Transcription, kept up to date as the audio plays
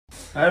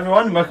Hi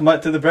everyone, welcome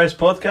back to the Brers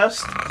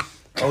podcast.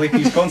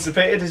 He's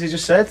constipated, as he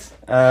just said.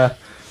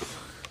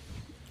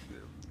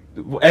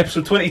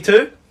 Episode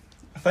 22,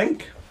 I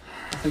think.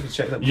 I think we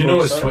checked that. You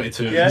know it's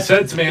 22. Yeah. You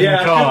said to me in the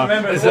car,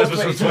 it's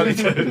episode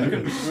 22. I couldn't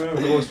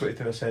remember it was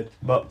 22, I said.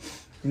 But,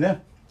 yeah.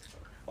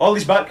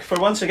 Ollie's back for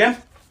once again.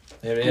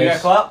 There he Can you get a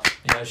is. clap?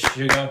 Yeah,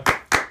 sugar.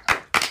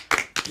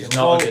 It's Yeah,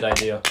 not a good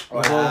idea.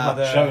 We've all had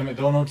a- Shout at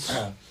McDonald's.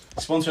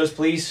 Sponsor us,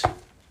 please.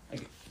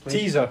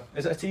 Teaser.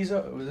 Is it a teaser?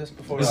 Or was this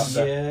before This,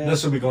 that? Yeah.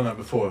 this will be going out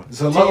before. It's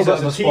a little bit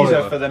of a teaser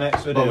spoiler, for the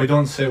next video. but we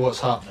don't say what's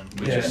happening.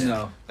 We Yeah. just,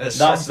 No. it's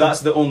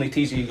That's the only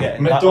teaser you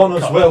get.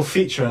 McDonald's That- will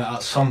feature in it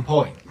at some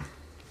point.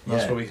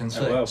 That's Yeah. what we can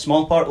say. will.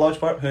 Small part, large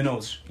part, who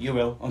knows? You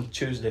will on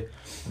Tuesday.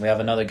 We have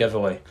another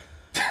giveaway.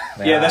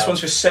 Yeah, this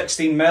one's for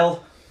 16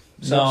 mil.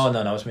 No,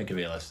 let's make it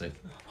realistic.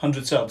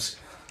 100 subs.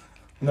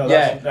 No,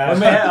 Yeah, that's, when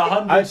we hit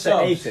 100 I'd say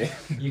subs, 80.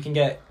 you can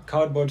get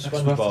cardboard Just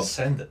have to SpongeBob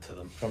send it to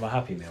them. from a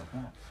Happy Meal.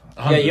 Yeah,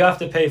 100. you have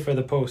to pay for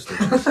the postage.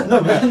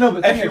 No,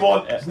 but If you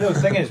want it. No, the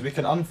thing is, we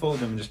can unfold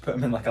them and just put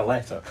them in like a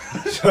letter.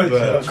 So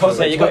Yeah. Because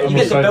you get to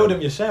Almost build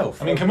them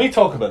yourself. I mean, can we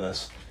talk about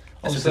this?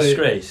 it's a Obviously,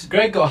 disgrace.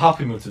 Greg got a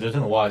Happy Meal today. I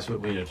don't know why, it's a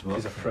bit weird. But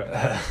He's a prick.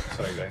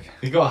 Sorry, Greg.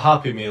 he got a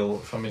Happy Meal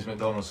from his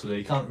McDonald's today.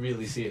 You can't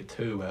really see it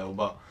too well,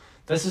 but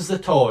this is the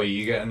toy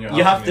you get in your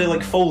You Happy have to Meal.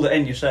 like fold it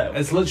in yourself.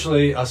 It's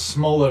literally a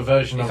smaller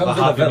version It of the comes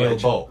with a Happy Meal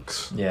village.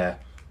 box. Yeah.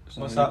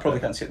 What's You that probably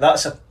bit? can't see it.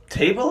 That's a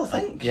table, I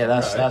think. Yeah,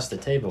 Right. that's the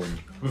table.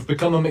 We've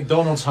become a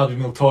McDonald's Happy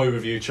Meal toy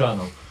review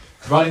channel.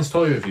 Ryan's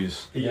toy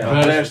reviews. Yeah.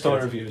 Brers- Brers toy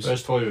reviews.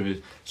 Brers toy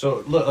reviews.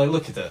 So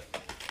look at it.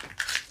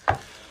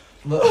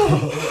 Look.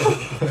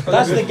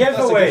 That's the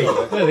giveaway.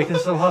 Yeah, they can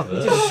still have You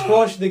it. just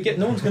squash the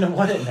No one's going to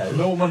want it now.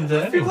 No one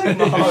did. I feel like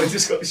my heart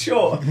just got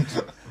short.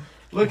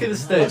 Look at the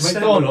state. Let's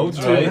spend McDonald's,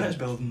 2 right? minutes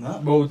building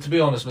that. Well, to be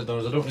honest,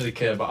 McDonald's, I don't really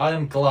care, but I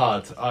am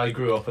glad I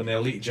grew up in the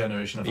elite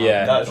generation of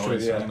Yeah, Happy that's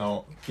McDonald's true, yeah. and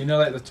not. You know,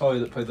 like the toy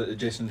that played like the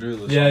Jason Derulo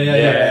song? Yeah.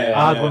 Yeah,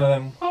 I had yeah. one of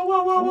them.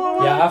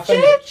 Yeah, I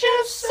think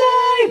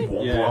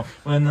Yeah.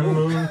 When the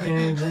moon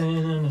came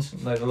in, and it's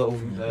like the little.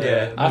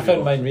 Yeah, I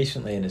found mine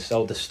recently and it's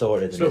all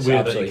distorted It's and a it's bit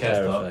weird that you absolutely kept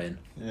that. terrifying.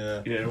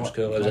 Yeah. Yeah, It was what?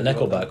 cool. It was a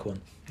Nickelback one.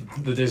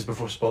 The days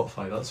before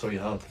Spotify, that's all you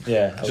had.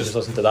 Yeah, I just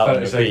listened to that on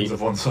 30 seconds repeat.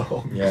 of one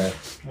song. Yeah.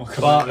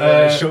 But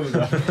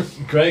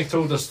Greg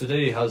told us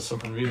today he has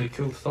something really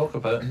cool to talk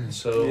about.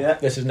 So Yeah.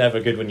 This is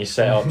never good when you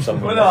set up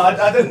someone. Well, no,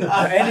 I didn't.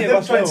 I Any of didn't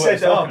us try know and what set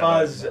he's it up talking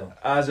about,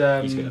 as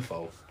so. He's going to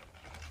fall.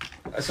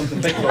 as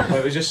something big about.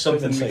 It was just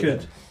something we Inside could.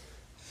 it.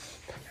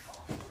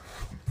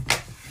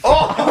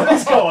 Oh,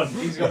 he's gone.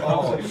 He's gone.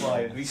 Absolutely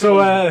flying.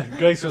 So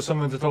Greg's got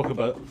something to talk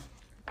about.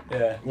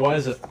 yeah. What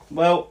is it?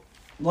 Well,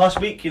 last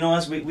week,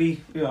 last week we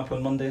went up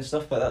on Monday and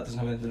stuff, but that doesn't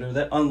have anything to do with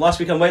it. On last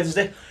week on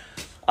Wednesday,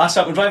 I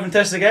sat my driving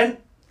test again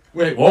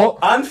Wait, what?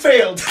 and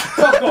failed.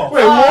 Fuck off.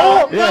 Wait,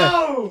 what?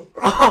 No.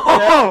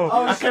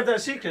 I kept that a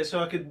secret so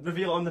I could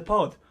reveal it on the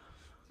pod.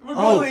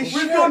 Holy shit.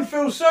 We've gone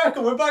full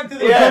circle. We're back to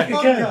the Yeah.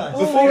 podcast.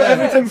 Before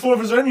every time 4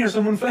 of us are in here,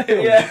 someone failed.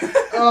 Yeah.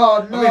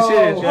 Oh I'm being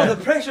serious, Oh, yeah.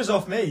 the pressure's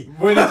off me.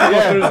 We need to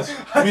go through this.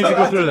 We need to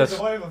go through this.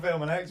 Why am I failing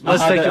my next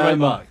Let's I had take it it, right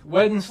back.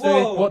 Wednesday,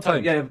 Whoa. what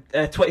time?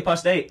 Yeah, 20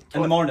 past 8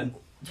 in the morning.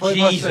 20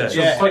 past Jesus. 6. So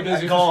Yeah, quite I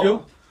busy for got-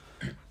 school.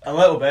 A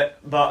little bit,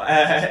 but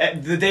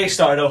the day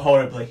started out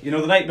horribly. You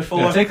know, the night before.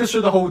 Yeah, take us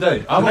through the whole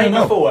day. I the want night to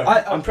know. before.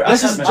 I'm pre-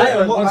 This I is can't remember.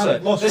 genuine. One I'm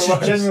sec. lost This for is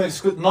words. genuinely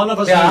exclusive. None of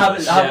us. Yeah, I knew haven't,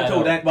 this. I haven't Yeah,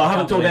 told no, any, well, I I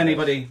haven't can't told believe it.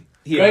 anybody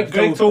here. Greg, I've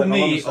Greg told my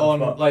mum and me stuff, on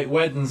but- like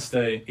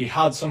Wednesday he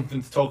had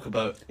something to talk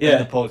about Yeah. in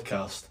the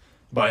podcast,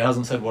 but he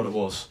hasn't said what it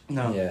was.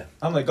 No. Yeah.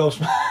 I'm like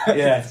Ghost.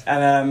 Yeah,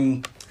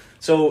 and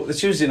so the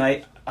Tuesday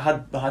night I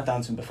had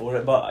dancing before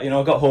it, but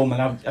I got home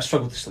and I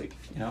struggled to sleep.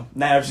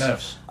 Nerves.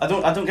 Nerves. I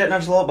don't get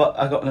nerves a lot,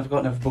 but never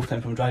got nerves both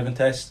times from a driving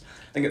test.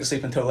 Didn't get to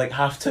sleep until like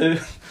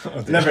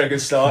 2:30. Never a good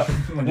start.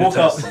 When your woke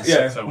up. test is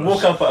Yeah, 6 hours.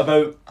 woke up at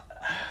about.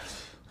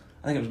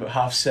 I think it was about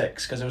 5:30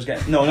 because I was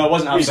getting. No, it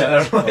wasn't Wee bit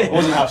 6:30. early. It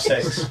wasn't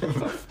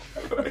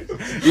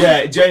 6:30.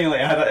 Yeah,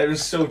 genuinely, it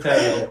was so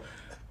terrible.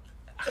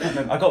 I can't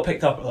remember. I got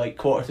picked up at like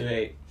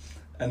 7:45.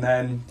 And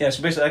then,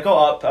 so basically I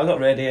got up, I got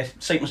ready, I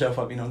psyched myself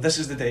up, this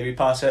is the day, we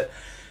pass it.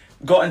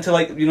 Got into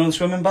like, the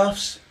swimming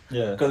baths.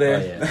 Yeah. Got there.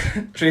 Oh,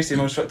 yeah. Tracy,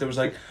 my instructor, was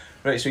like,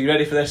 right, so you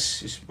ready for this?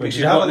 Just Wait, make did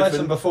sure you have a got the lesson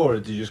food- before, or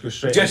did you just go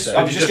straight Just, into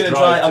I it? was You just just going to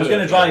drive drive, I was to going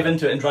to it, drive yeah.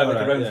 into it and drive like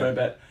Alright, around yeah. for a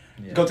bit.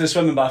 Yeah. Got to the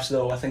swimming baths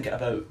though, I think at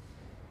about,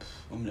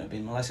 what would it have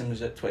been? My lesson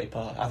was at 20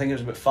 past, I think it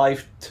was about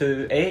 5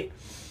 to 8.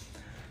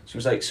 She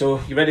was like, so,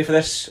 you ready for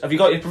this? Have you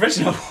got your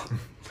provisional?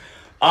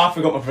 I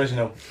forgot my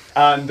provisional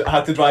and I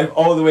had to drive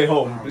all the way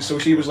home. So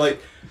she was like,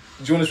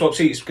 do you want to swap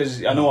seats?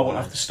 Because I know I won't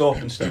have to stop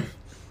and stuff.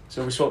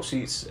 So we swapped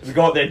seats. We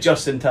got there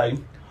just in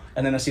time.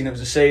 And then I seen it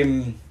was the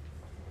same,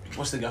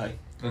 what's the guy?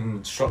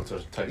 Instructor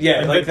type.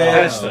 Yeah, like the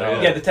tester.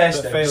 yeah, the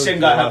tester. That failed Same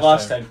guy I had last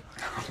last time.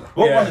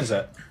 What Yeah. one is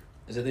it?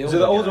 Is it the Is older it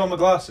the older guy? one with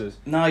glasses?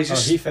 No, he's Oh,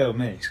 just he failed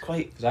me. he's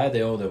quite Because I had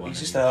the older one. he's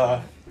just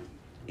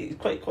he's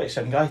quite a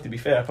certain guy to be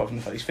fair, apart from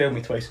the fact he's failed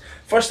me twice.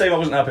 First time I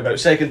wasn't happy about it,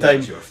 second time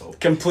That's your fault.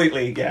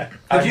 completely, yeah.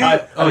 Have you? I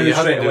knew You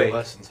had straight to do away.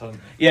 lessons, haven't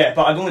you? Yeah,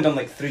 but I've only done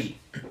like 3.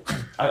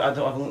 I've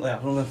only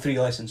done 3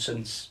 lessons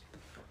since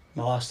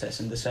my last test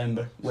in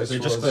December. Which So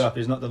just clear up,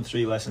 he's not done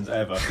 3 lessons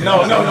ever.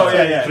 No,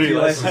 yeah. 3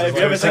 lessons. If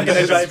you're ever thinking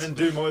of driving,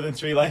 do more than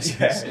 3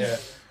 lessons. Yeah.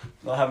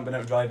 Well, I haven't been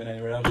out driving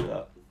anywhere else with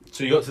that.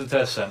 So you got to the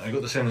test centre, you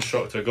got the same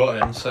instructor, got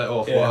in, set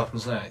off, Yeah. what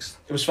happens next?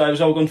 It was fine. It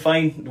was all going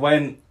fine.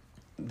 Went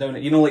down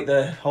at, like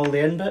the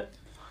Holiday Inn bit.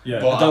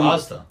 Yeah. What, I done- at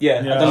Asda?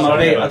 Yeah, Yeah, I done my sorry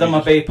bay. about I done you my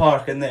just- bay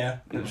park in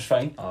there. And it was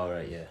fine.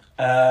 Alright, yeah.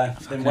 Then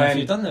If you'd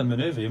when done the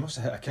manoeuvre, you must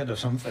have hit a kid or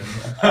something.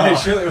 I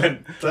surely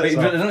went. Wait,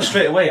 but I done it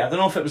straight away. I don't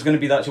know if it was going to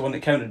be the actual one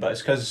that counted, but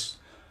it's because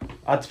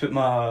I had to put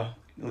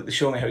they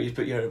show me how you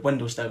put your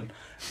windows down.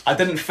 I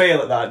didn't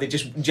fail at that. They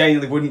just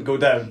genuinely wouldn't go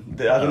down.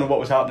 I don't know what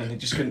was happening. They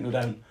just couldn't go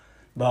down.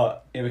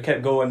 But yeah, we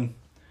kept going.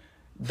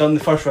 Done the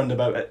first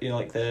roundabout at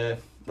like the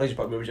leisure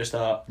park we were just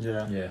at.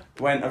 Yeah. Yeah.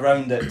 Went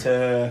around it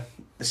to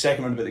the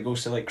second roundabout that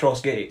goes to like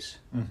Cross Gates.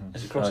 Mm-hmm.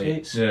 Is it Cross Right.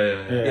 Gates? Yeah.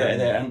 Yeah,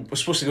 there. And we're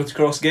supposed to go to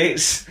Cross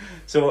Gates.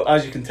 So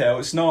as you can tell,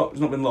 it's not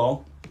been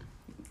long.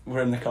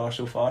 We're in the car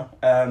so far.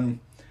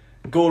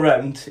 Go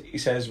around. He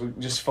says we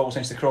just follow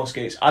signs to Cross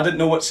Gates. I didn't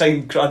know what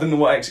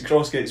exit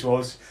Cross Gates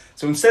was.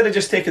 So instead of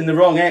just taking the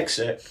wrong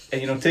exit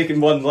and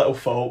taking one little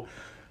fault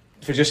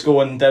for just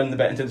going down the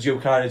bit into the dual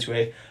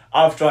carriageway,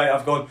 I've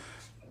gone.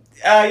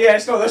 Yeah,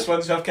 it's not this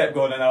one. So I've kept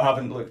going and I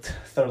haven't looked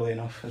thoroughly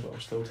enough, is what I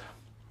was told.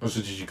 So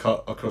did you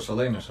cut across the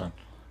lane or something?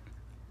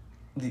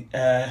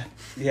 Yeah,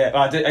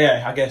 I did.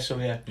 Yeah, I guess so.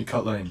 Yeah, You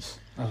cut lanes.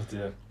 Oh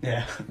dear.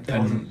 yeah. It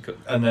wasn't.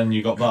 And then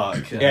you got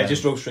back. Yeah,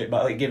 just drove straight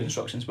back, like gave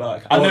instructions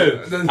back. I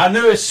Well,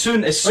 knew as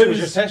soon Wait, as was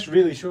your test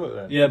really short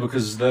then? Yeah,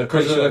 because of Yeah,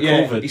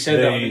 COVID, he said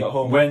that when he got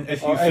home.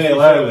 if you Oh, if fail you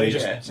fail, early, you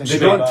just- Yeah. they Straight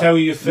don't back. tell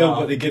you you failed, No.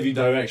 but they give you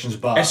directions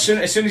back. As soon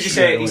as he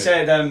Straight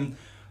said,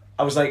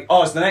 I was like,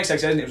 oh, it's the next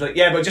exit, isn't it? He was like,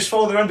 yeah, but just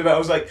follow the roundabout. I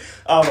was like,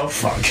 oh well,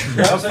 fuck.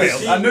 I was like,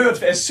 failed. I knew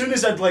it, as soon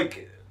as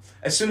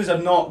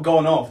I'd not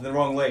gone off in the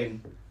wrong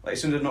lane, like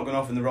as soon as I'd not gone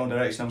off in the wrong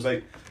direction, I was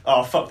like,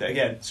 oh, fucked it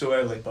again, so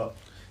early. But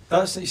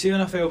That's, you see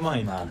when I failed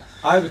mine, Man.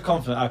 I was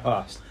confident I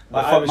passed.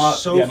 Like, Well, I was my-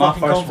 so yeah, my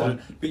fucking first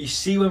confident. But you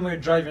see when we were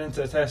driving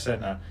into the test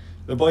centre,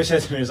 the boy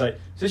said to me, he was like,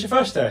 is this your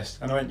first test?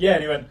 And I went, yeah.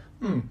 And he went,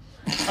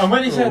 And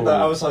when he said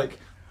that, I was like,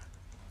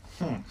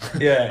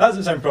 yeah, that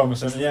doesn't sound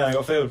promising. And yeah, I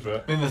got failed for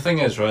it. I mean, the thing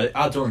is, right,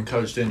 I don't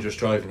encourage dangerous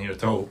driving here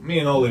at all. Me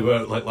and Ollie were,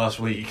 like, last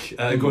week,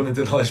 going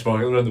into the Leicester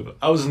Park roundabout.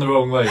 I was in the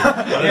wrong lane. And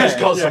I just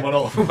cut someone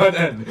off and went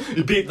in.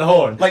 He beat the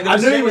horn. Like, there I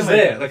was knew he was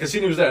genuinely- there. Like, I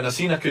seen he was there, and I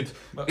seen I could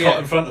cut Yeah.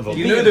 in front of him.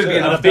 You knew there'd be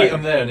And I enough beat time.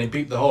 him there, and he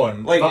beat the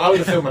horn. Like- But I would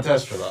have failed my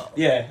test for that.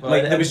 yeah. Well,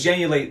 Like it there was- was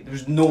genuinely there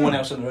was no one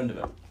else on the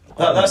roundabout.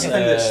 That's the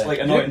thing that's like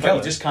annoying. But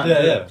you just can't. do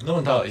it. No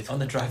one died. On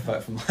the drive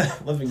back from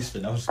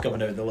Livingston, I was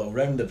coming out the little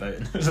roundabout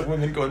and there was a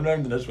woman going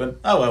round and I just went,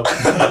 oh well.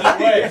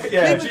 Yeah,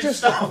 They were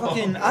just at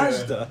fucking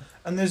Asda,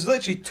 and there's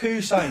literally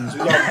 2 signs.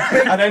 We've got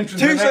An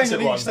entrance two and an signs exit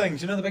of each one. thing.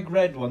 You know the big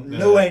red one?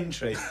 No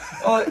entry.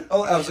 I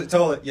was like,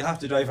 told it, you have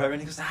to drive out. And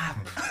he goes,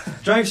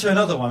 drives to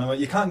another one. I'm like,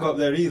 you can't go up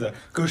there either.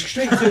 Go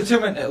straight to the 2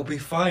 and it'll be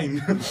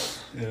fine.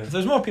 If there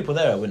was more people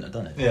there, I wouldn't have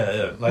done it.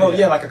 Yeah. Well,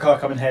 yeah, like a car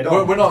coming head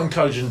on. We're not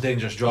encouraging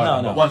dangerous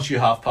driving, No. but once you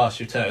have passed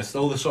your test,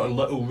 all the sort of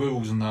little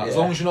rules and that, as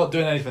Yeah. long as you're not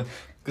doing anything,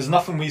 because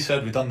nothing we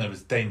said we done there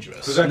was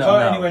dangerous. Was there a No, car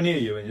no. anywhere near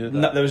you when you did that?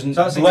 No, there was So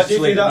that's like, if you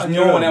literally did there that was on no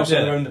your one own, else on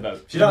yeah. the roundabout.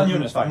 If you did that on your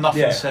own, it's fine.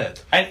 Nothing Yeah. said.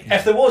 And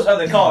if there was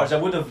other cars, I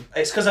would have.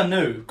 It's because I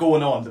knew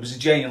going on. There was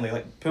genuinely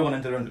like pulling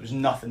into the road. There was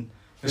nothing.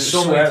 There's It so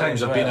was many early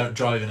times as I've been well. out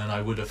driving and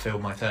I would have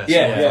failed my test.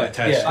 Yeah, I've, yeah, like,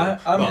 tested. yeah.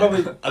 I'm But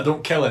probably- I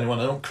don't kill anyone.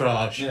 I don't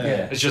crash.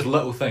 Yeah. It's just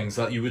little things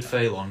that you would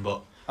fail on,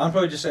 but I'm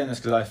probably just saying this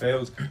because I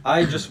failed.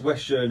 I just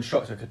wish your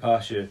instructor could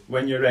pass you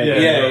when you're ready.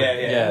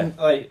 Yeah. And,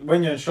 like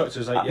when your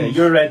instructor's like, yeah,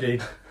 you're ready.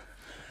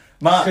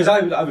 My Because I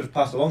would have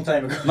passed a long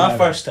time ago. my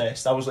first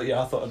test, I was like,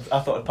 yeah, I thought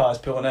I'd pass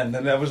pulling in,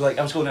 and I was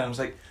going in. I was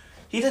like,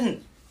 he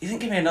didn't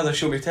give me another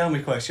show me tell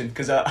me question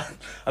because I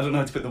don't know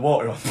how to put the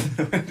water on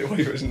the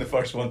way it was in the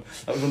first one.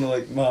 That was one of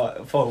like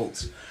my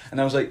faults,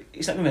 and I was like,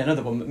 he's not giving me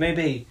another one, but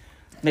maybe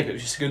it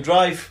was just a good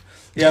drive.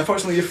 Yeah,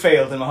 unfortunately you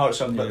failed in my heart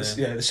son, but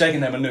the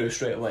second time I knew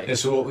straight away. yeah,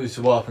 so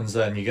what happens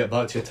then? You get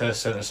back to your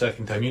test centre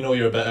second time. You know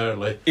you're a bit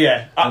early,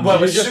 Yeah, And well,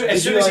 did as you soon just- as,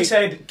 did soon you, as he like-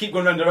 said keep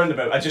going round the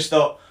roundabout, I just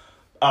thought,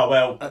 oh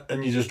well.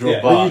 and you just drove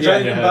Yeah. back. Were you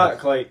driving in your head.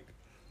 back like?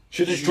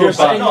 Should just You're drove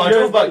back. saying No, I you're-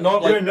 drove back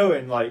not You're like.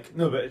 knowing like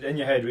no, but in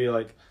your head were you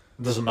like?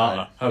 Doesn't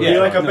matter. How Yeah. You're you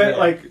like a drive. bit Yeah.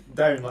 like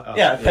down like that.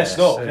 Yeah, pissed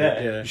off.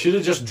 Yeah. You should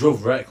have just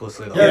drove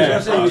recklessly. Though. Yeah, I was Yeah,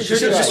 gonna say, you you should have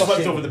should just have-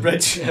 flipped over the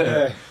bridge.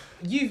 Yeah.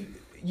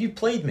 You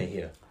played me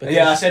here.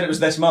 Yeah, I said it was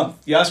this month.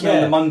 You asked me on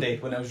Yeah. the Monday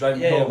when I was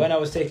driving Yeah, home. when I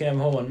was taking him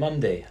home on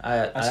Monday,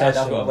 I I said asked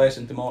I've got a him,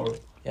 lesson tomorrow.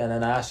 yeah, and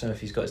then I asked him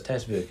if he's got his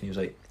test book, and he was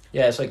like,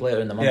 yeah, it's like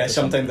later in the month. Yeah, or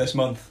sometime something. this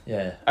month.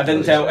 Yeah. I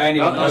didn't tell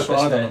anyone That's about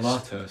what I this done on my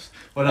test. test.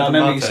 When I I did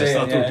remember my you test, saying, I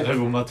told yeah.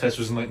 everyone my test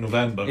was in like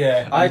November.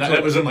 Yeah. I And told-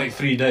 it was in like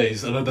 3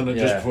 days, and I done it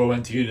just Yeah. before I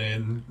went to uni.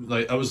 And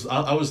like I was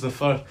the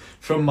first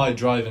from my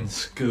driving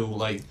school,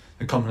 like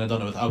the company I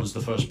done it with. I was the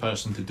first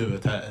person to do a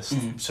test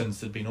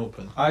since it'd been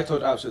open. I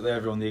told absolutely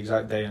everyone the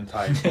exact day and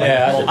time.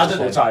 Yeah, I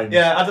multiple did. times.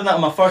 Yeah, I done that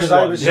on my first 'Cause one.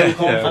 I was so Yeah, yeah. I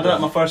confident. done that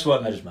on my first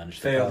one. I just managed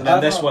to Failed. pass. And then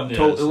I've this not- one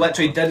Yeah, it's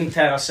literally not- didn't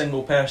tell a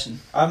single person.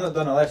 I've not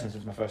done a lesson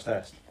since my first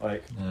test.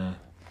 Like Yeah.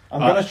 I'm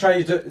gonna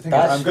try to think.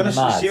 That's I'm gonna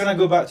mad. see when I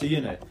go back to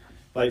uni,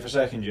 like for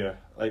second year.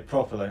 like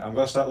properly. I'm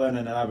going to start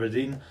learning in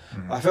Aberdeen.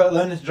 I feel like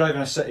learning to drive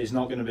in a city is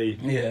not going to be.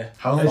 Yeah.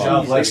 How long do you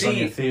have left on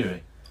your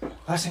theory?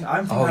 I'm thinking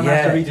I'm going to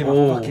have to read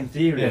my fucking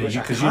theory. Yeah,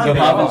 because you don't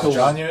have have until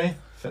January,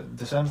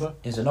 December.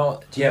 Is it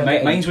not? Yeah,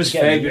 mine was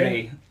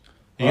February.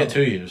 You get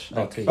 2 years.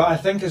 But I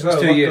think as well,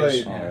 It's 2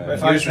 years. luckily,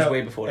 if Yours I was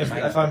way before if,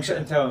 mine. if I'm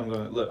sitting telling them,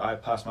 going, look, I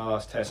passed my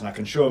last test, and I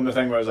can show them the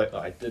thing where I was like,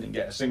 I didn't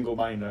get a single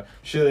minor.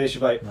 Surely they should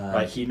be like,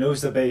 right, he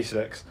knows the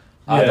basics.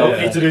 I don't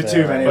need to do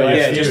too many But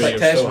lessons. just like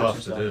test have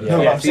runs to and do stuff. No,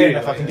 that. but I'm saying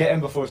if I can get in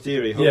before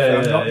theory, hopefully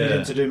I'm not yeah.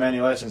 needing to do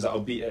many lessons, that'll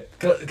beat it.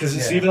 Because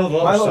it's Yeah. even a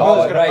lot My of little stuff.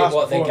 brother's gonna pass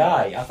What the before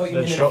guy? I thought you The meant if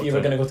you instructor. were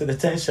going to go to the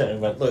test centre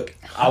and went, look,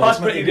 I passed was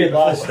pretty pretty good good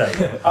last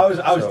before. time. I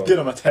was So- good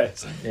on my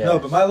test. Yeah. No,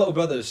 but my little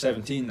brother is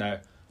 17 now,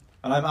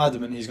 and I'm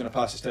adamant he's going to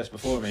pass his test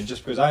before me,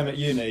 just because I'm at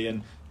uni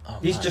and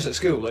he's just at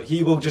school. Like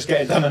he will just get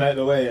it done and out of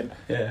the way. And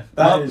Yeah.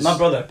 That is- My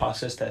brother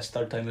passed his test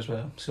third time as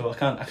well, so I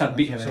can't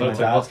beat him So anymore. it's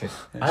lucky.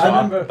 Yeah, I so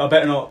remember- I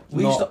better not.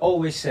 we used to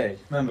always say,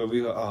 remember,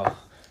 we go, I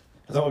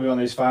don't want to be one of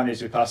these fannies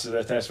who passes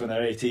their test when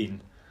they're 18.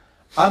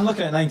 I'm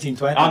looking at 19,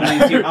 20. I'm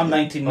 19. I'm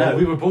 19 now. Oh,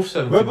 we were both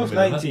 17. We're both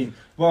 19.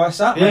 Well, I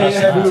sat mine Yeah, at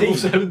yeah, we were 17. both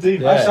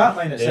 17. I sat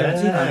mine at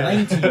 17. Yeah. I'm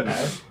 19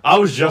 now. I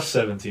was just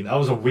 17. I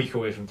was a week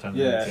away from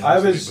turning Yeah, 18. I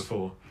the week was-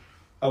 before.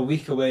 A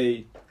week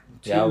away,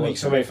 Yeah, I 2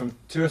 weeks was- away from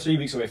 2 or 3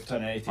 weeks away from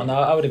turning 18. Oh, no,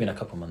 I would have been a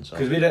couple months off.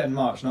 Because we did it in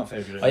March, not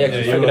February. Oh yeah,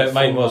 because Yeah, I you figured were out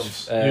mine 4 was.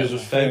 months. Yours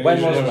was February.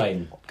 When was Yours-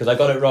 mine? Because I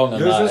got it wrong on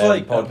Yours that was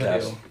like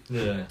podcast.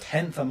 Yeah.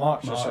 10th of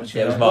March or March. something.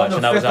 Yeah, it was March, No,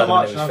 and I was 5th of adamant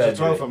March it and was I was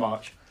the 12th February. of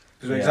March.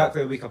 Because we're Yeah.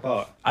 exactly a week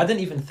apart. I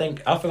didn't even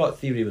think. I forgot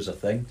theory was a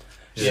thing.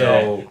 Yeah.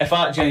 So If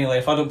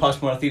I don't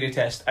pass my theory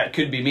test, it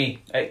could be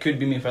me. It could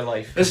be me for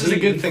life. This is a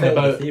good thing failed the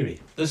about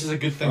theory. this is a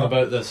good thing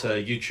about this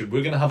YouTube.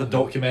 We're gonna have a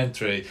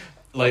documentary.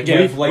 Like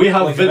Yeah, we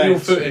have like video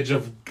events. footage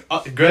of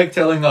Greg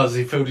telling us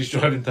he failed his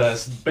driving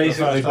test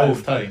basically first time.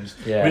 both times.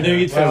 Yeah. We knew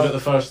he'd failed Well- it the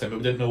first time, but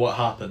we didn't know what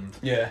happened.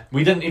 Yeah.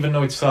 We didn't even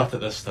know he'd started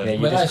this time. Yeah,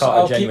 you Well, just nice, caught a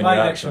I'll keep genuine my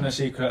next reaction. one a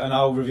secret and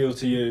I'll reveal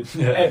to you.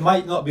 Yeah. It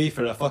might not be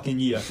for a fucking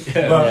year.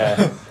 Yeah. But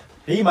Yeah.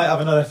 he might have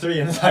another 3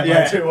 in the time.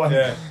 Yeah. 2-1.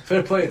 Yeah.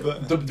 Fair play.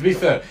 To be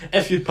fair,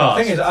 if you'd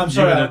passed, Thing is, I'm you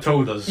sorry, would I- have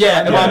told us.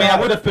 Yeah. Well, I mean, Yeah. I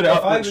would have put it If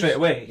up I like, was- straight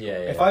away. Yeah,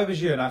 yeah. If I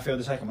was you and I failed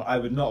the second one, I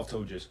would not have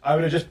told you. I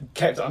would have just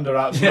kept it under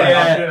wraps. Yeah, Right,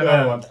 I'm doing yeah.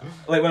 another one.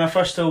 Like when I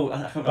first told.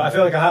 But I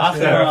feel like I have After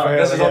to. now, my- if I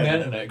This is ever on the get-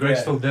 internet. Greg's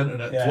Yeah. told the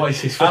internet Yeah.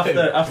 twice he's failed.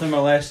 After my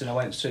lesson, I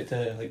went straight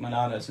to like my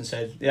nana's and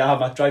said, "Yeah, I had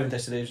my driving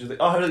test today." She was like,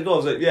 "Oh, how did it go?" I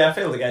was like, "Yeah, I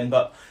failed again,"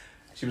 but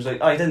she was like,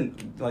 "Oh, you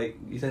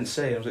didn't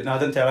say." I was like, "No, I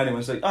didn't tell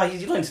anyone." She's like, "Oh,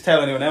 you don't need to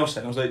tell anyone else."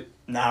 Then I was like,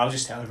 "Nah, I'll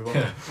just tell everyone."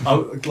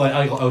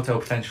 I'll tell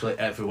potentially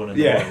everyone in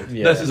the Yeah. world.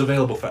 Yeah. This is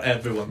available for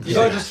everyone. to You see.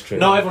 gotta just-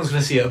 Not everyone's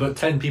going to see it. About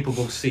 10 people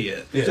will see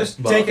it. Yeah.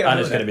 Just But- take it. And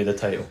as it's it going to be the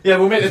title. Yeah,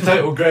 we'll make the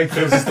title Greg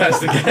fails his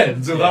test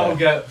again. So that will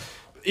get.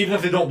 Even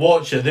if they don't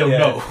watch it, they'll yeah.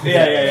 know.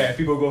 Yeah.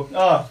 People go,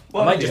 "Oh,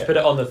 I might just put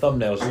it on the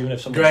thumbnail, so even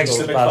if someone Greg's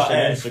scrolls the big past fat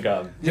on head.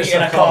 Instagram. Just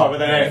in a car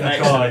with an in egg a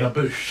next car to in a me."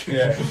 bush.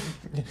 Yeah.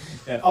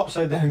 Yeah, an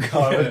upside down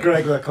car with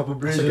Greg with a couple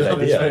bruises That's a good on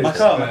his idea. face.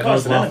 My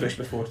car's no been in a bluff. bush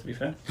before, to be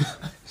fair.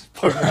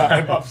 Poking at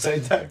him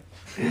upside down.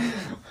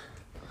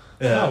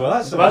 Yeah. Oh, well,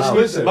 that's imagine,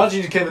 exclusive.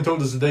 imagine you came and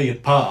told us the day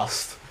you'd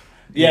passed.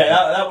 Yeah,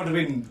 that would have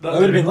been. That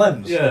would have been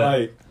limbs. Yeah.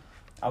 Like,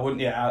 I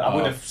wouldn't. Yeah, I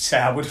would have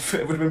said. I would have.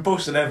 It would have been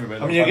posted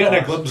everywhere. I mean, you're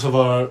getting a glimpse of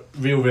our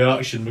real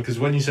reaction because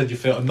when you said you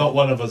failed, not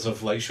one of us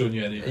have like shown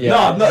you any.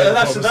 Yeah. No,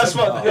 that's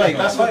what. Like,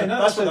 that's what. fine,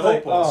 That's what the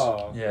like, hope was.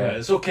 oh. Yeah, Yeah.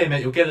 it's okay,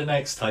 mate. You'll get it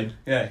next time.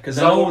 Yeah, because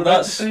Is I that what know we're about to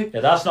that's. say?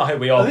 Yeah, that's not how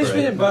we At operate. least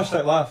we didn't burst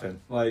out laughing.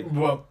 Like,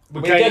 Well,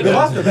 we did. kind We of.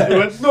 laughed a bit. We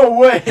went, no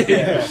way.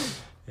 yeah.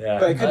 Yeah.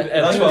 But it could-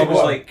 That's what I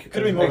was like. Could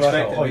have been more like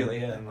expecting, a point. really.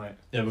 Yeah. And like,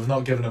 Yeah, we've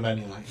not given him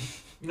any like.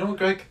 You know what,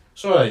 Greg?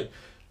 It's alright.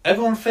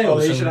 Everyone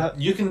fails. you and should have-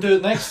 you can do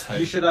it next time.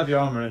 you should have your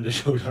arm around his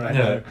shoulder right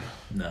Yeah.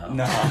 No.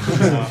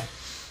 No.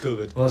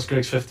 Good. Well, that's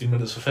Greg's 15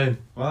 minutes of fame.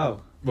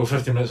 Wow. Well,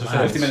 15 minutes of Wow.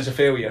 fame. 50 minutes of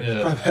failure.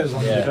 Yeah. Probably as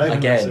long as Yeah, you're driving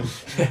again.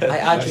 lesson. I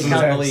actually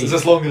can't Is believe.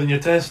 this longer than your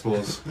test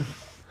was?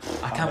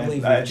 I can't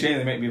believe It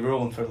genuinely make me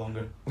rolling for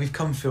longer. we've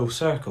come full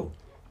circle.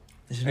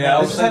 This is Yeah, I mad.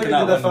 was This is how we thinking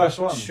did that the one. first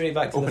one. Straight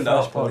back to Opened the it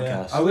first up, yeah.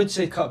 podcast. I would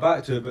say cut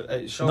back to it, but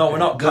it's shocking. No, we're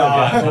not No,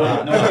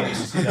 good. no one needs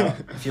to see that.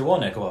 If you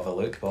want to go have a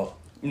look, but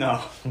No.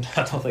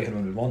 I don't think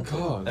anyone would want to.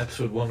 God.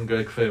 Episode 1,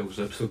 Greg fails.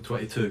 Episode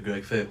 22,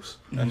 Greg fails.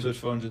 Episode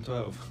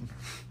 412.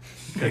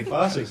 Greg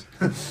passes.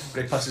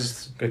 Greg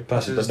passes. Good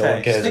passes, Passes but no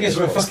one text. cares. The thing is,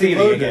 we're It's fucking theory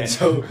loaded, again.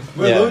 so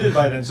we're Yeah. loaded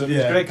by then. So if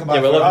Yeah. Greg come back,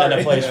 Yeah, we're living in a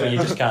Ferrari. place Yeah. where you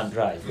just can't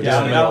drive. We're Yeah, just I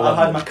in mean, the middle I've of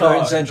had London. my car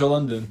in central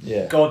London.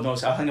 Yeah. God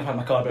knows, I think I've had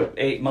my car about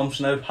 8 months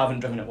now. Haven't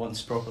driven it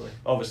once properly,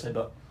 obviously,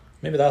 but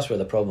Maybe that's where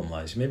the problem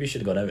lies. Maybe you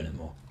should have gone out in it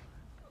more.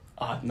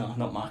 no,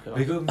 not my car.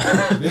 We go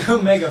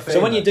mega famous. So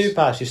when you do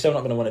pass, you're still not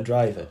going to want to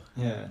drive it.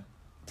 Yeah.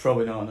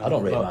 Probably not. No. I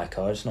don't rate But my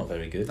car. It's not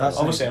very good. That's-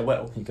 Obviously, I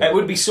will. You got- It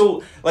would be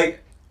so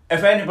like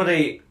if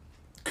anybody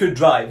could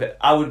drive it,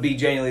 I would be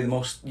genuinely the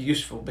most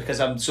useful because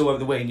I'm so out of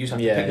the way and you just have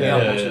to Yeah, pick me yeah,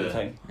 up yeah, most of yeah. the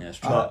time. Yeah, it's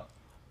true. But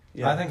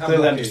yeah, I think I'm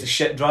clearly I'm lucky. just a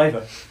shit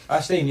driver. I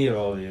stay near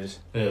all of yous.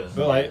 Yeah.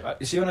 But like,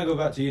 you see, when I go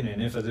back to uni,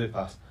 and if I do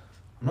pass,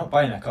 I'm not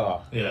buying a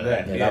car. Yeah.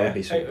 Then. Yeah, that would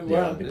be Hey, so. well,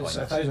 Yeah, that'd be it's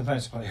pointless.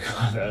 £1,000 to buy a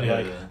car. There, Yeah,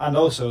 like, yeah. and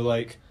also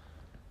like.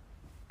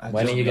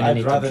 When are you gonna I'd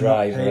need to rather not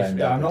drive pay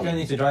around I'm not going to Aberdeen?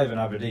 need to drive in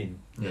Aberdeen.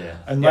 Yeah.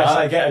 Unless Yeah,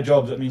 I get a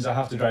job that means I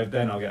have to drive,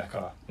 then I'll get a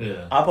car.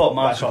 Yeah. I bought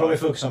my I should car. probably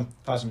focus on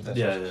passing my tests.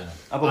 Yeah, yeah.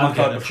 I bought I'm my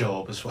car getting a before.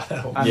 job as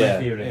well. And Yeah. my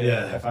theory.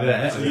 Yeah, if I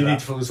manage to do you need that.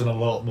 to focus on a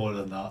lot more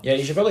than that. Yeah,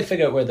 you should probably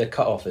figure out where the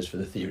cut-off is for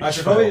the theory. I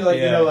should probably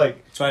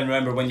Try and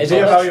remember when you Is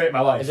it reevaluate my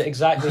life. Is it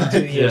exactly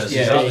 2 years? Yes, to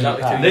yeah, say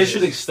exactly you 2 pass? They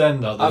should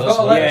extend that. I've That's got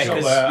a what- letter Yeah, 'cause-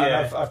 somewhere,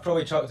 and yeah. I've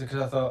probably chucked it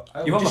because I thought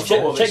You want just my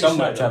photo of it Check your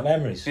somewhere, Snapchat though.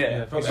 memories.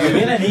 Yeah. probably. It'll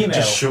be in an email.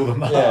 Just show them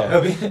that. Yeah.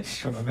 It'll be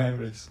show my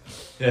memories.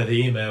 Yeah,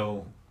 the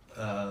email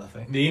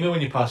thing. The email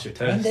when you pass your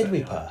test. When did we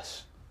yeah.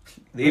 pass?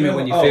 The email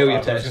when you Oh, fail I your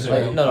was test. gonna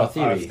Like, say, no,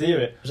 theory.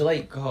 Theory. Was it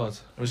like God.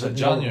 It was like No.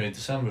 January,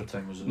 December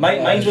time, was it?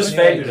 Mine was Yeah,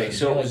 February,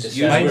 so yeah, it was, like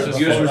yours December. was,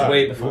 yours was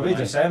way before Probably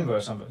mine. December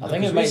or something. I think No,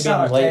 it 'cause might we have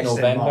started been late testing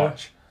in November.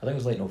 March. I think it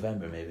was late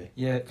November maybe.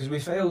 Yeah, because we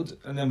failed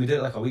and then we did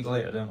it like a week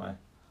later, didn't we?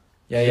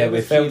 Yeah, Yeah, we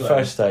with failed Phelan.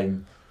 first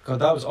time. God,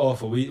 that was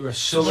awful. We were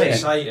so Wait.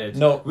 excited.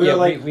 No, we yeah, were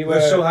like, we we were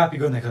were so happy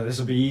going there. God, this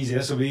will be easy.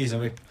 This will be easy.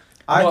 And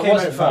I No, it came out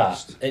wasn't that.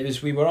 first. It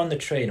was we were on the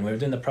train and we were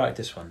doing the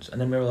practice ones,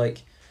 and then we were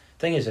like,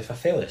 thing is, if I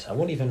fail this, I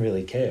won't even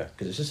really care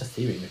because it's just a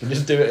theory. We can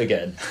just do it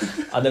again.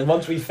 And then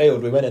once we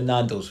failed, we went in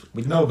Nando's.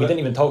 We No, we but didn't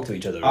even talk to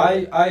each other.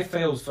 Really. I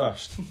failed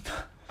first.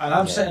 And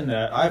I'm Yeah. sitting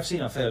there, I've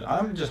seen I failed.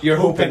 I'm just You're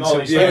hoping all so,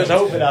 these yeah. fails. I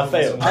was hoping I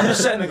failed. I'm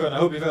just sitting there going, I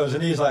hope he fails.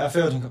 And he's like, I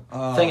failed. And go,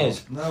 oh, Thing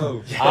is,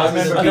 no. I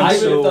remember would being have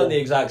so- done the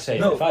exact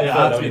same. No, If I yeah, failed,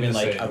 I I'd would been have been the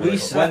like, same. I We really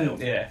sat,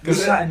 hope. Yeah. we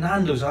sat in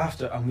Nando's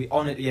after, and we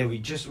on it. Yeah,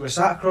 we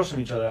sat across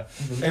from each other.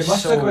 It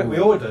must So- have been we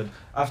ordered.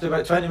 After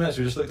about 20 minutes,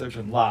 we just looked at each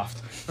other and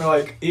laughed. We're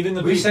like, Even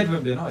the we peop- said we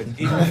wouldn't be annoyed.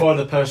 even for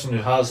the person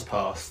who has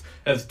passed,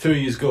 if 2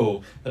 years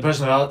go, the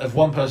person who if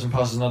one person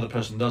passes, another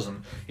person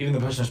doesn't. Even the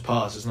person who's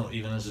passed is not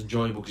even as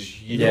enjoyable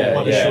because you Yeah, don't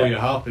want to yeah. show you're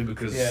happy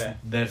because Yeah.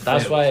 they've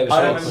That's failed. why it was.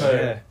 I awkward. remember-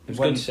 Yeah. It was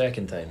When- good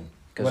second time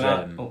because When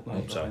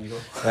I, sorry. you go.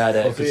 We had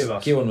All three of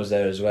us. Keelan was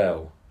there as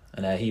well,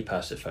 and he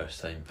passed it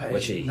first time,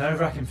 which he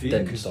nerve-wracking for you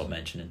didn't 'cause stop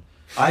mentioning.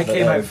 I But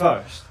came then- out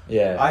first.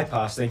 Yeah, I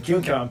passed, then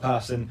Keelan came out and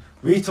passed, and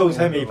we told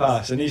him he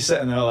passed, and he's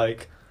sitting there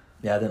like.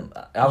 yeah. I didn't.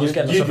 I was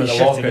getting you'd myself in be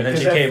the locker, shitting and then it,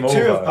 she 'cause came if over.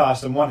 Two have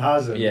passed and one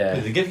hasn't. Yeah.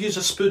 Did they give you a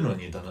spoon when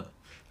you done it?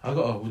 I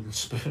got a wooden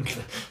spoon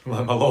with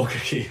like my locker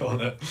key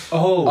on it.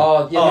 Oh.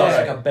 Oh yeah, Oh, it's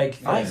right. like a big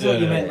thing. I thought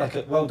you Yeah. meant like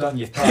a well done,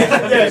 you've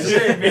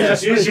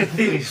passed. Use your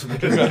theory spoon.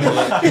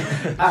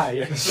 Ah,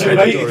 yeah. So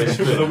right, with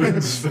a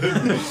wooden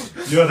spoon.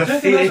 You had a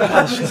theory What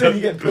happens pass. when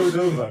you get pulled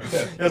over?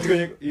 You have to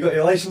go. You got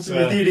your license and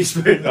your Yeah. theory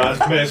spoon. Nah,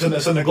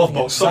 it's in the glove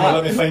box. Someone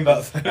let me find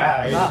that thing.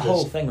 Ah, That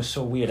whole thing was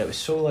so weird. It was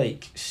so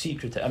like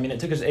secretive. I mean, it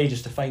took us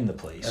ages to find the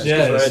place. That's Yeah,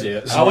 'cause we're it's-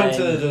 idiots. I went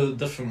to And the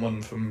different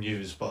one from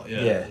News, but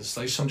yeah, Yeah. it's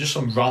like some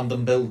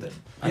random building.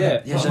 Yeah, Yeah,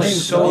 but it's I mean,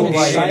 so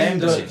like, like-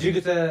 did you go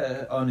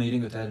to? Oh no, you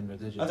didn't go to Edinburgh,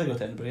 did you? I did go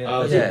to Edinburgh, yeah.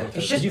 Oh, Yeah,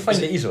 It's did you find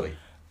it easily?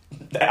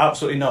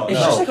 Absolutely not. It's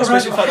no. just like a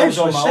Especially random if I was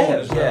on house my for own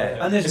as sale. well.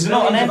 Yeah. And there's Is it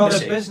not an millions of other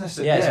embassy?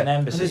 businesses. Yeah, it's an And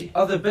embassy. there's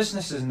other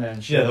businesses in there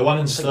and shit. Yeah, the one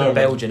in It's like the Stirling.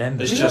 Belgian It's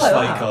embassy. Is it just like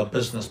like that? a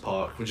business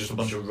park with just a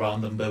bunch of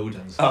random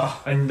buildings,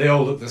 Oh. and they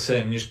all look the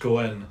same. You just go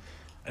in,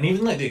 and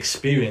even like the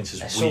experience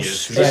is It's so weird.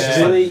 stressful. It's,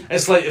 Yeah. like,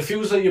 it's like it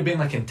feels like you're being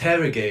like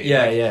interrogated.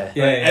 Yeah, Like, yeah.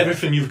 Yeah, yeah.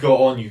 Everything you've got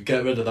on you,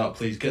 get rid of that,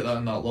 please. Get that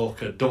in that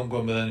locker. Don't go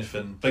in with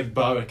anything. Big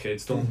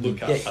barricades. Don't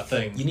look at Yeah, a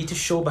thing. You need to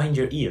show behind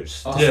your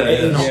ears. Oh, Yeah,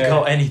 It's yeah. not Yeah.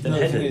 got anything No,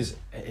 the thing hidden. is,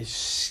 it is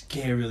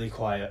scarily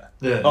quiet.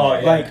 Yeah. Oh,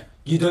 yeah. Like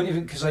you don't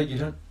even because like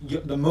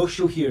the most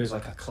you'll hear is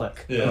like a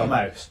click of Yeah. a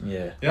mouse.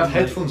 Yeah. You have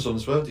headphones on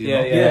as well, do you? Yeah,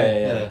 not? yeah.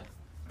 Yeah.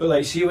 But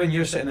like, see when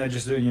you're sitting there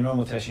just doing your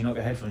normal test, you not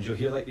got headphones, you'll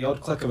hear like the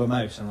odd click of a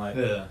mouse and like.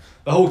 Yeah.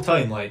 The whole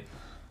time, like,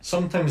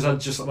 sometimes I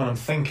just, when I'm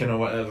thinking or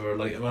whatever,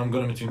 like, when I'm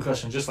going between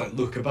questions, just like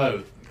look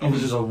about.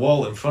 Obviously, there's a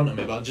wall in front of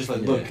me, but I just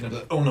like look Yeah. and I'm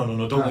like, oh no,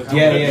 don't look.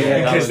 Yeah, don't yeah, look, yeah,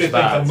 in that case they looks think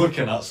bad. I'm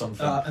looking at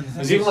something. And the thing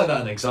There's even is- like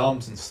that in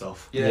exams and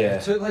stuff. Yeah. Yeah.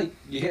 So like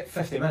you get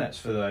 50 minutes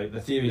for the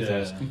theory Yeah.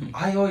 test.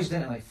 I always did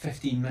it in like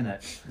 15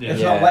 minutes, Yeah.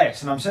 if not Yeah.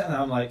 less. And I'm sitting there,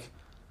 I'm like,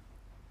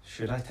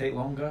 should I take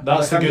longer? That's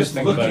like, the I'm good just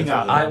thing looking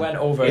about at it. I them. went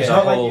over It's the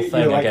not like whole you're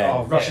thing like, again.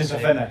 oh, rushing Yeah, to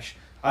same. finish.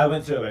 I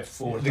went through it about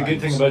 4 The times.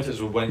 good thing about it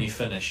is when you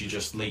finish, you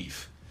just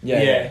leave. Yeah.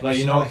 Yeah. Like It's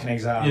you not know, like an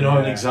exam. you know,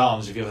 in yeah.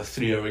 exams, if you have a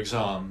 3-hour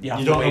exam, You have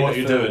you to don't know wait what a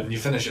you're full- doing. You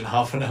finish in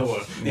half an hour.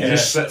 You Yeah.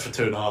 just sit for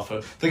 2.5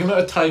 hours. Think about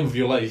the time of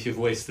your life you've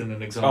wasted in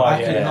an exam. Oh, I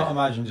yeah. could not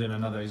imagine doing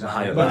another exam.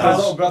 Higher But my maths.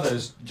 little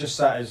brother's just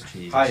sat his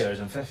Jesus. hires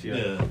in 5th year.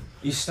 Yeah.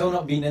 He's still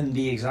not been in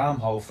the exam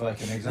hall for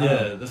like an exam.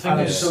 Yeah, the thing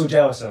and I'm is- so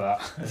jealous of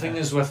that. The thing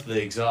is with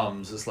the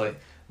exams, it's like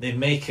they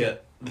make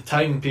it. The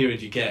time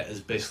period you get is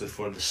basically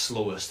for the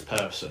slowest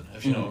person,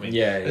 if you know what I mean.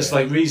 Yeah, It's yeah.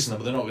 like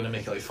reasonable. They're not going to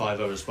make it like 5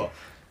 hours, but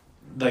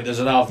like there's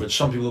an average.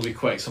 Some people will be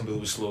quick, some people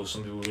will be slow,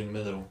 some people will be in the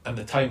middle. And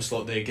the time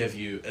slot they give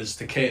you is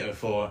to cater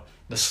for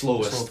the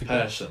slowest Slow people.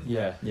 person.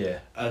 Yeah. Yeah.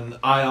 And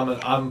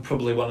I'm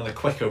probably one of the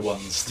quicker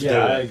ones to Yeah,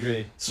 do I it.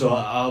 agree. So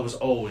I was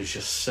always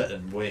just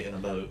sitting, waiting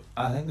about.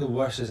 I think the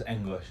worst is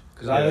English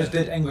because I Yeah. always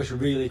did English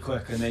really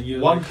quick, and then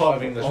you One like, part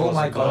of English oh my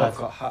wasn't god, bad. I've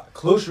got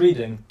close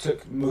reading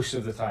took most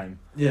of the time.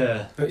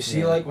 Yeah. But see,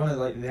 Yeah. like one of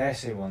like the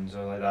essay ones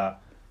or like that,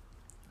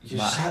 you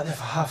Ma- sat there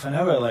for half an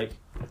hour, like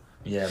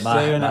Yeah,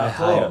 Staring my at a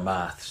higher clock.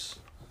 maths.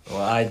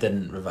 Well, I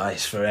didn't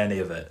revise for any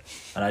of it,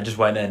 and I just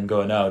went in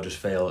going, "No, I'll just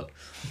fail it."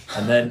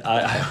 And then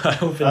I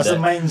opened that's it. a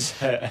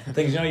mindset. The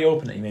thing is, you know, you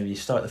open it, maybe you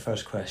start the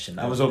first question.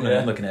 I was opening it Yeah.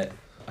 and looking at it.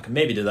 I can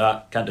maybe do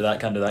that, can't do that,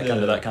 can't do that, can't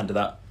do that, can't do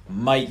that.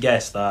 Might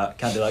guess that,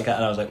 can't do that, can't.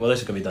 And I was like, well,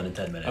 this is going to be done in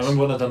 10 minutes. I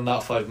remember when I done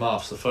that 5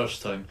 maths the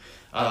first time,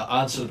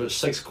 I answered about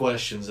 6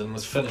 questions and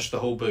was finished the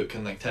whole book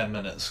in like 10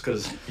 minutes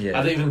because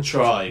I didn't even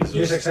try. You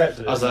just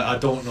accepted it. I was like, I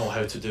don't know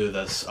how to do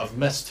this. I've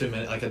missed too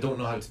many. Like, I don't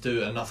know how to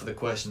do enough of the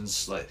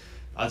questions. Like,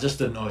 I just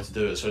didn't know how to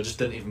do it, so I just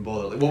didn't even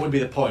bother. Like, what would be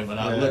the point when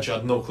I literally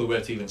had no clue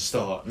where to even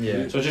start?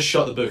 Yeah. So I just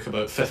shut the book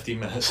about 15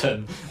 minutes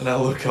in, and I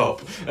look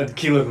up, and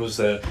Keelan was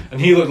there, and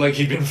he looked like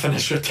he'd been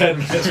finished for 10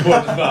 minutes more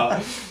than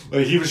that.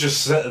 Like, he was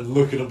just sitting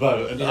looking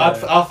about, and I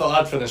thought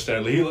I'd finished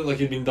early. He looked like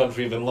he'd been done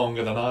for even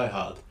longer than I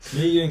had.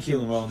 Me, you and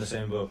Keelan were on the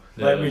same boat.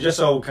 Like, we just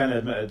all kind of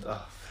admitted,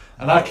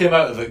 and I came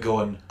out of it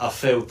going, I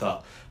failed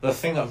that. The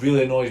thing that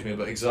really annoys me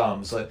about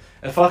exams, like,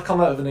 if I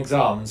come out of an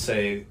exam and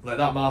say, like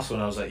that maths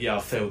one, I was like, yeah, I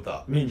failed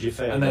that. means you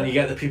failed. And then you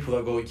get the people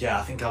that go, yeah,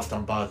 I think I've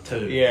done bad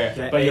too.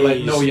 Yeah. But you're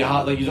like, no, you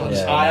have, like, you don't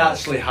understand. I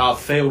actually have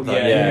failed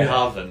that. Yeah. You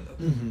haven't.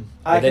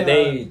 Mm-hmm.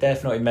 They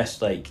definitely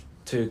missed like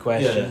 2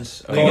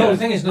 questions. Yeah. No, the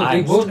thing is, no, they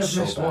I'm wouldn't have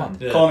so missed bad. one.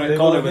 Yeah. Connor They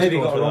was would have maybe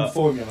going got for a wrong that.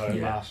 formula in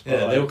Yeah. maths. Yeah,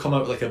 but, they'll like, come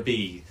out with like a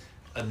B,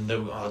 and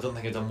they'll go, oh, I don't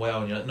think I've done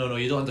well. And you're like, no,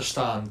 you don't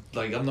understand.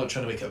 Like, I'm not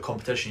trying to make it a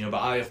competition here,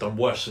 but I have done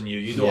worse than you.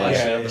 You don't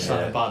actually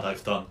understand how bad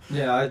I've done.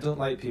 Yeah, I don't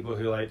like people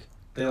who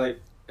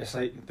it's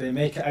like they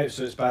make it out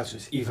so it's bad, so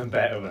it's even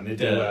better when they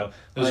do well.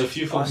 There's Like, a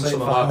few folk in honestly,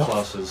 some of fuck our off.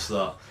 classes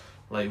that,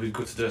 like, we'd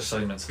go to do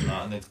assignments and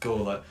that, and they'd go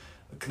like,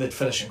 they'd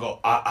finish and go,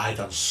 I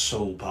done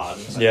so bad.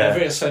 And it's like,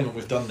 every assignment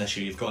we've done this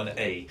year, you've got an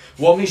A.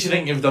 What makes you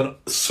think you've done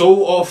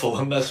so awful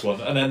on this one?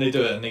 And then they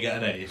do it and they get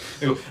an A.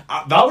 They go,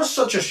 that was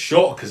such a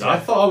shock because I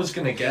thought I was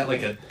going to get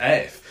like an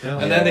F. Yeah.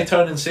 And then they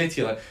turn and say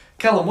to you like,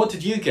 Callum, what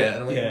did you get?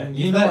 And I'm like, Yeah.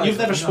 you've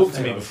never spoke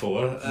to me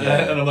before. And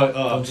I'm like,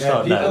 oh.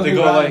 Start People now. They who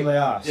go like, randomly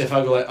ask. if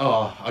I go like,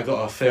 oh, I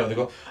got a fail, they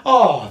go,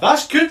 oh,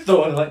 that's good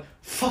though. And I'm like,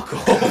 fuck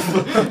off.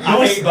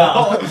 No, it's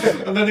not.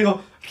 And then they go,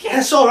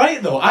 yeah, it's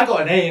alright though. I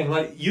got an A. And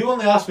like, you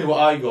only asked me what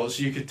I got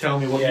so you could tell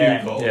me what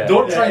you got. Yeah.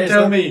 Don't try and it's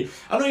tell like- me.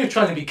 I know you're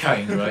trying to be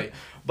kind, right?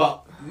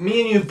 But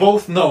me and you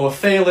both know a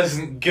fail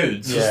isn't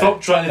good. So Yeah.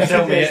 stop trying to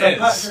tell me It's it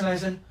like is.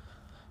 patronising.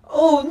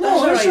 Oh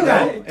no, That's that's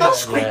alright, alright.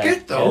 That's quite Yeah.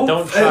 good though. Yeah,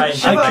 don't try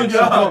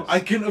and- I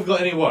couldn't have got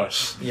any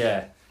worse.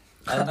 Yeah.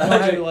 And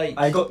I do like.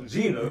 I got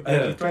 0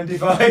 out of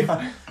 25.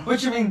 What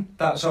do you mean?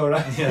 That's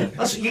alright.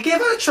 You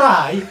give it a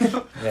try.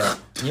 Yeah.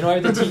 You know how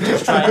the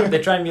teachers they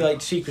try and be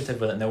like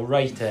secretive with it and they'll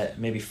write it,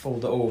 maybe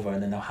fold it over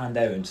and then they'll hand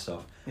out and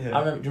stuff. Yeah. I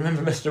remember, do you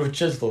remember Mr.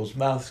 Chislow's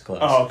maths class?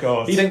 Oh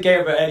god. He didn't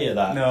care about any of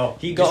that. No.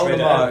 He got Just all the read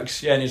it out.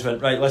 marks, yeah, and he just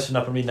went, right, listen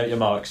up, I'm reading out your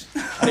marks.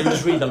 And he would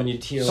just read them and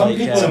you'd hear Some like,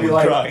 people will be Someone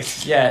like, cried.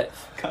 yeah,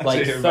 Can't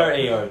like say who.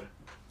 30 or,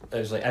 it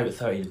was like out of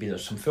 30, it'd be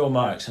some full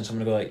marks and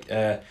someone would go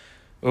like,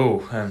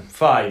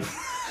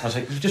 5. I was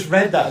like, you've just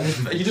read that,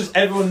 and you just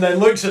everyone then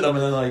looks at them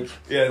and then like,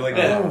 Yeah, like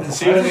Yeah. oh,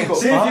 See when they got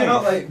See if you're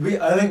not like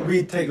I think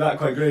we take that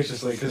quite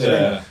graciously because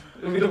Yeah.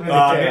 we don't really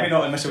care. maybe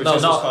not in Mr. No,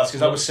 Wichita's not- class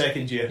because that was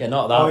second year. yeah,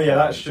 not that. Oh yeah,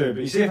 far. that's true.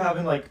 But you see if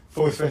having like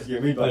 4th, 5th year,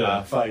 we'd be like,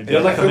 Yeah. fine.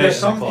 They're like a But mate there's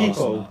in some the class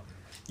people, and that.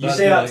 you That'd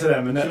say be that like to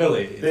them and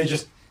humiliated. they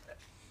just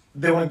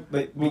they want to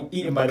like be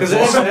eaten by the Because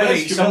boss.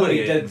 somebody somebody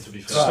did, did to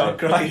be fair. Start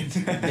crying.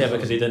 Yeah,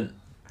 because he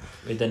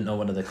didn't know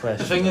one of the The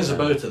questions. thing is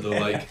about it though,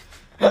 like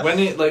when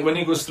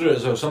he goes through it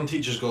as well, some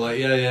teachers go like,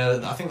 yeah,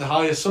 I think the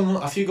highest,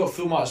 if you got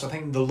full marks, I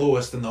think the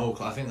lowest in the whole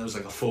class, I think there was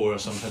like a 4 or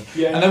something.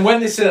 Yeah. And then when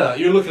they say that,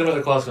 you're looking about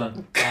the class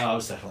going, I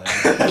was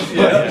definitely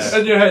Yeah.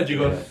 in your head you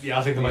go, yeah,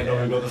 I think I might not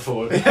have got the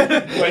 4.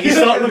 When you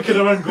start looking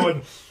around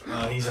going,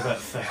 oh, he's a bit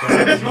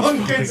thicker.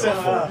 One kid said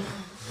that.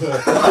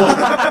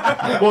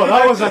 What,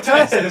 that was a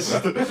test?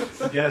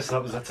 Yes,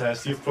 that was a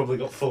test. You've probably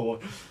got 4.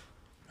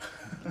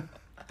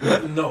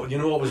 No, you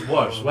know what was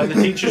worse? When the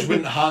teachers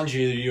wouldn't hand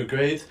you your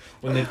grade,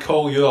 when they'd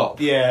call you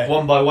up Yeah.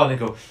 one by one and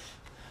go,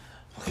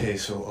 okay,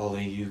 so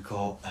Ollie, you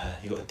got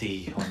a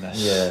D on this.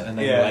 Yeah. And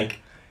then Yeah. you're like,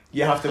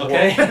 You have to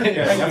okay. walk.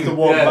 Yeah, you have to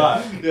walk Yeah.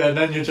 back. Yeah, and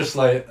then you're just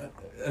like,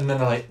 and then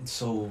they're like,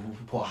 so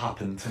what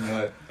happened? And you're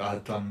like, I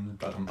done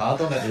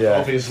bad on it, Yeah.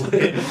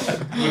 obviously.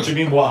 What do you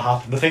mean what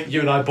happened? I think you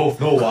and I both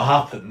know what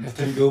happened. It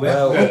didn't go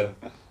well.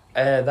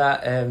 Yeah.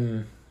 That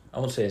I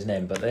won't say his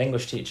name, but the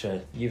English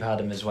teacher, you've had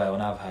him as well,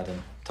 and I've had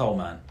him. Tall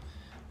man.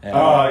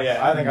 Oh yeah,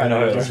 I think I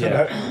know it it. is,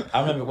 yeah. I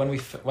remember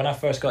when I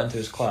first got into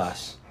his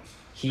class,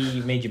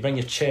 he made you bring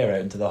your chair out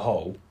into the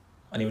hall,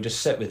 and he would just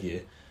sit with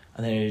you,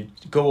 and then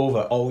he'd go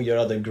over all your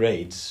other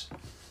grades,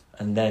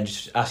 and then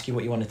just ask you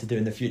what you wanted to do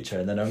in the future.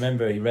 And then I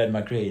remember he read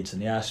my grades,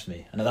 and he asked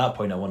me, and at that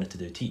point I wanted to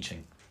do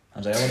teaching. I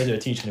was like, I want to do a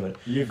teaching. He went,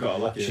 You've got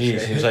a lucky.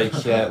 jeez. He was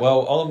like, yeah,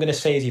 well, all I'm going to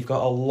say is you've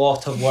got a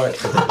lot of work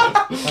to do.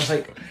 I was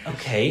like,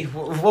 okay,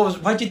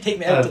 why did you take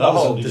me out Yeah, to the that was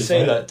hall to unusual, say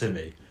yeah. that to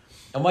me?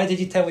 And why did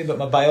you tell me about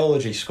my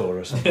biology score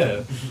or something?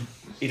 Yeah.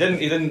 He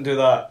didn't do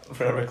that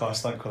for every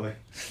class, thankfully.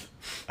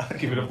 I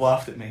think he would have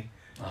laughed at me.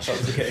 That's That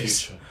was the the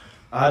case. future.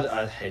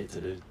 I'd hate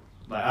to do.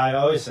 Like I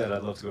always said,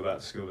 I'd love to go back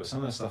to school, but some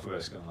of the stuff where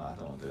it's going, like, I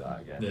don't want to do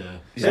that again.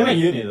 Yeah. Same in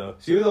uni though.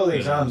 See with all the Yeah.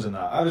 exams and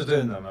that, I was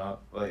doing them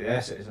like the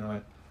essays, and I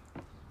went,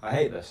 I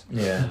hate this.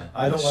 Yeah.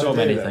 I don't so want to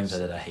many do this. things I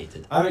did I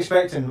hated. I'm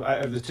expecting,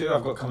 out of the two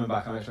I've got coming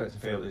back, I'm expecting to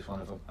fail at least one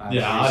of them.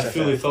 I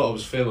fully thought I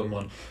was failing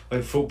one.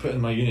 Like, folk put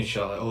in my uni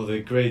chat, like, oh, the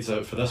grades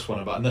out for this one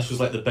about, and this was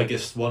like the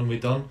biggest one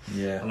we'd done.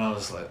 Yeah. And I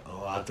was like,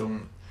 oh, I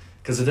don't,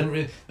 because I didn't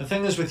really. The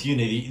thing is with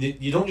uni,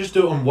 you don't just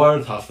do it on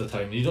Word half the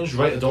time. You don't just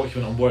write a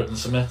document on Word and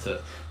submit it.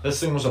 This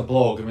thing was a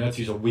blog, and we had to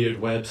use a weird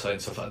website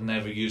and stuff that I'd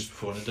never used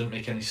before, and it didn't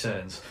make any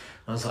sense.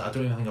 And I was like, I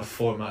don't even think I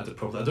formatted it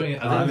properly.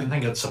 I didn't even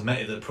think I'd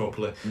submitted it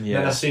properly. Yeah.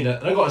 Then I seen it,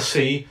 and I got a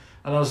C.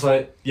 And I was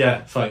like,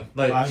 yeah, fine.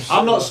 Like,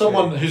 I'm not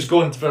someone who's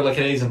going for like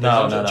A's and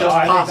things. No, Just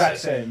I think pass that it.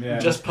 same, yeah.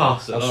 Just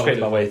pass it. I'll scrape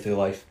my way through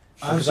life.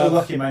 I'm so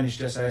lucky mine is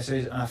just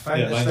essays, and I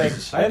found this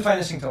mine's thing. I didn't find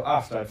this thing until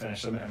after I'd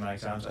finished submitting my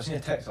exams. I seen a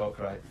TikTok,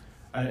 right,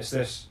 and it's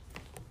this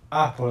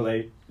app or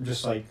like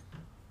just like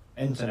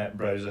internet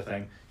browser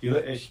thing.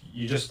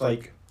 You just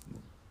like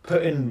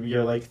put in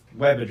your like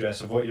web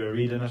address of what you're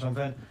reading or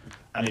something,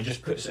 and it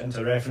just puts it into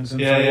referencing.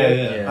 Yeah.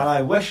 And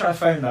I wish I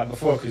found that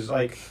before, because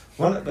like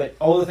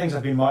all the things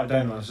I've been marked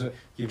down on, so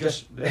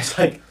it's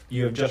like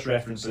you have just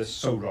referenced this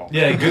so wrong.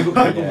 Yeah, Google.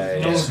 Yeah,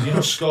 you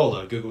know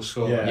Scholar, Google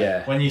Scholar.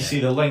 Yeah. When you see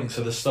the links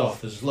of the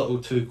stuff, there's little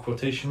 2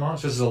 quotation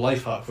marks. This is a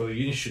life hack for the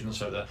uni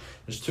students out there.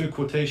 There's 2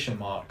 quotation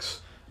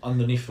marks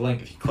underneath the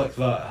link. If you click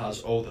that, it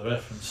has all the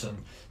referencing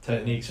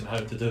techniques and how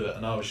to do it.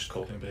 And I was just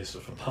copying and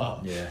pasting from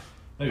that. Yeah.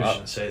 Maybe I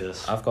shouldn't say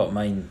this. I've got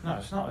mine. No,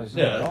 it's not. It's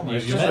Yeah, not wrong. you-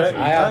 It's you just meant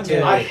re-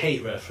 I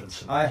hate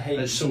referencing. I hate.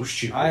 It's so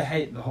stupid. I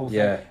hate the whole thing.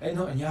 Yeah.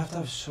 And you have to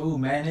have so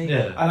many.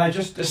 Yeah. And I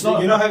just, It's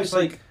not- you know how it's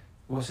like,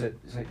 what's it?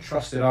 It's like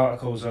trusted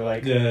articles are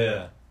like,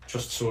 Yeah.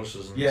 Trust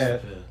sources and Yeah.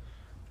 stuff.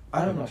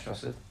 I don't know it's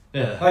trusted.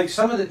 Yeah. Like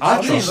some of the, I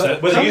some of these, trust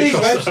it, whether some of you these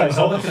trust it or websites I'm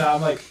not. looking at,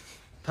 I'm like,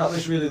 that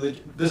looks really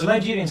legit. There's a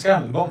Nigerian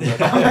scam at the bottom of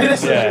it. I'm like,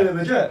 this Yeah. is really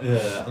legit.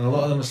 Yeah, and a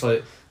lot of them is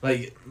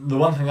like the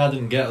one thing I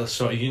didn't get at the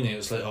start of uni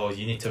was like, oh,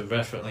 you need to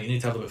you need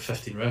to have about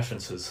 15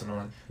 references, and I'm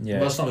like, Yeah.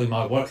 well, that's not really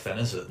my work then,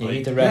 is it? You Like,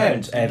 need to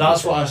reference everything.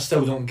 that's what I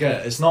still don't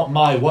get. It's not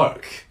my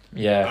work.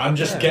 Yeah. I'm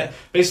just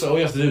basically all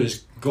you have to do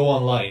is go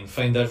online,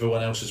 find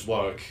everyone else's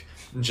work,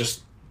 and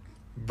just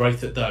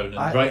write it down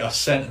and write a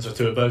sentence or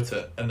two about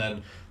it, and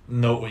then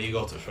note where you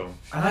got it from.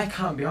 And I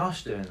can't be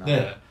arsed doing that.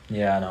 Yeah.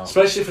 Yeah, I know.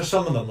 Especially for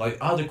some of them, like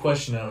I had a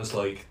question and it was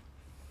like,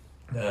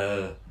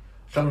 I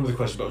can't remember the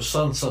question, but it was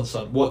son,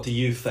 what do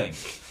you think?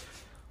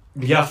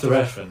 You have to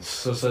reference,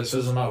 so it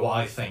doesn't matter what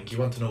I think. You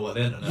want to know what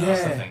the internet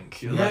has to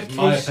think. You're Yeah, like,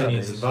 my case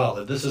opinion's studies.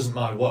 invalid. This isn't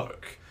my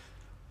work.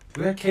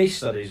 We had case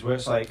studies where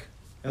it's like,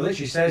 it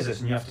literally says this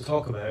and you have to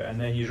talk about it and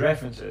then use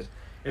references.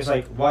 It's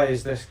like, why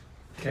is this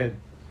kid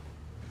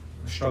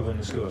struggling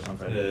in school or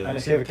something? Yeah. And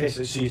it's gave a case,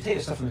 so you take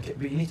the stuff from the kid,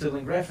 but you need to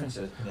link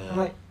references. Yeah. I'm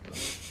like,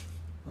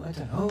 well, I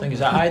don't know. Thing is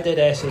that I did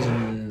essays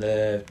in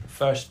the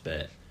first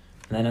bit,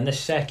 and then in the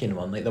second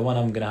one, like the one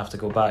I'm gonna have to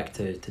go back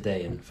to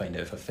today and find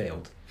out if I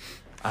failed.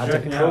 I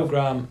had to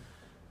program.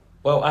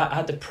 Well, I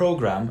had to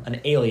program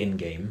an alien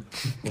game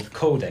with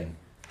coding,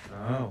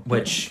 Oh.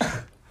 which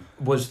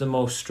was the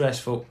most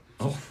stressful.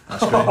 Oh,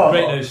 that's great!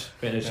 Great news!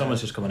 Great news!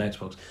 Someone's just come on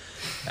Xbox.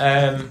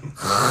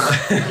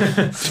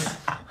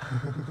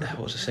 What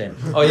was I saying?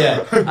 Oh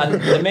yeah,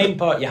 and the main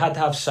part you had to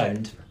have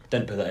sound.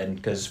 Didn't put that in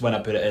because when I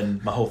put it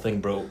in, my whole thing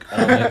broke. And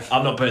I was like,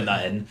 I'm not putting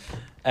that in.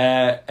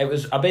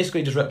 I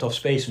basically just ripped off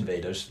Space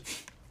Invaders,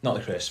 not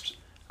the crisps,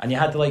 and you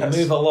had to like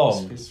move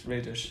along. Space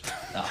Raiders.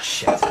 Oh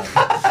shit!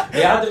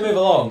 You had to move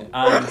along,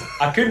 and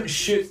I couldn't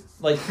shoot.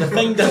 Like the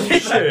thing doesn't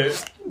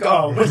shoot.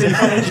 God, was it a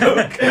funny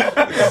joke?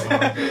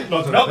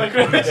 Not the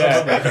crisps.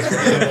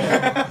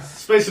 Yeah.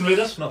 Space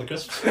Invaders, not the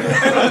crisps.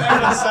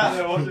 Sat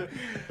there watching.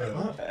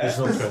 There's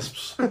no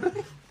crisps.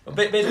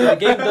 Basically,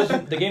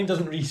 the game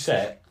doesn't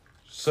reset.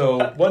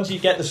 So once you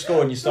get the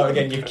score and you start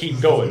again, you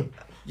keep going.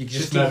 You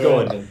just keep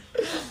going.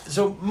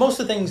 So most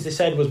of the things they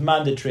said was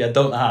mandatory. I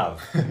don't have,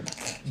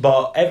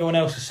 but everyone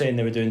else was saying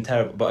they were doing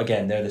terrible. But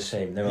again, they're the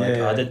same. They were like,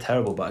 Yeah. oh, I did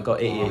terrible, but I got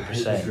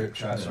 88%. Group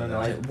chats when they're I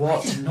was like, like,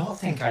 what? Did not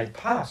think I'd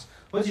pass.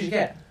 What did you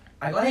get?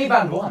 I got an A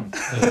band 1.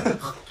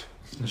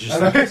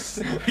 Just,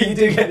 And you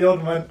do get the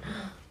odd one.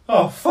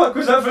 Oh fuck,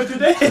 was that for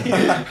today?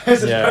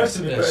 As a Yeah.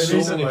 person who put so in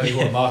many recently.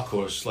 people in my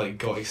course like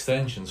got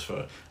extensions for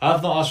it.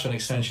 I've not asked for an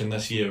extension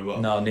this year, but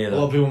No, a neither.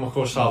 lot of people in my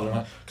course have. I'm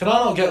like, can I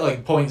not get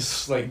like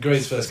points, like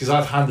grades for this? Because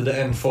I've handed it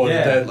in for the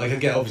dead. Like I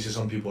get obviously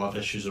some people have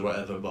issues or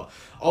whatever, but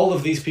all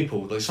of these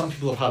people, like some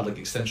people have had like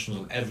extensions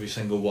on every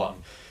single one.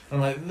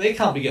 And I'm like, they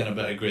can't be getting a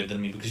better grade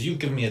than me because you've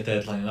given me a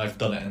deadline and I've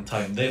done it in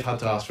time. They've had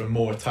to ask for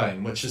more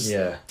time, which is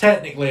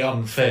technically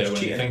unfair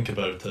when you think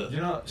about it. Do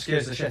you know what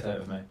scares the shit out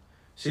of me?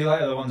 See,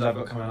 like the ones I've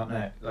got coming up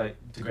next, like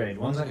to grade.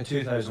 One's like a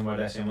 2,000 word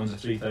essay and one's a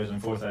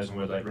 3,000, 4,000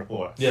 word like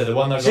report. Yeah, the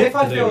one I got See, if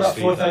I today fail was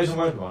that 4,000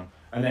 word one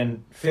and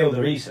then fail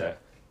the reset,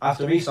 I have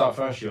to restart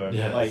first year,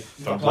 like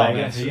apply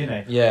again to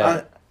uni.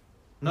 Yeah.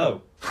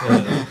 No.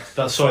 Yeah,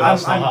 that's sorry. I'm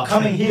That's not happening.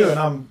 coming here and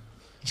I'm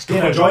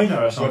being a joiner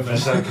or Going for something.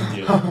 second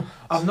year.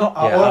 I'm not.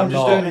 Yeah, or I'm I'm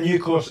just not. doing a new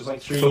course. It's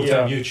like 3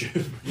 Full-time years.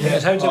 YouTube.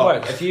 Because how does it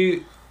work?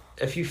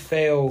 If you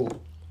fail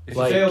If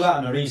like you fail that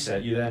on a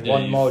reset, you then Yeah,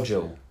 one you-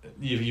 module,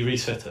 You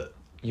reset it.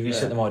 You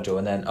reset the module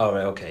and then, oh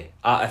right, okay.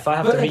 If I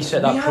have to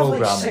reset that we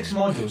program, have like 6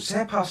 modules.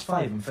 Set past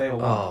 5 and fail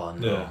 1. oh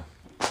no. Yeah.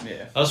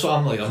 Yeah. That's what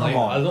I'm like. I'm Come like,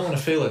 on. I don't want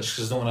to fail it just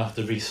because I don't want to have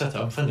to reset it.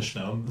 I'm finished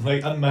now. I'm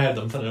like, in my head,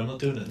 I'm finished. I'm not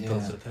doing it until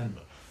Yeah.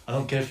 September. I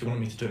don't care if you want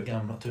me to do it again.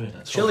 I'm not doing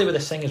it. Surely with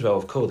this thing as well,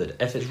 I've coded.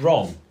 If it's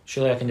wrong,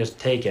 surely I can just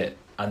take it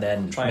and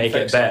then Try and make it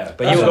fix better. it.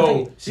 But That's you the go,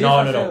 thing. See,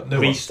 no, if I no, fail-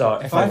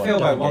 restart. If I fail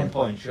by done 1 again.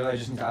 point, surely I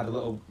just need to add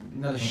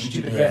another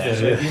stupid Yeah.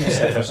 reference Yeah. or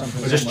unit or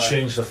something. Or just somewhere.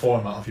 change the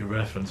format of your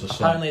reference or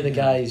something. Apparently the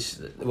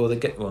guys,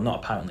 well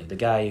not apparently, the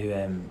guy who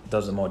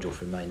does the module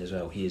for mine as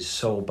well, he is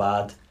so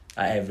bad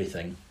at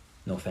everything.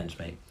 No offence,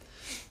 mate.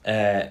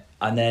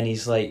 And then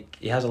he's like,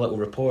 he has a little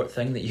report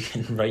thing that you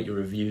can write your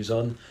reviews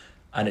on,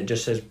 and it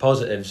just says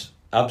positives,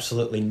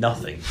 absolutely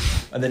nothing,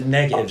 and then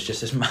negatives,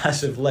 just this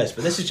massive list.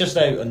 But this is just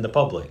out in the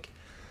public.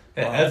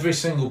 Yeah, every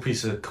single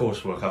piece of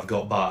coursework I've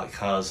got back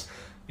has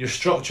your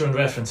structure and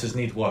references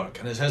need work,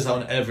 and it says that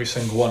on every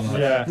single one. Like,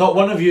 Yeah. not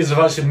one of you have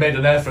actually made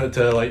an effort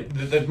to like.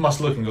 They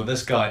must look and go,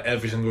 this guy,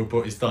 every single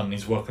report he's done,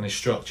 he's working his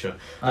structure.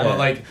 Yeah. But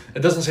like, it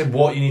doesn't say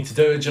what you need to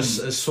do. It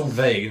just it's so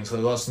vague, and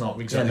so that's not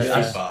exactly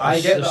Yeah, feedback. I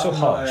get They're that so I'm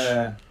harsh.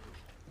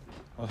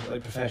 not,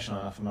 like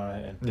professional enough in my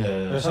writing.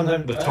 Yeah. But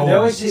sometimes The they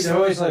always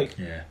tones. say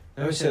Yeah.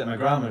 they always say that my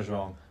grammar's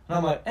wrong, and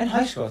I'm like, in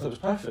high school I thought it was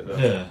perfect though.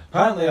 Yeah.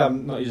 Apparently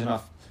I'm not using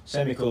enough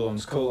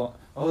semicolons, colon,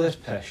 all this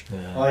pish.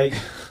 Yeah. Like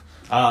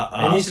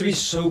it needs to be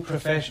so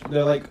professional.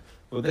 They're like,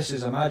 well, this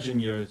is imagine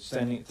you're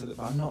sending it to the.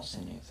 But I'm not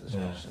sending it to this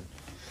Yeah. person.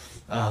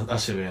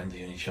 That's the end of the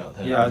uni chat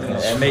there. Yeah, I think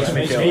It makes me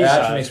Makes feel. me It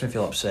sad. actually makes me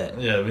feel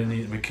upset. Yeah,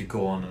 we could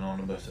go on and on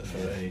about it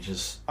for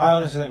ages. I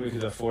honestly think we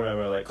could have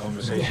 4-hour like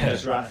conversation. Yeah.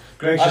 Just ran.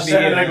 Greg's I'd just be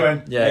sitting here. there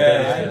going, Yeah, Yeah,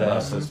 yeah, yeah, yeah.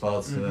 That's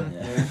bad to it.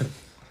 Yeah.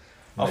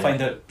 I'll Yeah.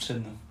 find out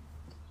soon though.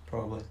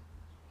 Probably.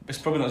 It's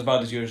probably not as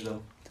bad as yours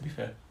though, to be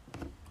fair.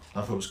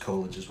 I thought it was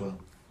college as well.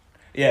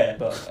 Yeah,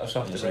 but I've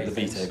still have It's to like write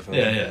the things. BTEC for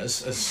Yeah,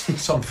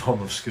 it's some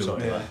form of school.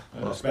 Sorry.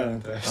 Yeah. spelling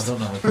I test. don't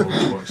know how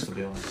college works, to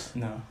be honest.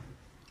 No.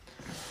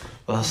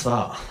 But that's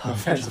that. My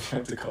friends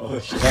went to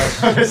college.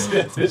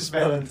 The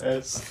spelling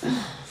test.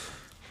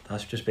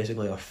 That's just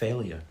basically our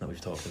failure that we've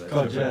talked about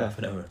God, for yeah. half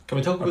an hour. Can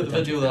we talk about the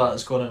video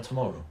that's going out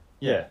tomorrow?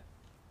 Yeah.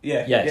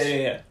 Yeah. Yes.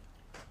 Yeah.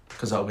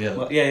 Because that'll be it.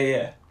 Well,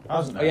 yeah. I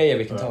wasn't Oh yeah,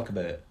 we can talk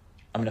about it.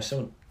 I mean, I've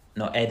still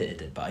not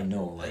edited it, but I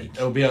know like.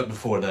 It'll be out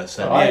before this.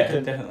 Oh, Yeah, I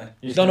could- definitely.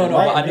 No,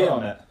 but I know-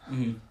 on it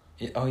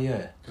Mm-hmm. Oh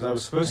yeah. because I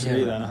was supposed to Yeah.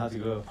 be there and I had to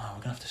go. Oh,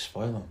 we're gonna have to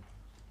spoil them.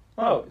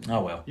 Oh,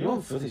 Oh well. you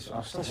won't fully.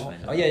 I'll still That's watch fine.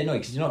 it. Oh yeah, no,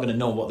 because you're not going to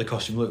know what the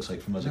costume looks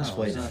like from us No,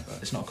 explaining. exactly.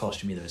 It's not a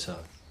costume either. It's a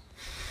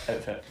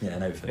Outfit.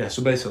 an outfit. Yeah,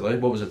 so basically,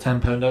 what was it,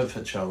 £10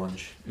 outfit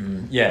challenge?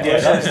 Yeah. Yeah,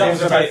 that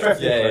was about about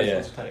 50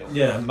 Yeah.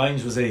 Yeah,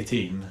 mine was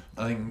 18.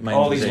 I think Mine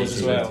Ollie's was was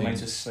as 18. well. Mine's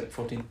just like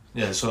 14.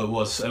 Yeah, so it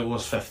was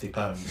 £50.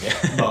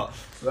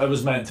 But it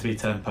was meant to be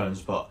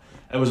 £10, but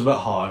it was a bit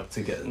hard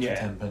to get it to Yeah.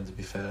 £10 to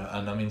be fair.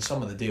 And I mean,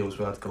 some of the deals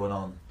we had going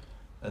on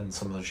in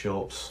some of the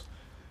shops.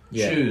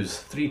 Yeah.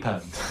 Shoes, £3.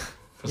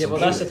 for Yeah, some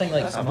well, that's the shoes. thing.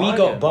 Like, That's a we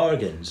got bargain.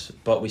 bargains,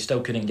 but we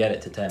still couldn't get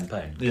it to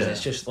 £10. Yeah.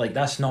 It's just like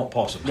that's not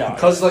possible. Yeah.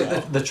 Because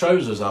like the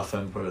trousers I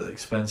found were the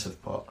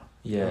expensive part.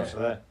 Yeah. What's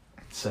that?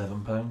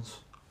 £7.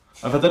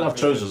 If I didn't have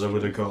trousers, I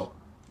would have got.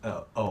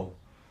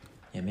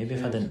 Yeah. Maybe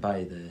if I didn't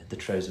buy the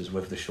trousers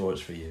with the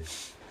shorts for you.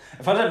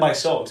 If I didn't buy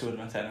socks, it would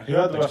have been a tenner. Who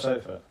had the worst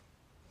outfit?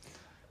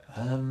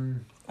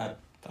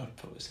 I'd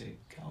probably say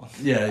Callum.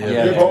 Yeah,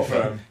 Yeah. You bought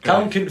for him.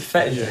 Callum couldn't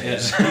fit into Yeah,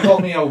 his. he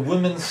got me a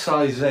women's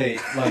size 8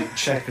 like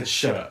checkered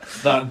shirt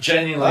that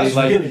genuinely That's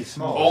like really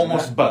small.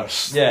 almost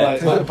burst. Yeah.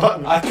 like, The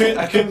button. I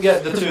couldn't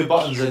get the 2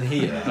 buttons in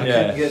here. I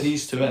Yeah. couldn't get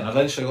these 2 in.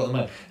 Eventually I got them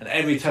in, and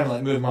every time I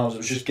like moved my arms, it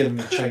was just giving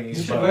me You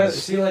Chinese should wear.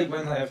 buttons. See, like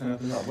when like everything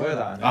opens up, wear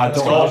that. I It's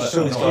don't got have it,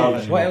 so I don't have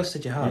huge. it. What else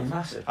did you You're have?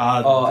 massive.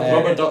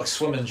 Rubber duck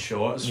swimming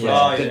shorts, which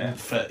Yeah. didn't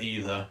fit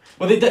either.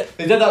 Well, they did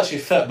actually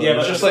fit, but Yeah, it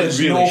was but just like there's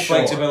really no short.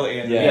 flexibility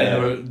in Yeah. Yeah, it. they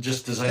were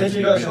just designed Did to you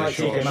be got really some like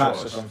short TK Maxx or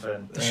shorts.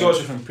 something? The shorts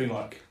are from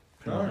Primark.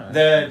 Alright.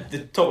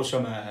 The top was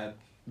from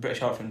British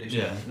Heart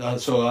Foundation. Yeah,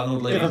 so an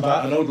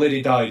old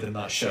lady died in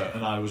that shirt,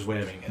 and I was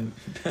wearing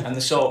it. And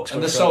the socks. And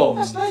were the from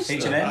socks. That's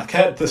nice, H&M. I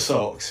kept the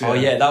socks. Oh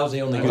yeah, that was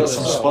the only I good got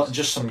some socks.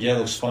 just some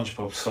yellow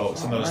SpongeBob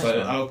socks, and I was nice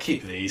like, one. I'll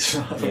keep these.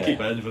 I'll Yeah. keep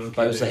it. I'll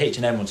But it was keep the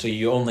H&M one, so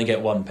you only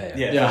get one pair.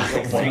 Yeah. Yeah, like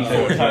one three, pair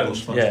four of yellow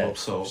times. SpongeBob Yeah.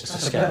 socks. Just a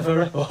That's a bit of scam. a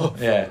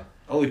rip-off. Yeah.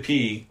 Ollie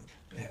P.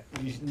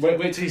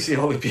 Wait till you see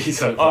Ollie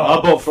P's outfit. Oh.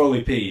 I bought for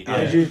Ollie P. Yeah.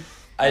 Did you?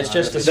 It's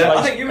just a I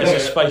spice. think you would It's a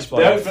do it. spice bar.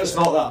 The outfit's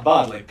not that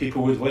bad. Like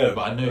people would wear it,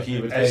 but I knew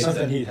he would hate It's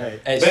something it. he'd hate.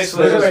 It's,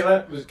 Basically, Was it it was-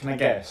 like that? Can I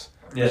guess?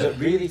 Was Yeah. it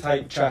really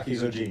tight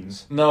trackies or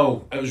jeans?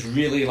 No, it was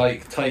really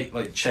like tight,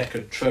 like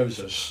checkered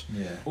trousers.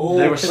 yeah. Oh,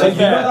 They were like, you like-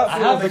 know that I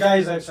for have- the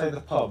guys outside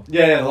the pub?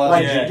 Yeah, the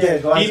Like, lads. Yeah.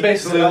 the lads- He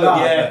basically like looked-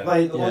 that, yeah.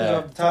 like the ones Yeah. that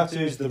have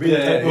tattoos, the really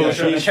Yeah, tight polo yeah,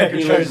 shirt, and the he- checkered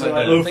he trousers, looks like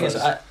like that. The thing is,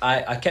 loafers.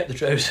 I kept the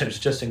trousers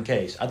just in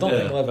case. I don't Yeah.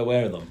 think I'll ever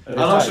wear them. And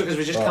also because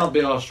we just can't be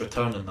arsed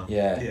returning them.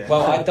 Yeah. Yeah.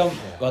 Well, I don't.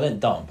 Well, I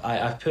didn't dump.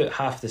 I put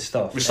half the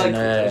stuff Recycled. in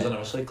It was a, in a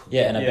recycle.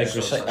 yeah, in a Yeah, big so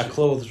it's a actually-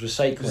 clothes This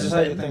recycling is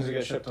like the bin. things that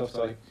get shipped off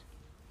to like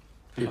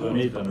people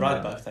need them.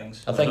 Radbag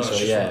things. I think No, so, it's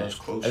just yeah. one of those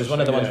clothes It was one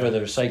of the ones Yeah. where the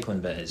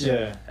recycling bit is.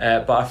 Yeah.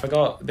 But I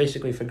forgot,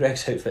 basically for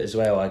Greg's outfit as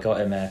well, I got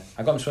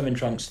him swimming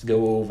trunks to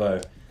go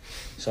over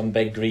some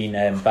big green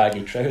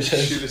baggy trousers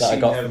Should've that I seen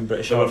got him. from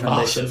British They were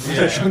Foundation.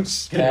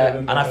 massive.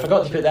 And I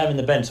forgot to put them in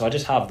the bin, so I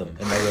just have them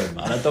in my room,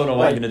 and I don't know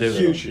what I'm going to do with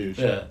them. Huge shoes.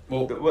 Yeah.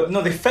 Well,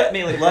 No, they fit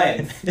me like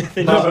length.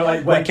 They No, just-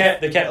 but like,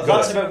 they kept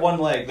That's going. about one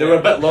leg. they were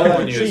a bit long Yeah,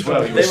 on you as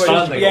well. You they were were just-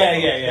 standing. yeah, on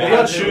them. yeah, yeah. If you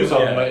had They shoes were-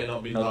 on, yeah. it might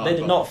not be No, that. they did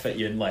but- not fit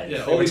you in length. Yeah,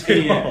 It Ollie was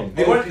P. too long.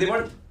 They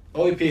weren't.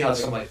 Ollie P had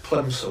some like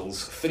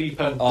plimsolls,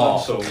 £3 Oh.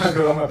 plimsolls. Can't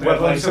go on with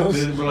With like, plimsolls.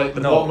 they were like the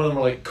No. bottom of them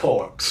were like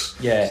corks.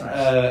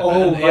 Yeah. Oh,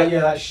 and right, yeah,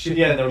 that shit.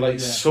 Yeah, and they were like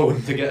Yeah.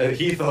 sewn together.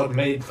 He thought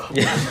made them.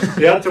 Yeah.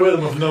 He had to wear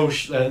them with no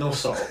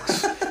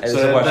socks. It was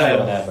the worst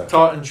feeling ever.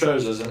 Tartan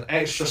trousers, an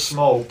extra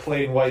small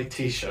plain white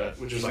T-shirt,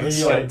 which was like Really,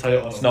 skin like, tight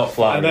on It's him. not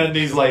flattering. And then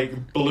these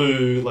like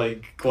blue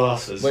like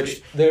glasses.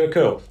 Which, they were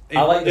cool.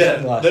 I like the yeah,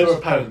 sunglasses. they were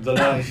 £1. And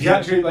I, You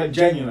actually like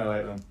genuinely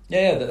like them.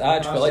 Yeah, I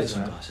actually like the Glasses,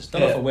 man. sunglasses.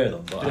 Don't know if I Yeah. wear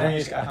them, but Did any I of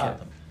you get a kept hat?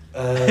 them.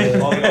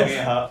 Ollie got me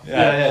a hat.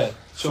 yeah.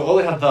 So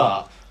Ollie had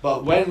that.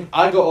 But when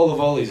I got all of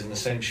Ollie's in the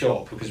same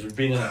shop, because we'd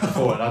been in it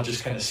before and I'd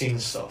just kind of seen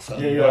stuff,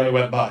 and Yeah, you're when I like,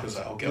 went back I was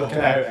like, I'll get all Looking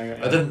that. out.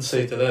 And, I didn't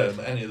say to them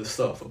any of the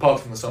stuff, apart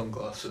from the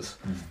sunglasses.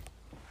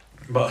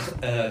 But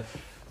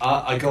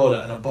I got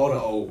it and I bought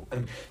it all,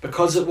 and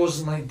because it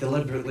wasn't like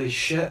deliberately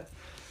shit,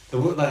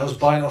 like I was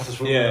buying off this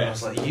woman and I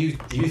was like, you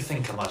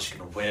think I'm actually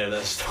gonna wear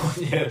this, don't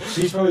you?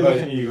 She's probably Right.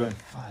 looking at you going,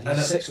 oh, And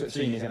he's it-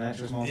 6'3" and he's an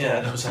extra small. Yeah,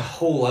 and it was a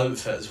whole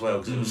outfit as well,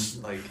 because it was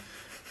like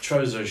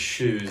trousers,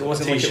 shoes, It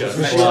wasn't like it t-shirt. was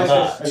Was she Well, like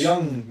that. a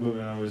young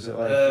woman or was it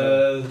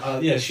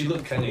like? Yeah, she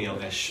looked kind of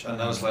youngish, and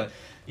I was like,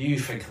 "You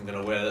think I'm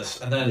gonna wear this?"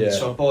 And then Yeah.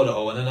 so I bought it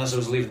all, and then as I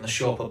was leaving the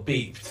shop, I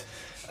beeped,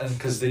 and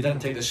because they didn't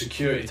take the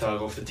security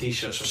tag off the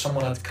t-shirt, so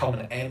someone had to come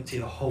and empty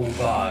the whole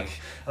bag.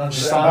 And I'm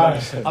just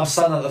Embarrassing. I'm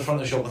standing at the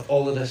front of the shop with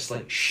all of this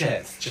like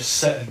shit just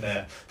sitting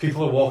there.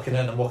 People are walking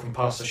in and walking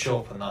past the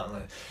shop and that, and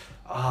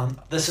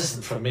like, this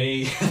isn't for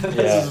me. This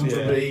Yeah. isn't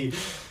for me.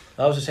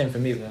 That was the same for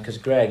me because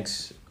Greg,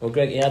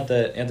 he had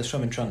the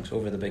swimming trunks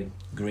over the big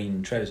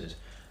green trousers,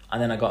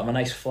 and then I got him a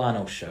nice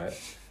flannel shirt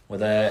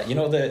with a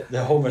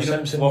the Homer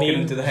Simpson walking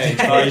meme. into the hedge.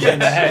 Oh, he's in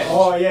the hedge.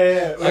 Oh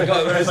yeah. I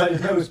got it. Where it's like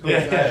his nose poking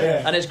out,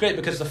 yeah. And it's great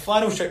because the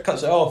flannel shirt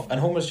cuts it off, and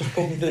Homer's just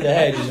poking through the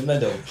hedge in the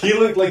middle. He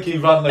looked like he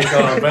ran like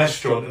a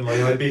restaurant in like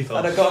Ibiza.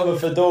 And I got him a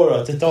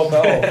fedora to top it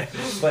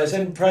off, but it's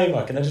in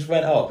Primark, and I just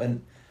went up,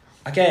 and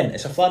again,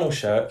 it's a flannel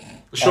shirt,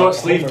 Short a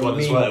sleeved Homer one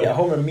as meme- well. yeah, a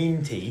Homer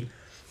meme tee,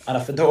 and a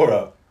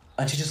fedora,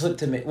 and she just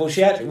looked at me. Well,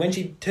 she actually, when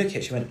she took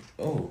it, she went,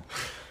 "Oh."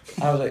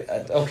 I was like,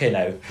 "Okay,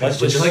 now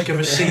let's Would just." you like a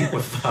receipt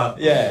with that?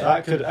 Yeah,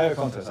 That could, out of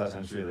context, that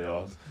sounds really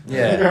odd.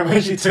 yeah.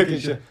 When she took it,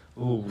 she,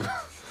 ooh.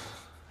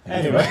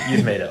 Anyway.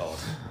 You've made it odd.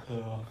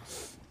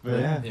 But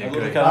yeah. Yeah, I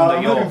great. look at him like,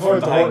 I'm looking oh, forward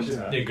from to behind. watching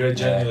that. Yeah, Greg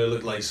genuinely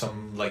looked like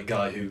some like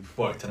guy who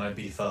worked in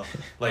Ibiza.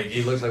 Like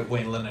he looked like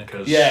Wayne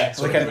Lineker's. Yeah,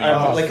 sort like of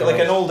an green- like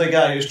an older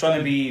guy who's trying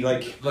to be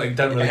like. like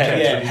didn't really Yeah, care.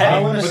 yeah, with heavy. I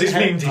wanna with his see-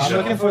 meme I'm t-shirt.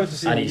 looking on. forward to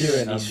seeing And you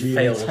in a he's really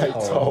failed tight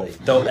horribly.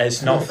 top. Don't,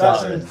 it's not That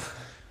flattering. sounds-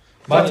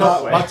 My That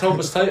top, way. my top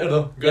was tighter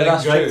though. Yeah,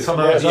 that's Greg, true.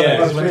 somehow Yeah,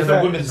 went to the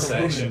fair. women's It's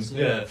section. women's.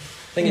 Yeah.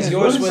 Thing is, Yeah,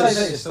 yours women's size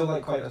eight was. is still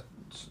like quite a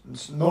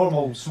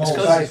normal small It's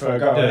 'cause- size for a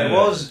girl. Yeah.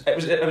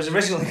 It was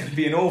originally going to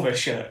be an over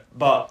shirt,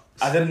 but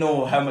I didn't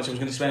know how much I was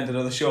going to spend at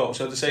another shop,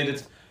 so I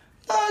decided,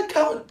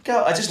 Calvin.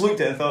 I just looked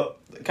at it and thought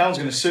Calvin's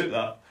going to suit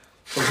that.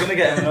 So I was going to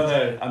get him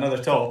another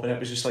top, and it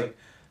was just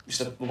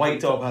a white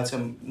top. I had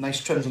some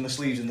nice trims on the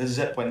sleeves, and the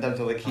zip went down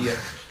to like here.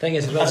 Thing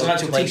is, as well, That's an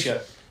actual like,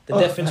 t-shirt. the Oh,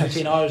 difference nice.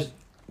 between ours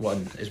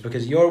one is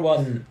because your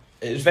one,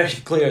 it was very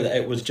clear that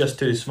it was just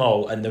too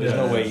small, and there was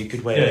no Yeah. way you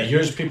could wear Yeah, it.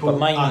 yours people But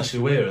mine- actually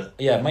wear it.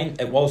 Yeah, mine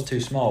it was too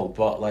small,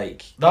 but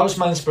like That was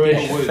my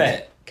inspiration. it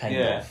fit kind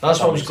Yeah. of. That's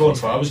what I was That going makes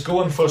for. I was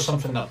going for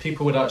something that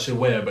people would actually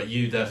wear, but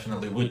you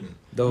definitely wouldn't.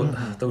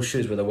 Those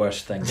shoes were the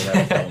worst thing that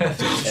I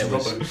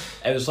filmed.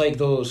 It was like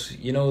those,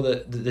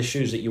 the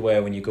shoes that you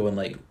wear when you go in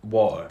like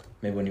water,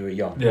 maybe when you were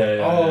young. Yeah.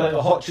 Oh, like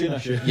a hot tuna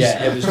shoes.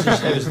 Yeah,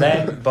 it was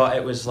them, but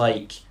it was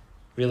like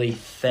really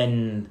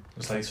thin.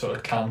 It's like sort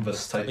of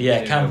canvas type. Yeah,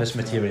 material canvas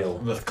material.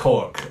 with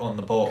cork on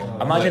the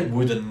bottom. Imagine- like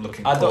wooden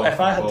looking. I don't. cork If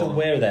I on had the to bottom.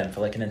 wear them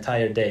for like an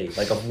entire day,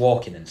 like of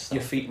walking and stuff,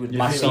 Your feet would.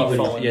 my feet feet would.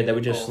 fall. Yeah, they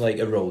would just like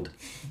erode.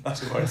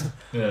 That's the word.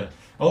 Yeah.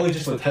 Ollie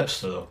just looked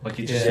hipster though. Like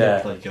he just Yeah.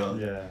 looked like a,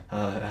 Yeah.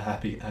 a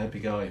happy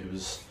guy who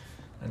was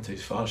into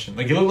his fashion.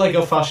 Like he looked like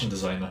a fashion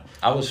designer.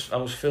 I was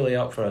fully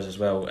up for us as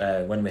well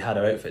when we had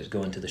our outfits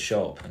going to the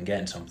shop and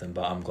getting something,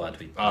 but I'm glad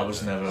we. I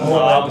was never. Oh,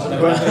 I was I'm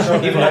never- going to the shop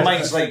Even again. though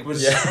mine's like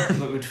was Yeah.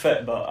 that would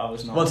fit, but I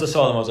was not. Once I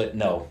saw them, I was like,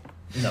 no.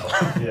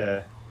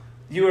 Yeah.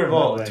 You were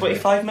what, Not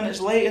 25 minutes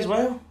late as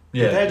well?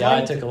 Yeah. Dead. Yeah,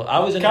 I took a. I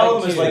was in. Callum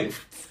like, was queue. like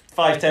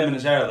 5-10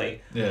 minutes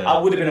early. Yeah. I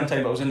would have been on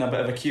time, but I was in a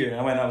bit of a queue, and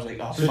I was like,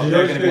 oh So fuck, did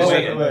they're you going to be guys go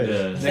waiting. separate ways? Yeah.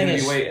 They're going to Thing be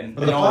is- waiting.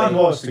 But the And plan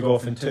Ollie- was to go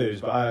off in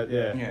twos, but I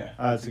Yeah.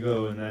 had to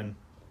go and then.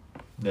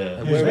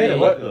 Yeah. Where You made we- it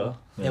work though.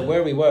 Yeah,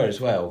 where we were as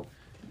well,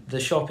 the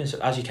shopping.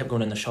 As you kept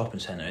going in the shopping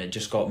centre, it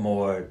just got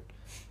more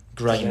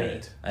grimy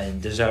Deserted.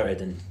 and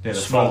deserted and Yeah, the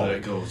small. further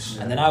it goes.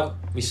 And then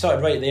we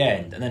started right at the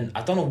end, and then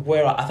I don't know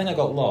where I think I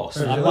got lost.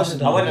 Where And did you must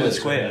listen have I to went done in the the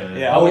square. Yeah.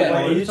 Yeah, I Oh, went. yeah,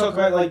 I went- you talk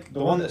about like the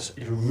one that's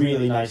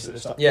really nice at the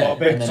start. Yeah, Oh,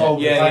 big and then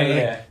tall, yeah, tiny, yeah,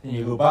 yeah. and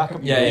you go back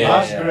up, you Yeah, go yeah,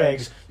 past yeah.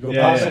 Greig's, you go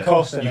Yeah, past yeah. the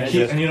Costa, and You then keep,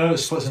 just, and you know it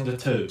splits into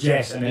two.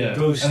 yes, and then Yeah. it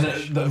goes. And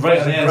right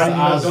at the end, Brand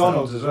new it's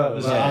McDonald's as well.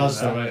 There's isn't an it?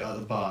 Asda right at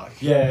the back.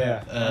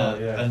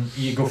 Yeah. And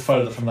you go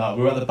further from that.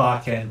 We're at the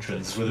back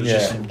entrance where there's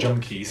just Yeah. some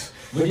junkies.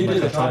 Where did you like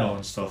do a the tunnel trial?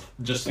 and stuff.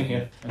 Just In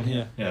here. And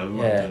here. Yeah, we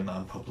weren't Yeah. doing that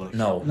in public.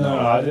 No, No,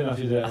 I didn't know if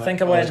you did it. I like,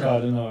 think I went- I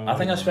didn't know. I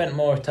think I spent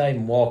more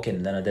time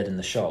walking than I did in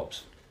the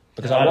shops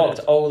because I I walked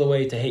did. all the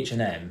way to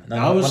H&M. And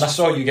I was- when I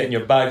saw you getting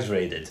your bags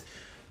raided,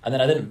 and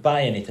then I didn't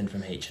buy anything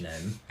from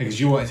H&M. Because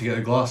you wanted to get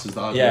the glasses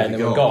that I'd Yeah, already and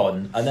they were got.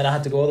 gone. And then I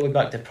had to go all the way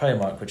back to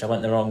Primark, which I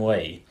went the wrong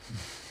way.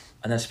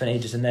 And then I spent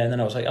ages in there. And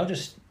then I was like, I'll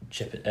just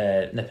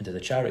nip into the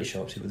charity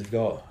shop, see what they've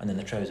got, and then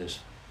the trousers.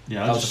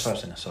 Yeah, That was the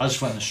first thing I saw. I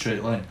just went in a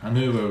straight line. I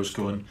knew where I was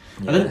going.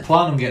 Yeah. I didn't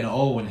plan on getting it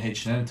all in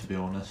H&M, to be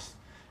honest.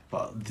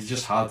 But they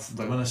just had,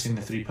 like when I seen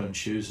the £3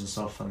 shoes and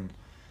stuff, and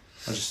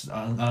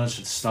I managed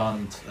to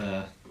stand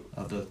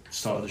at the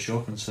start of the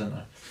shopping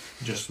centre,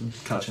 just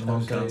catching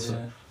lung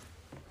cancer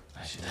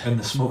in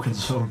the smoking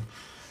zone.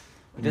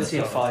 We did see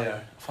a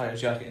fire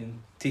jacket in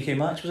TK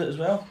Maxx, was it as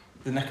well?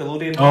 The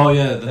Nickelodeon. Oh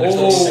yeah, the It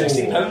was next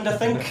like £60, I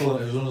think. It was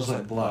one of those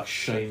like black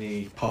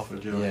shiny puffer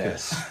jackets.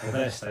 Yes. The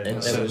best thing. It- It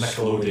That's said was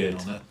so Nickelodeon weird.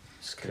 on it.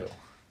 cool.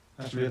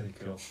 That's really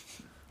cool.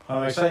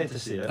 I'm excited to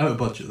see it. Out of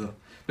budget though.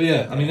 But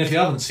yeah, I mean, if you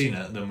haven't seen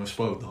it, then we've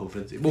spoiled the whole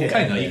video. Well, Yeah,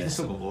 kind of. yeah. You can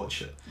still go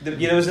watch it.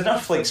 There was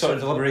enough like sort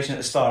of deliberation at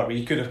the start where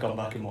you could have gone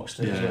back and watched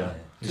it as Yeah. well.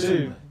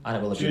 Two And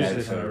it will have been out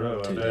Tuesdays in a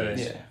row, for I 2 bet.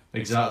 days. Yeah.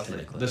 Exactly.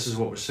 Technically. This is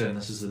what we're saying.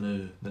 This is the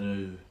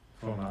new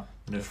format.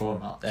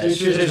 format. Yeah. Two It's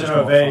Tuesdays just in a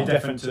row, more very fun.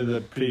 different to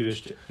the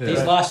previous. Yeah.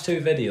 These last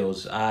 2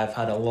 videos, I've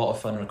had a lot of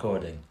fun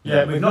recording.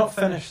 Yeah, we've not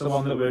finished the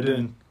one that we're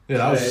doing. Yeah,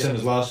 that was the same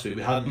as last week.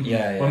 We hadn't.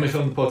 Yeah, When we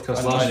filmed the podcast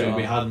And last tried it week,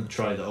 we on. hadn't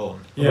tried it on.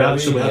 Yeah,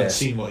 So we yeah. hadn't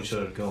seen what each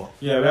other had got.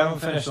 Yeah, we haven't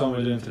finished the one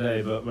we're doing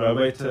today, but we're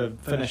away to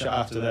finish it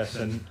after this,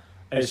 and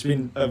it's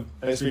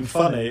been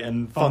funny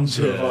and fun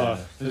so Yeah. far.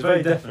 It's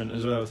very different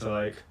as well to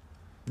like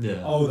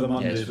Yeah. all the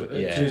Mondays,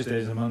 Yeah.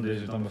 Tuesdays and Mondays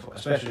we've done before,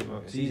 especially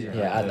when it's easier.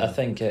 Yeah, I Yeah.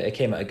 think it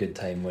came at a good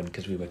time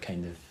because we were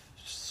kind of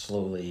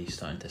slowly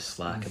starting to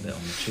slack a bit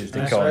on the Tuesday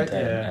And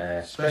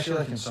content. especially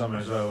like in summer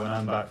as well when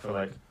I'm back for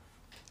like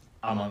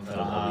a month and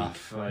a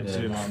half, like Yeah.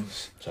 2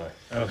 months. Sorry.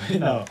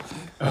 No,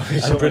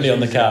 I'm Brittany on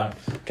the cam.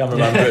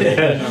 Cameraman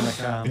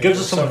Brittany. It gives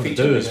us something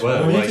to do as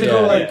well. We need Like, to yeah.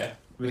 go like Yeah.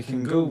 we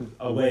can go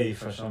away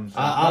for something.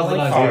 I have an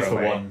Not, like, idea far for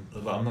away. one, but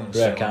I'm not going to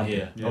Rare say it on camping.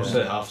 here. Yeah. I'll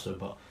say it after,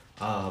 but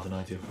I have an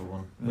idea for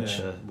one, which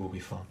Yeah. will be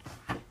fun.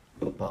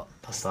 But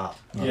that's that.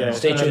 Yeah, it's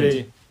Stay gonna tuned.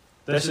 be-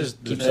 This is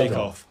the Keep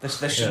takeoff. This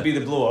should Yeah. be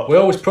the blow up. We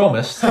always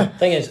promised.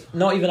 Thing is,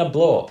 not even a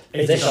blow up.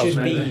 80 This subs,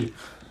 should maybe. be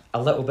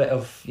a little bit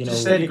of, you know.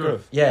 Just steady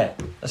growth. Yeah,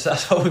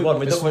 that's all we want.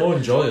 We It's don't, more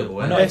enjoyable.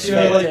 we're isn't not it? If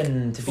you're, like,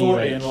 expecting to be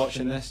 40 like. and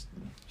watching this,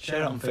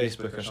 share it on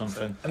Facebook or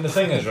something. And the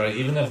thing is, right,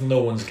 even if no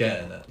one's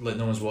getting it, like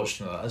no one's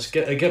watching it,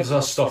 it gives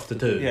us stuff to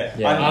do. Yeah,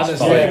 Yeah, and and it's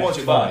it's you fun. can watch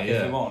it back Yeah.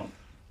 if you want.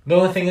 The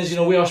only thing is,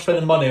 we are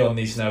spending money on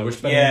these now. We're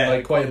spending Yeah.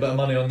 like quite a bit of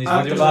money on these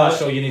After videos that- now,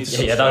 so you need to Yeah,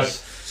 subscribe.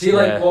 that's See,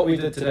 like Yeah. what we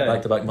did today.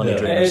 back to back money Yeah.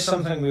 It is dreams.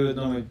 something we would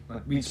normally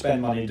we'd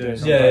spend money doing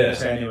something Yeah, like yeah.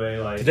 this anyway.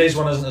 Like Today's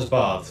one isn't as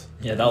bad.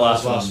 Yeah, that as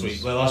last last one week.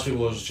 was- Like, last week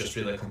was just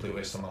really a complete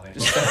waste of money.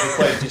 It's 50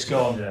 quid just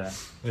gone.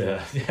 yeah,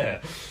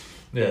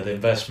 Yeah. The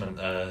investment.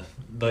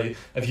 Like,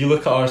 if you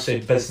look at our say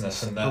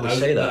business and the, Oh, we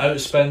say the that.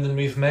 outspending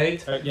we've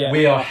made, yeah.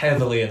 we are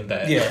heavily in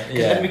debt. Yeah,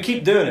 Yeah. and we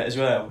keep doing it as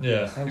well.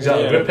 Yeah,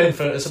 exactly. Yeah. We're paying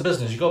for it. It's a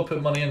business. You got to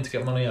put money in to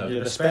get money out.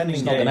 Yeah, the spending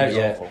It's not game been out is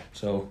yet, awful.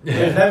 so We've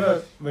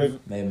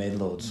may have made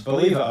loads.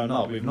 believe it or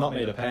not, we've not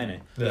made a penny.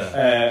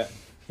 Yeah.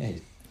 Yeah,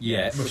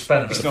 Yes. We've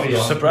spent It's about not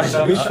 300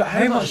 surprising. We've spent-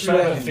 how much do you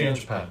reckon?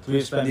 £300.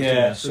 We've spent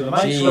Yeah. so the Gee.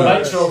 mics The were,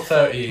 mics are all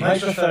 30.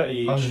 mics were 30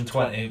 each.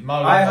 120.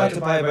 I had to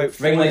buy about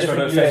Ring 4 lights were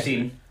about different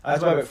 15. I had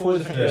to buy about 4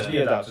 different Yeah.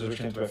 USB adapters, which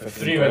came to about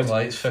 15. 3 ring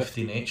lights,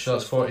 15 each, so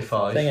that's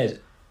 45. thing is,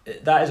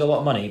 that is a lot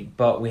of money,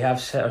 but we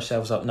have set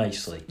ourselves up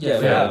nicely. Yeah,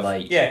 for, we have.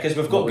 like Yeah, because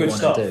we've got What we good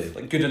wanna stuff, do.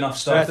 like good enough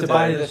So stuff I had to to do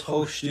buy it. this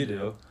whole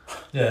studio.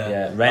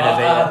 Yeah.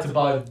 renovate I had it. to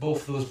buy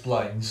both of those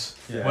blinds,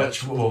 Yeah.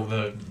 which, well,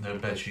 they're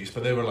bed sheets,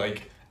 but they were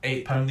like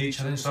 £8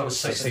 each, I think, so that was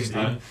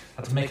 £16.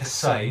 Had to make a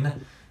sign.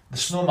 The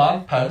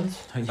snowman, £1.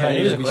 Yeah,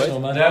 it is a we quid. still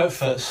manage. The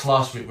outfits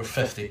last week were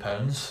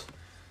 £50.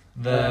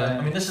 Uh,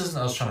 I mean, this isn't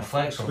us trying to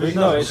flex on We- this,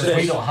 no, because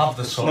it's- we don't have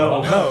this sort No,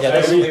 of money. no, Yeah,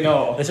 that's- absolutely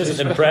not. This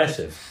isn't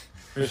impressive.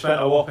 We've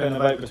spent a whopping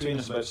about between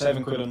us about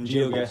 £7 on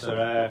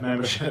GeoGuessr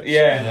membership.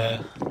 Yeah. Yeah.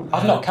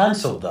 I've not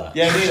cancelled that.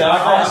 Yeah, neither.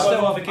 I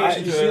still have I-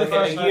 vacation you to see the like a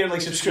first night- yearly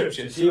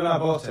subscription. See, when I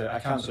bought it, I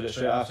cancelled it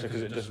straight after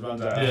because it just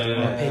runs out. Yeah, after a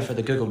yeah. I month. paid for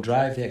the Google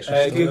Drive, the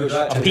extra Google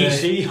storage. Drive. A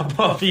PC. I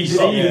bought a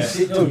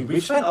PC. Yeah. No,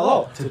 we've spent a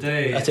lot.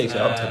 Today, That takes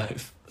it up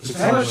to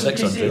How much was the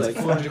PC? 600. Like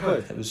 400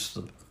 quid? It was,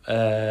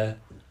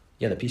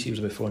 yeah, the PC was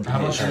about 400. how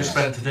much have we £8.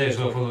 spent today as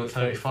well? Probably like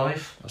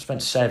 35. I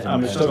spent £7.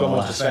 And we've still got on the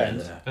more to last spend.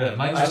 there. Yeah,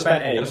 mine I was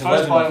spent 8. The It was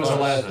first 11 buy was first.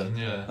 11.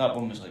 Yeah. That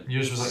one was like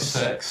Yours was like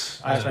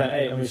 6. I spent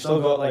 8, and we've still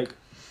got like,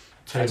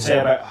 Two I'd say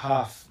more. about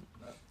half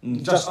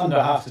just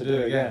under half to do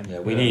it again. Yeah,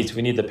 we need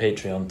the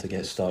Patreon to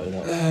get started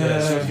up.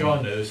 So if you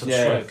want to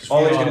subscribe, because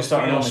Ollie's going to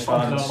start we're on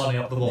spending OnlyFans. our money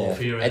up the wall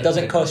for your It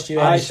doesn't cost you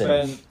I anything,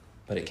 spent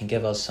but it can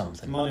give us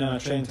something. money on a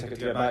train ticket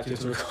to get back here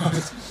to record.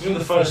 You know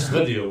the first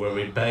video where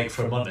we beg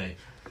for money?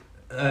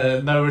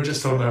 Now we're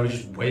just talking about how we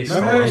just waste all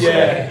Remember? our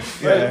Yeah.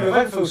 money. We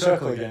went full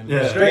circle again.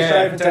 Yeah. Straight Yeah.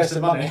 drive and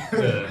tested money.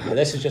 Yeah. But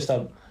this is just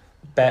a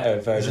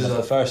better version This of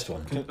is the first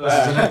one. This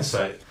is an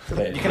insight.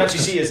 But You can actually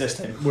see us this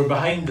time. We're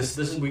behind this.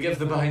 We give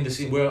the behind the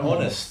scenes. We're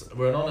honest.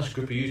 We're an honest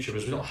group of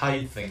YouTubers. We don't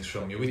hide things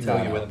from you. We tell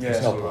No, you when no, things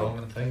yeah. go No wrong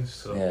point. and things.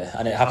 So yeah,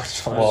 and it happens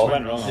a I just lot.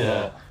 went wrong a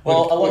yeah. lot. Well,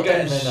 a lot we're of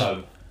getting times- there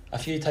now. A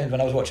few times when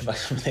I was watching back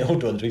some of the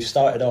old ones, we've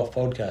started off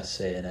podcasts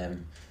saying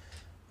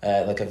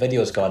like a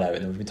video's gone out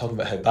and we've been talking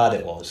about how bad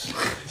it was.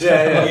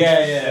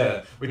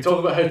 Yeah. We talk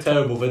about how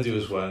terrible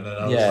videos were, and then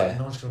I was Yeah. like,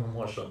 no one's going to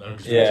watch that now.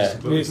 'Cause we're Yeah. just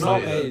completely We've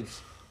not excited. made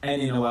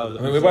any Noel.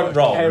 I mean, we weren't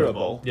wrong.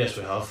 Terrible. Yes,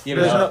 we have. Yeah,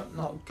 There's we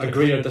not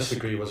Agree or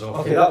disagree was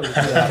awful. Okay, that was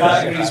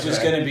Categories was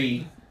going to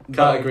be.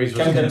 Categories was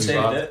Countdown gonna be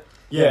saved bad. it.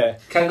 Yeah.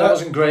 Countdown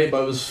wasn't great,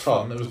 but it was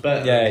fun. It was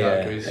better Yeah, than yeah.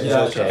 categories. It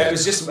Yeah, was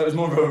okay. It was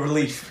more of a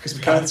relief because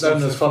we can't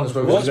Countdown was fun as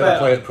well. We What's didn't better?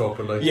 play it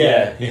properly.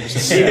 Yeah.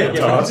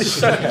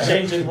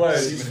 Changing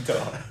words.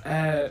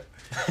 I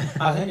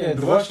think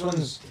the worst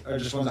ones are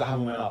just ones that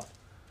haven't went up.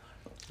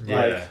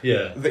 Yeah,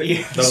 yeah.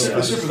 The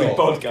was Super League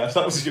podcast.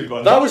 That was a good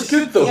one. That was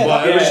good though, Yeah,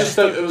 but it was yeah. just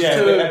it was yeah,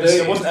 too. but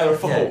it wasn't our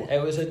fault. Yeah,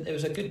 it was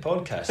a good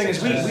podcast. The thing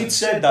is, we'd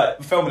said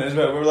that filming it as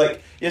well. We were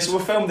like, yeah, so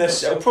we'll film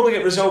this. It'll probably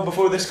get resolved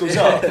before this goes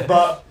up,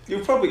 but you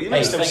Hey, might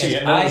the still thing see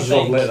is, it. I It was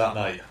all think- late that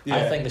night.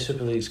 I think the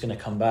Super League's going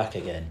to come back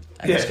again,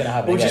 and Yeah. it's going to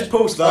happen We'll again. just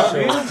post that.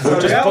 We'll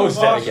just Real post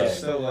it Mars again. is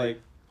still like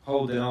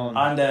holding on.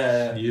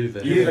 And Juve.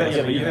 You've Yeah,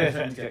 yeah, but you've yeah.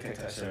 had to get kicked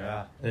out of Serie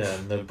A. Yeah,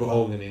 and they're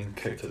all getting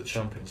kicked at the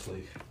Champions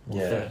League.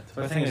 Yeah.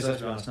 But the thing is,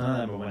 let's be honest, none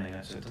of them are winning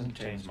it, so it doesn't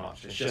change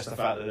much. It's just the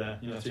fact that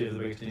they're three of the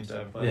biggest teams to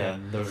ever play. Yeah,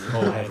 and they're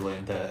all heavily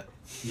in debt.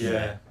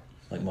 Yeah.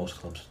 Like most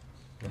clubs.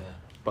 Yeah.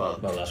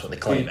 But Well, that's what they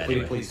claim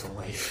anyway. please don't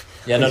leave.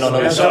 Yeah, no.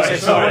 Yeah, Sorry.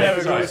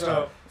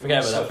 so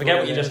Forget about that. Forget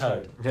what you just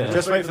heard. Yeah.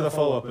 just wait for the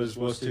follow-up as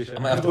was Tuchel. I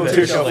might have to Well, put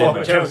a Tuchel disclaimer.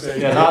 for Chelsea.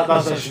 Yeah,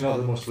 that's actually not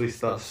the most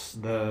least. That's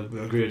the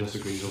agree or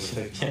disagree is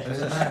overtaken.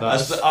 Is it that?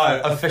 That's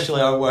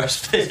officially our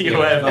worst video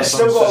Yeah. ever. it's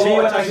still got a See, lot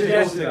when of I time to be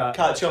able suggested to that-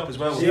 catch up as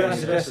well. See, when I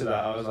suggested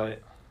that, I was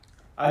like,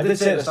 I did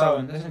say at the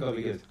start, this isn't going to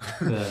be good.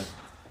 yeah.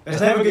 It's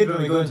never good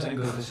when we go into it and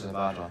go, this is a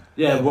bad one.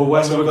 Yeah, well,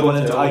 when we were going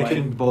into it, I Like-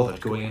 couldn't bother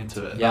going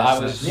into it. Yeah, I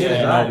was. Yeah,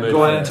 in no no mood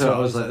Going for into it, I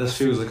was like, this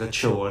feels like a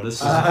chore. This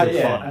is good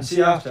Yeah, fun. and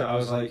see after, I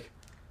was like,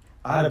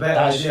 I had a better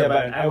That's- idea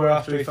about an hour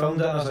after we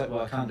filmed it, and I was like, well,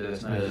 I can't do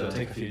this now, Yeah. it'll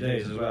take a few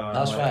days as well. And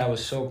That's I'm why like, I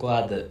was so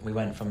glad that we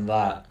went from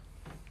that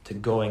to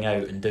going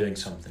out and doing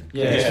something.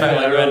 Yeah, It just yeah. felt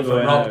like we went from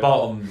Going rock out.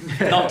 bottom,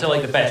 not to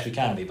like the best we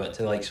can be, but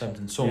to like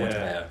something so much Yeah.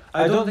 better.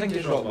 I don't think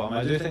it's rock bottom.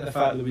 I do think the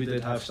fact that we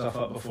did have stuff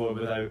up before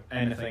without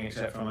anything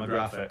except from a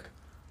graphic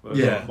was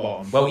Yeah. rock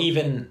bottom. Well,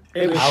 even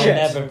It was I'll shit.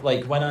 never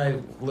like when I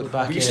look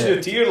back We at used to do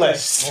a tier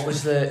list. what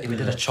was we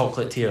did a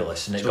chocolate tier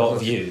list and it got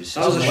Chocolate. views.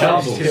 That was a It's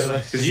shambles.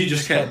 like- Because you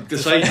just kept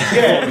deciding.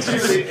 Yeah,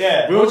 seriously,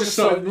 yeah. We all just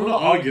started, we're not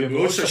arguing,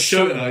 we all started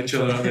shouting at each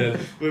other. I mean,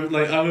 we were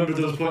like, I remember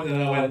there was a point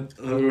and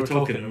we were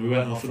talking and we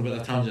went off on a bit of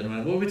a tangent and I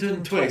went, what are we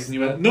doing Twix? And you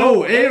went,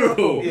 no,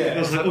 Aero! Yeah. And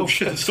I was like, oh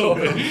shit,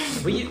 sorry.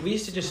 we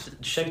used to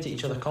just shout at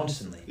each other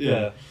constantly.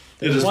 Yeah.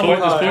 There's There's one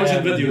points part,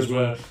 in videos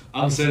where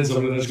I'm saying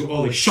something and I just go,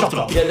 Ollie, shut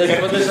up! Yeah,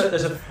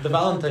 there's the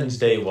Valentine's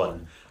Day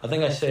one. I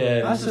think I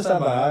say That's just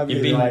that I you've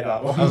really been. like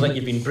that one. I was like,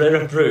 you've been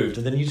Brers approved,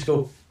 and then you just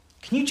go,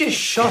 can you just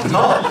shut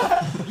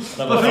up? And I'm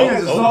The like, thing oh,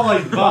 is, it's oh. not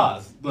like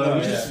bad.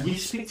 Like, No, we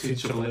speak to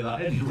each other like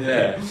that anyway.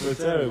 Yeah. We're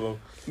terrible.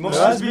 Most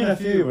There has been a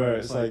few where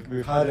it's like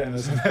we've had it and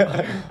it's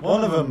like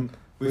one of them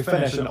we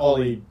finished and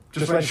Ollie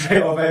just went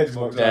straight off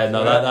Xbox. Yeah,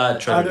 no, that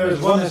And triggered there me.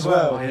 was one as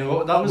well. Oh, yeah,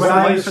 well, that was When the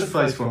I life was-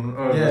 advice one.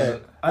 Or was Yeah,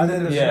 it? and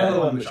then there's Yeah. another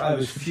one which I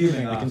was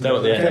fuming at. You can tell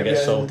at the end I get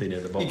salty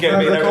near the bottom. You get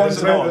me there with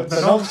the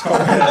the nonce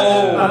comment.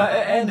 Oh. And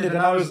it ended and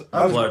I was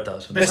Blurred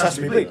that. so this has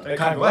to be bleeped. It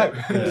can't go out.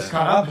 This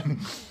can't happen.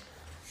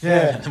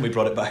 Yeah, And then we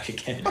brought it back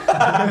again.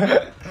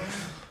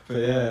 but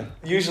yeah.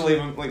 usually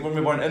when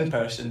we weren't in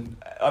person,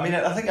 I mean,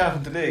 I think it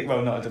happened today.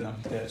 Well, no, it didn't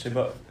happen today actually,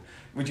 but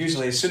we'd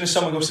usually, as soon as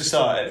someone goes to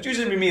start, it would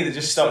usually be me that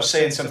just starts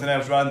saying something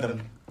else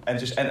random and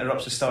just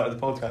interrupts the start of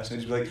the podcast and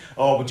just be like,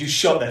 "Oh, would you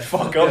shut the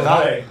fuck up?"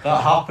 Yeah,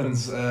 that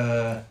happens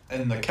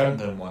in the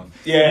countdown one.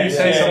 Yeah, You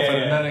say yeah, something yeah,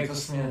 and yeah. then it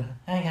goes to me,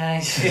 hi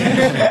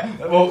guys.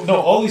 Well, no,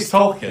 Ollie's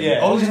talking. Yeah.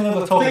 Ollie's in the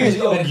middle of talking. Thing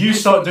is, and you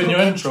start doing your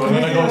intro and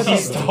then I go,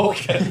 he's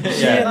talking.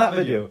 See in that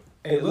video,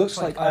 it looks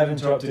like I've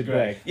interrupted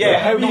Greg. Yeah,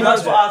 How no, he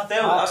that's does what I it,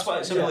 felt. That's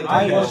what it sounded like.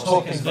 I he was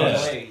talking in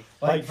first. a way.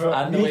 Like for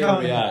And the me way we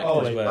coming, react oh,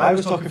 as like, well. I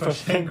was talking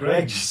first, then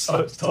Greg just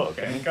starts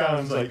talking, and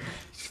Karen's like,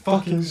 he's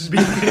fucking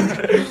speaking.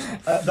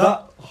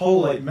 That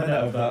whole like minute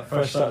of that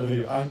first start of the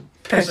video, I'm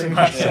pissing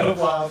myself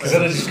laughing. Because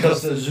then it just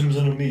cuts that zooms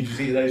in on me, just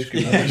eating ice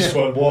cream and you just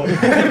want water.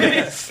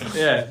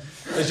 Yeah.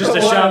 It's just a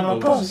What am I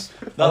shambles.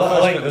 supposed- I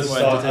like bit the was more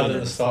start, entertaining.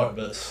 the start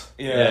bits.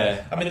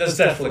 Yeah. I mean, there's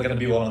definitely going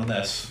to be one on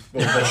this.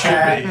 Well, there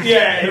should be.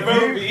 Yeah, it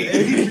will be.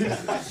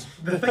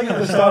 The thing at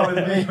the start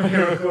with me when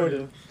you're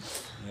recording.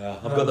 Yeah,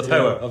 I've got the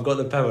power. I've got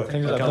the power.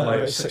 Things I I've can't done about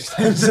wait. 6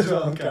 times as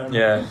well on camera.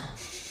 Yeah.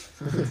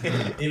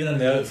 Even in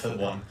the outfit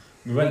one,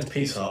 we went to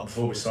Pizza Hut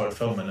before we started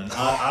filming, and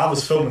I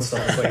was filming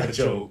stuff as like a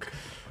joke.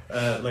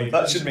 Like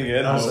That should make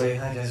it. I was like,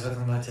 hi guys,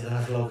 welcome back to the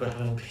vlog. We're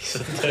having pizza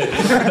today.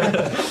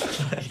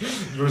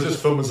 We were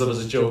just filming stuff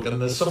as a joke,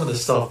 and there's some of the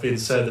stuff being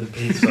said in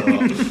Pizza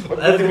Hut.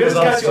 Everything was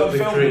absolutely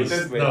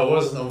crazy. No, it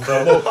wasn't on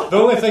film. Well, the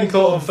only thing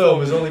caught on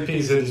film is only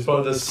Pizza who's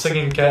part of this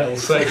singing kettle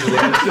section.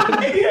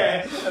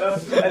 Yeah, and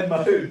I'm in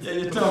my hood. Yeah,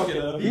 you're talking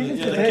about Even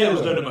the today,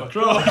 kettle's though. down to my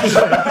crotch.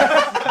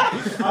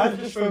 I've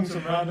just filmed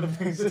some random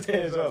things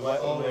today as well,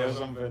 like Ollie or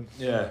something.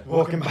 Yeah.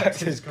 Walking back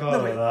to his car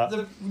like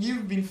that.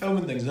 You've been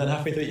filming things, and then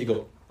halfway through it you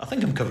go, I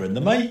think I'm covering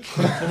the mic.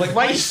 I'm like,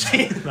 why are you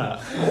saying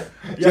that?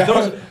 Yeah,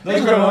 those are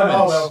the moments.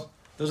 oh well.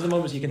 Those are the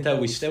moments you can tell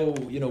we're still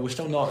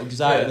not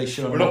exactly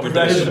sure. We're not what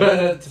There's a doing.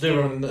 bit to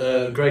do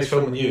when Greig's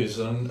filming news,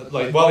 and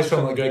like while he's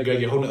filming like Greg,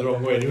 you're holding it the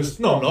wrong way, and he was,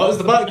 no, I'm not, it's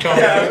the back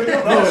camera.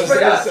 Yeah, no,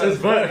 it's it's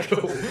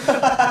vertical.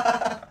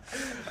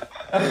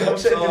 And I'm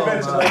sitting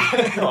convinced,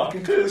 like, no, I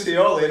can clearly see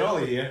Ollie and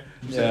Ollie here.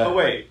 I'm saying, Yeah. oh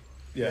wait,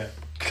 yeah.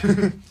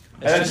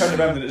 And then turned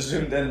around and it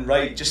zoomed in,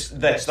 right,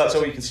 just this, that's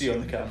all you can see on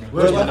the camera.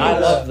 Well, I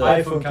love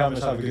that. iPhone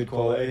cameras have a good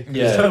quality.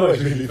 Yeah. It's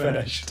always really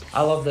finished.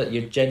 I love that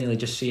you're genuinely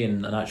just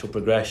seeing an actual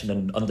progression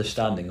and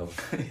understanding of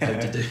how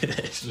to do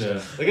this.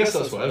 Yeah, I guess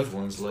that's what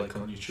everyone's like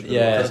on YouTube.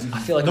 Yeah, I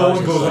feel like No ours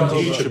one is goes like- onto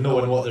YouTube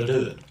knowing what they're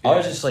doing.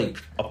 Ours is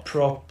like a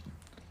prop,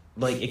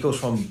 like it goes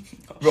from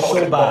Rock so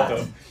and bad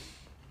bottom.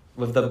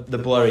 with the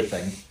blurry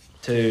thing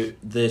to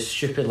the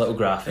stupid little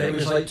graphics. It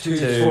was like to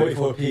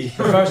 244p.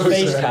 the first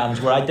face cams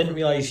where I didn't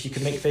realise you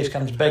could make face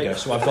cams bigger,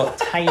 so I've got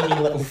tiny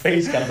little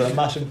face cams with a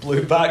massive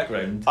blue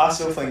background. I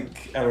still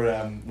think our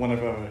one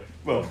of our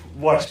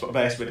worst but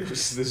best videos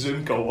was the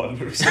Zoom call one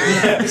where we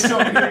said it's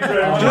not going to be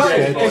Bear No,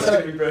 Monday, it's it's a-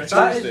 going to be Bear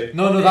that is- Tuesday.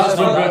 No, that's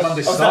when Oh, Bear that's- Monday Oh,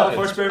 is that the started.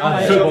 first Bear And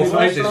Monday? football Yeah,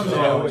 Fridays it's as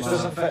thumbnail, well. which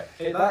doesn't fit.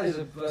 That is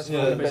that's Yeah,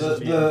 not the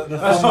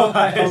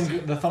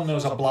business the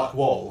thumbnail's a black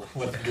wall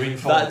with green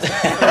font. The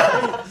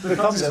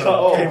cut thumbnail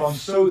off. came on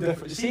so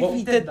different. See if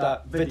we did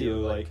that video,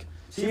 like,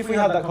 see if we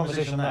had that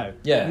conversation now.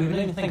 Yeah. We didn't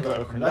even think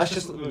about it. That's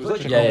just, it was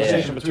literally Yeah, a yeah,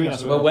 conversation yeah. between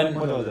us. Well, when-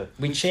 what do I do?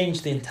 We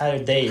changed the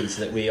entire days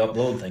that we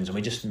upload things, and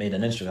we just made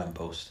an Instagram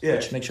post. Yeah.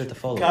 Which make sure to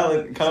follow.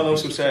 Callum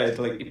also said,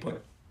 like, he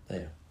put...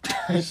 There.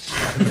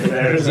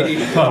 There is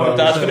it.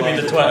 That's going to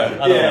be the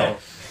Twitter. I don't Yeah. know.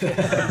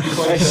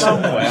 It's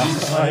somewhere.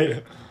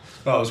 Like,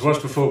 Oh, it was worse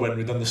before when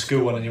we'd done the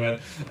school one and you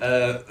went,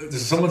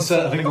 someone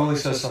said, I think Ollie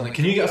says something,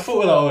 can you get a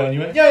photo of that way? And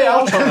you went, yeah,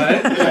 I'll try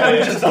that. Yeah,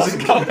 It just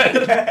doesn't come in.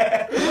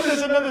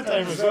 there's another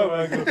time as well where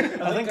I go,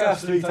 I think I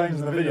asked 3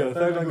 times in the video, the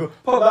third time I go,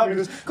 pop that, and he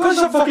goes, go and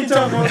stop fucking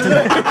telling me what to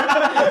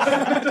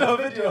do. Do a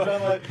video, and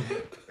I'm like,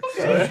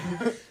 sorry.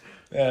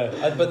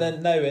 Yeah. But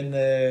then now in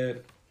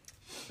the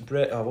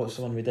what's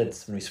the one we did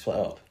when we split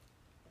up?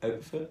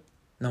 Outfit?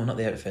 No, not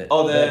the outfit.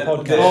 Oh, the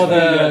podcast. Oh,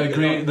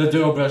 Yeah. the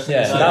dual breast.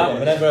 Yeah, that one.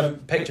 Whenever a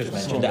picture's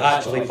mentioned, it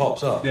actually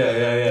pops up.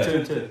 Yeah. 2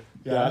 and 2.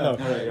 Yeah, I know.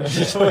 Alright, It's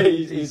just the way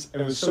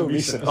it was so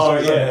recent. Oh,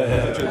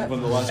 yeah. One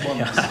of the last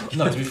ones.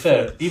 No, to be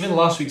fair, even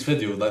last week's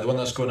video, like the one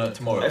that's going out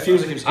tomorrow, It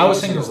feels like it's I was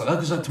thinking, I was like, that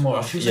goes out tomorrow.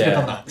 I feel like I've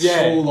done that Yeah,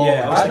 so long.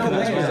 yeah, I was I thinking know that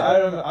the as thing is, well. I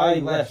remember I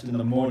left in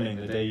the morning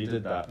the day you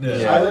did that. Yeah.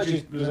 So I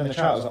literally was in the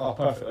chat, I was like, oh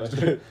perfect, let's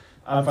do it.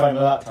 I'm fine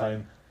with that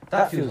time.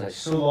 That feels like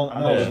so long,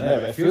 I know I wasn't there,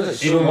 but it feels like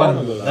so Even long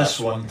when ago that. this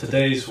one,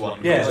 today's one,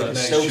 Yeah, goes like out it's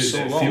next still Tuesday,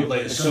 so it long. feels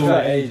like It's it's been so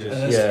about ages.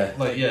 and it's Yeah.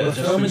 like yeah, We're it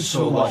just filming feels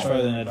so much long.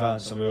 further in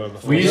advance than we were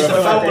before. We used to were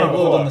film that day on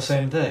before. on the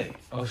same day.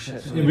 Oh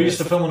shit. We used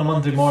to film on a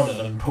Monday morning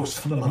and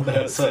post on a Monday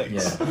at 6.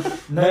 Yeah.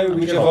 Now we I'm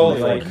give sure all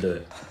before like we do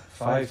it.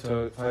 5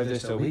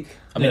 days to a week.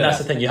 I mean, Yeah. that's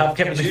the thing. You have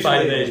given me It's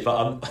 5 usually- days, but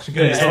I'm Yeah,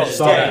 going it's to not edit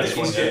started it. this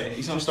one yet.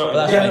 He's not starting.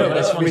 Well, that's Yeah, fine, no, but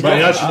this that's one's But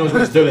he actually knows what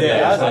he's doing. Yeah,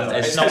 Yeah, that's-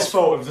 it's It's not- his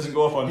fault if it doesn't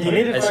go off on You time.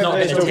 needed It's 5 not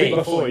days gonna to a week take-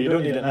 before, you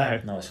don't need it now.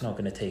 No, it's not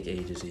going to take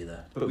ages either.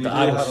 But we But do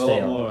I will have a stay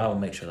lot on. more. I will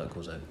make sure that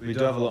goes out. We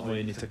do have a lot more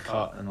you need to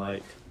cut and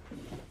like.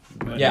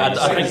 Yeah,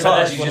 I think for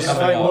this one I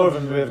coming find more up. of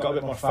them, we've got a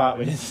bit more fat.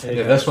 We need to take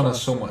Yeah, out. this one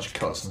has so much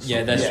cuts and stuff.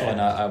 Yeah, this Yeah. one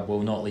I will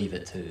not leave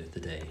it to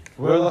the day.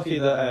 We're lucky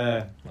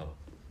that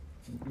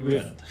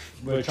Well,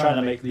 we're trying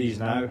to make these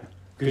now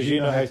because you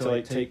know how to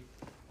like take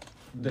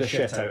the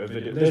shit out of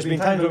video. There's been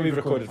times where we've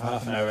recorded for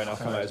half an hour and it'll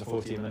come out as a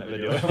 14-minute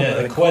video.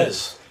 Yeah, the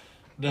quiz.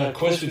 The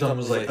quiz we done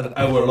was like an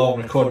hour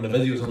long recording the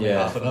videos only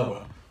Yeah. half an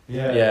hour.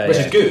 Yeah. Which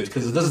is good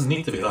because it doesn't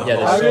need to be that Yeah,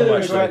 long. I there's so really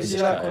much that regret we to see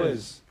can that just cut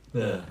quiz.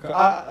 Yeah.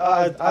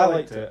 I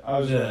liked it. I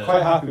was Yeah.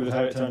 quite happy with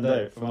how it turned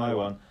out for my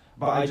one.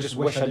 But I just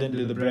wish I didn't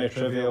do the Brers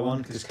trivia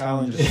one because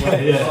Callan just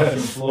went Yeah. the fucking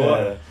floor.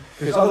 Yeah.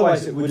 Because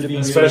otherwise it would have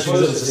been Especially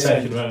really because close it's the at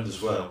the second end. round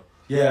as well.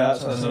 Yeah, that's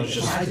what I was So thinking. it's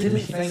just- I didn't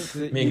think that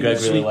Me and you'd Greg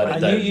really sweep. let it I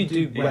down. knew you'd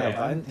do well, Yeah. but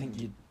I didn't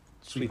think you'd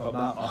sweep up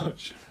that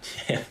much.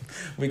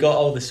 we got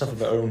all this stuff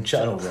about our own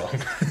channel wrong.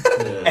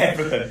 Yeah.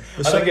 Everything.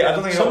 I don't think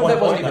I Some got of one it wasn't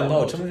point even that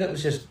knowledge. much. Some of it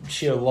was just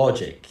sheer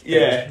logic.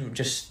 It Yeah. was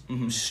just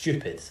Mhm.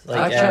 stupid. I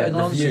Like tried the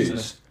nonsense.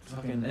 views.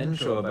 fucking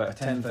intro about a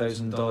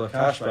 $10,000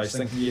 cash prize,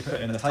 thinking you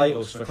put in the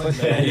titles for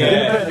clickbait.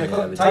 Yeah. You didn't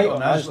put in the title,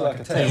 and I was like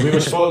a Yeah,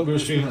 $10,000. we were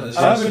speaking at this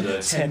yesterday.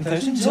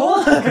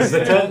 $10,000. Because the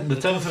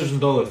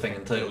 $10,000 thing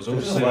in titles,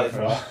 obviously,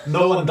 like,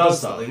 no one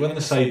does that. Like when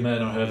the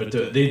sidemen or whoever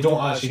do it, they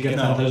don't actually get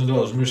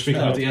 $10,000. We were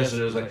speaking about it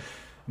yesterday. It was like,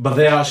 but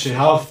they actually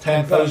have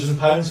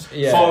 £10,000.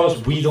 Yeah. For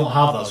us, we don't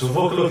have that. So if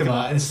we're looking at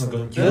that instantly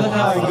going, you don't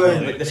have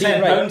that. Like the See,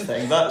 £10 right.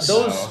 thing, that's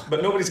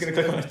but nobody's going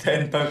to click on a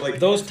 £10 like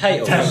Those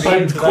titles.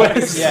 £10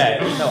 quiz. Yeah,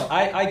 no,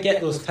 I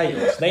get those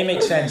titles. They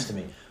make sense to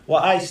me.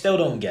 What I still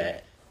don't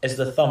get is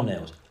the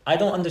thumbnails. I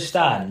don't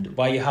understand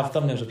why you have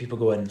thumbnails where people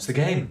go in. It's the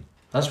game.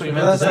 That's what you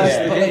Well, meant to that's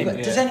say. the It's the game.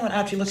 game. Does anyone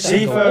actually look at See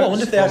it? and for- go, oh, I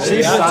wonder if they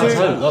actually See for stands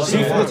the out, two, that's see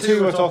the for one. the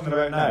two we're talking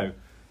about now.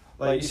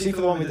 Like, you see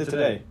for the one we did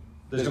today.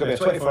 There's going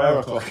to be a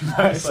 24-hour clock.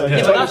 It's like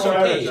Yeah, but that's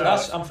 24 okay.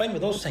 hours. I'm fine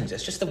with those things.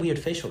 It's just the weird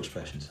facial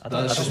expressions. I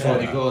That's I just don't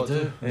what get you that. gotta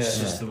do. It's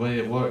Yeah. just the way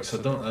it works. I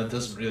don't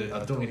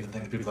even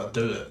think the people that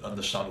do it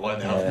understand why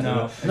they have to do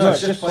No. it. No,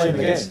 it's just playing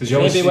the game. 'Cause you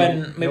always Maybe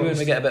see- when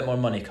we get a bit more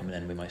money coming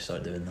in, we might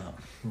start doing that.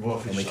 What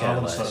if when we we just care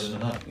haven't less. started doing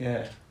that?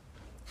 yeah.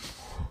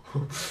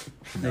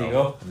 There No, you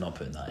go. I'm not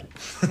putting that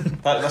in.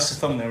 That's the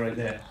thumbnail right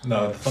there.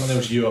 No, the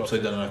thumbnail's you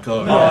upside down in a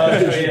car. Oh,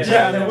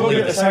 Yeah, and then we'll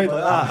get the sound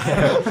like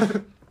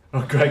that.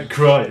 Or Greg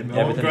crying. Or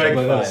Everything's Greg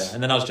on like fire. this.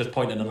 And then I was just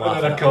pointing and In a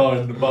laughing. car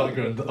in the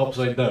background,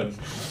 upside down.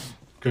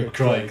 Greg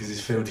crying because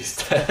he's failed his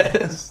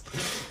test.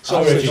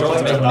 Sorry if you Absolutely.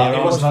 clicked on that,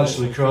 he wasn't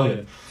actually crying.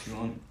 If you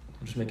want.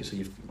 Just make it so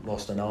you've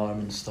lost an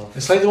arm and stuff.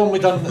 It's like the one we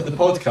done, the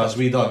podcast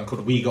we done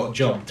called We Got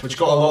Jumped, which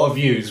got a lot of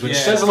views, which Yeah.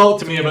 says a lot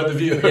to me about the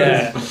viewers.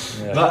 Yeah.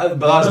 But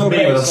that's No, me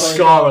but with a it's like-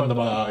 scar under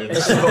my eye.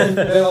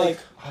 They're like,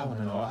 I want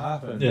to know what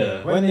happened.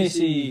 Yeah. When they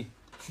see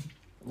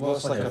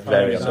what's like a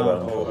Very prime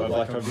example underwhelming. of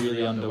like a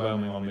really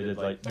underwhelming one we did,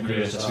 like Agree,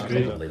 years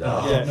disagree. back. Probably Oh.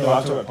 that. Yeah, no,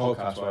 I'm talking about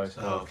podcast wise.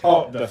 Oh, okay.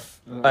 Oh,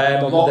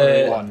 the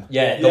lottery one.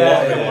 Yeah, the Yeah,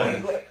 lottery yeah.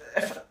 one. Like,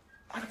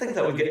 I think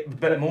that would get a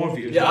bit more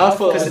views. Yeah, I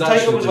thought because the that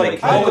title was should like, do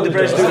it. "What would the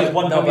Brers do with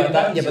 £1 No, million?"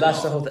 but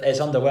that's the whole. It's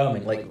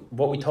underwhelming. Like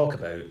what we talk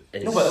about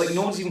is. No, but like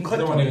no one's even clicked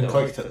No on one it. even though.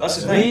 clicked it.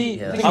 That's the We, thing.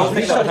 Yeah. we I would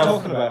think that would started have.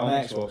 talking about it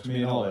on Xbox, me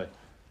and Ollie.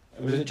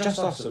 Was it just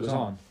us that was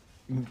on?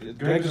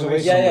 Greg was away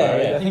Yeah, somewhere. yeah,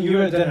 right? yeah. I think you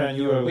were at dinner and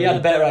you were away. we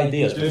had better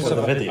ideas doing before the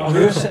something. video. And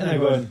we were sitting there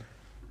going,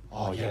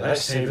 oh yeah,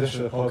 let's save this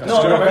for the podcast. No,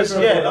 So no, we're about because-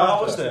 to yeah, record I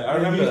after. was there. I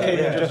And remember you came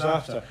that, in yeah. just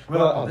after. We're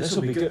like, oh, this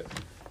will be good.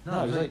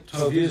 No, it was like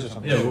 12 views or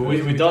something. Yeah, well,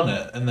 we done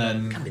it, and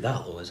then Can't be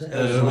that low, is it?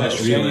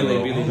 it's really, really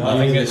low. really I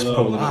think it's low.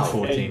 probably Wow. about It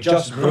 14.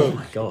 just Oh broke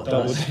my god.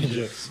 double that's-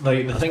 digits.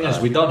 Like the thing is,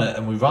 we done it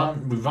and we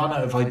ran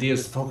out of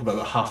ideas to talk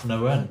about half an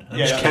hour in, and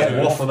Yeah, just yeah, kept yeah.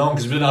 waffling on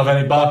because we didn't have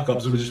any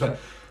backups. We just went,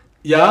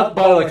 yeah, I'd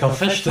buy like a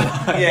fish tank.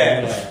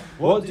 Yeah.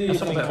 What do you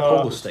Something think about a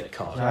are... pogo stick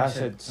car. I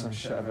said some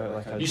shit about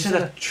like a... You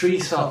said a tree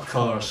sap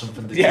car or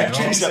something. Did Yeah, you not?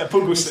 trees that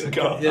pogo stick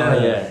car. Yeah,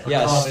 yeah.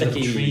 Yeah, I can't sticky-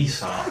 remember tree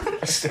sap.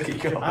 A sticky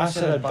car. I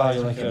said I'd buy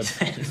like a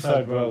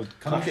third world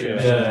country or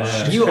Yeah,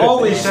 something. yeah. You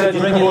always said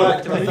bring it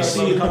back to you the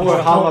see third more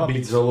world hammer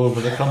beads all over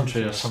the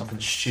country or something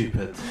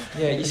stupid.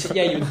 Yeah, you said,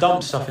 yeah, you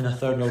dump stuff in a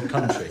third world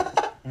country.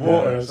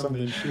 Water or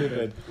something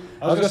stupid.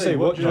 I was going to say,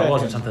 what do you No, it reckon?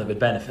 wasn't something that would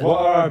benefit. What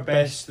are our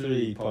best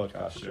 3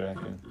 podcasts, do you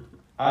reckon?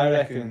 I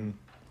reckon...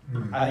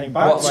 I think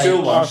What back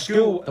school our ones?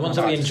 school... The ones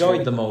that we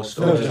enjoyed the most,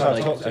 or No, just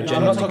like I'm are not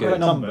genuinely talking about good.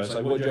 numbers,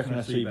 like what do you reckon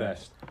are 3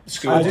 best?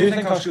 School. I do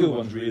think our school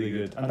one's really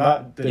good, and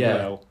that did Yeah.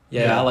 well.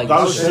 Yeah, I like that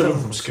the was school.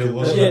 different from school,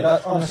 wasn't Yeah, it?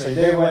 that, honestly,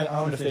 they went,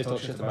 I wonder if they talk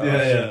shit about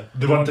us.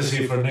 They want to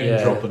see for name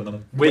Yeah. dropping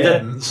them. We Yeah.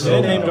 didn't, so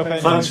They name drop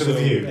anything, thanks for the so,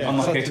 view. yeah,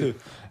 Unlucky. fuck too.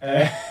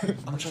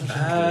 I'm trying to think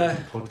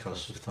of the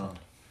podcast we've done.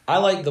 I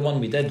like the one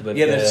we did with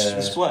Yeah,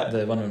 the split.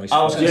 The one when we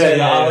I was split. gonna say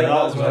Yeah, that. I yeah, like that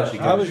that was as well. actually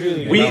That was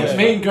really good. We, That was-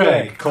 me and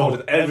Greg called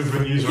it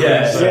everything you were Yeah,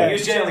 going to say. yeah. You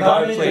generally That got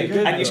to made play, it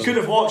good, and you though. could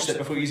have watched it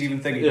before you even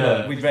thinking.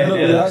 Yeah. We'd read No, it.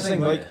 but Yeah. that's the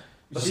thing, like,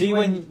 see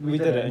when we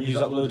did it and you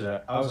uploaded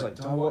it, I was like,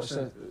 do I watch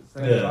the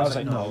thing? Yeah. I was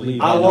like, no, leave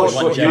it. I watched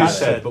what you Yeah.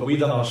 said, but we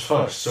done ours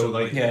first, so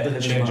like Yeah.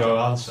 didn't change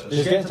our It's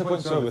answers. getting to the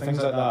point so with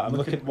things like that,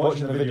 I'm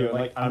watching the video and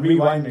like, I'm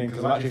rewinding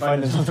because I'm actually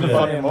finding something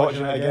funny and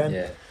watching it again.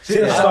 Yeah. See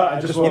at the start,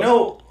 I just You watched...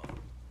 know,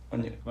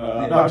 when you, no,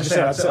 I'm just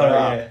saying, I'd sit like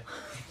that.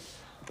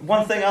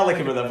 one thing I like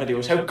about that video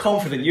is how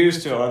confident you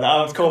two are that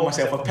I would call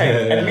myself a pink. Yeah,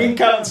 yeah. And me and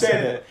Calvin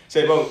said,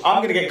 well,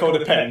 I'm going to get called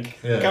a pink.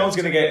 Yeah. Calvin's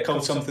going to get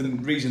called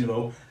something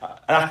reasonable.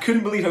 And I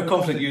couldn't believe how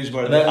confident you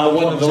were. And then that I would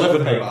won call the myself a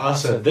living room. pink. I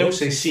said they'll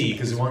say C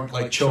because they want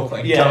like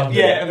chocolate and Yeah, candy.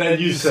 yeah. And then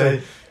you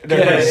say Yeah,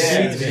 yeah, yeah, C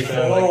yeah. to be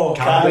fair, Oh, like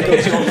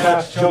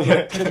candy.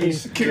 Chocolate,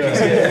 cookies.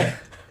 Yeah.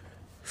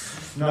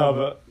 No,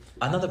 but...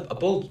 Another a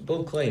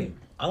bold claim.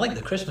 I like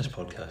the Christmas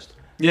podcast.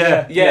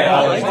 Yeah, Yeah,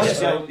 I I like like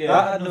it. it. Yeah.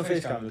 That had no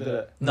face cam, did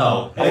it?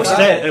 No, It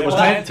was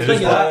meant to. Thing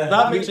is, Well,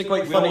 that makes it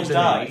quite we funny almost to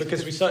me died.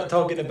 because we start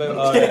talking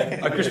about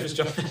our Christmas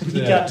job.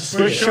 You Yeah. can't just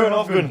We're see it. showing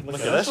off going,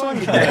 look at this one,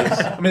 guys.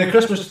 I mean, the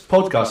Christmas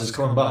podcast is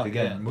coming back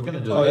again. We're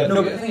gonna do Oh, it. yeah,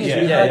 no, but the thing is,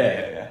 Yeah, we yeah, had- yeah,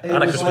 yeah. It And a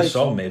was Christmas like-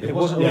 song maybe. It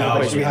wasn't Yeah, like I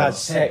was we had right.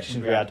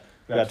 sections.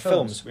 We we had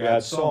films, we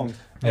had songs.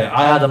 Yeah,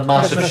 I had a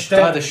massive Christmas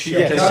I had a sheet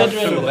yeah,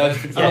 full of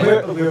everything.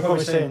 And we were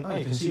probably saying, oh,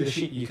 you can see the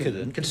sheet, you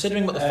couldn't.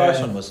 Considering what the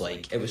first one was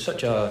like, it was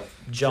such a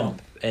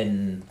jump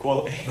in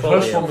Quality. The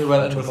first one we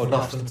went in with podcast.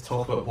 nothing to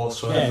talk about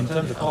whatsoever. Yeah, in terms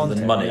of the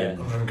content. money yeah. and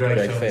And Greg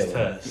Greg failed his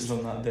failed. It test. was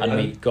on that day. and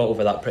we got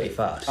over that pretty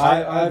fast.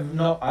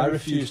 I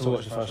refuse to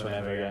watch the first one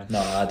ever again. No,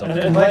 I don't.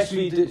 Unless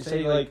we do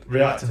say like,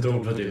 Reacting to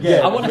old videos.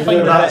 yeah, I wanna we find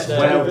do the that. bit that-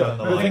 well done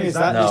the But the thing line. is,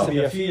 that No. needs to be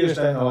a few years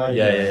down the line.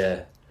 Yeah.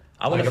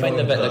 I want I to find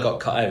the thought bit that. that got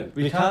cut out.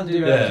 We can't do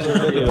Yeah, retro the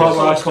videos. part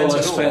where I call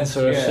it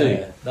Spencer Spencer Yeah.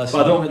 FC. That's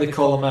But I don't really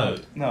call him out.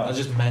 No. I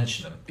just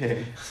mention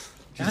him.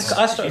 Yeah. I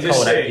started You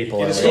just calling out say- people.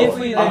 you as just well. say, If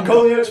we, I'm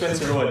calling you out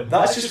Spencer Owen.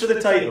 That's just for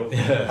the title.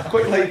 Yeah. I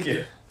quite like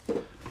you.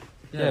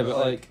 Yeah, but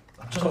like,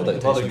 I'm just Called like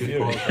it a lot of Tyson good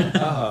Fury.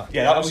 podcasts.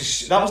 Yeah, that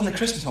was in the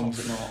Christmas song,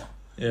 was it not?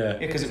 Yeah. Yeah,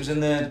 because it was in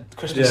the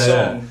Christmas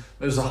Yeah. song.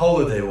 There was a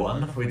holiday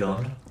one we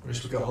done. We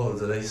just got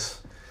holidays.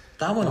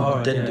 That one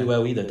Oh, didn't yeah. do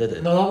well either, did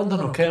it? No, that one done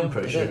okay, I'm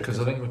pretty Did sure, it? because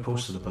I think we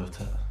posted about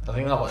it. I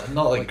think that one,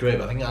 not like great,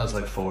 but I think that was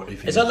like 40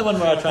 views. Is that the one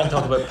where I try and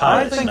talk about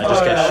pirates and I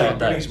just get shot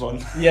down? Brers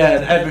one. Yeah,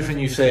 and everything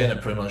you say in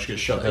it pretty much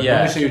gets shut down. Yeah.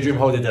 When you say your dream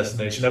holiday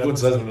destination, everyone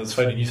says when it's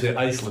fine, and you say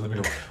Iceland, and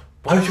we go,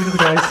 why would you go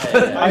to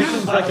Iceland?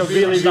 Iceland's like a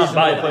really It's not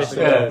bad, reasonable place to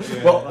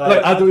Yeah. go. Well,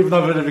 like, I don't even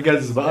have any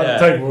begins, but at Yeah.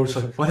 the time we were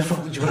just like, why the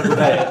fuck would you want to go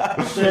there?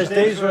 There's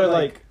days where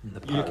like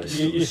The you, Paris.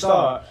 you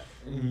start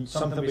and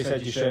something we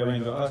said you straight away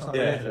and go, oh, it's not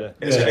Yeah. related.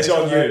 It's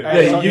on you. Yeah.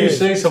 Yeah, on you you.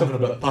 say something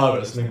about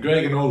Paris, and then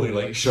Greg and Ollie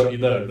like shut you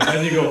down, and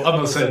then you go, I'm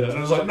not saying that, and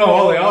I was like, no,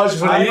 Ollie, I just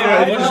want to hear it.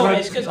 And you just know, went,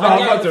 it's 'cause no, I I'm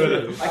get not doing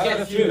it. I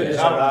get through it. It's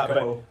I'm like that,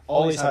 a but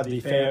always had the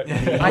fair.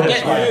 I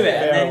get through it,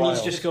 and then while.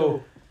 you just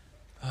go,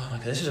 oh my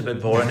god, this is a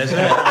bit boring, isn't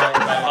it?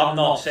 I'm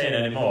not saying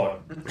anymore.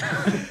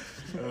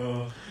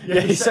 Yeah,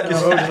 he's sitting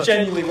on the road. That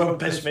genuinely won't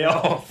piss me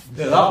off.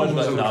 Yeah, that one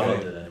was No, I won't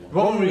okay. do it anymore. The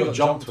one where we got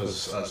jumped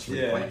was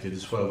actually Yeah. quite good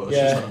as well, but it's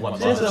Yeah, just like one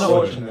since they're not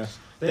story. watching this,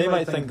 they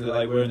might think that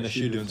like we're in the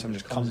studio and someone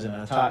just comes in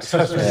and attacks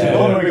us. Yeah.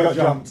 Oh, we got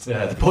jumped.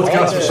 Yeah, the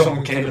podcast where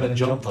someone came in and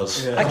jumped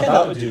us. Yeah. I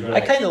That would do kind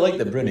great. of, I kind of like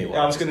the Bruni one.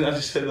 Yeah, I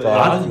just said that. But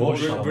I didn't watch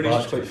that one, Brunei's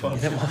but quite You fun.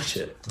 didn't watch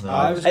it. No.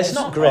 I was It's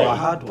not great, I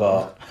had one.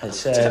 but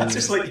it's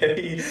Just like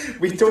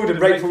we told him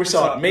right before we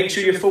started, make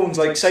sure your phone's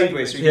like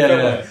sideways so you can film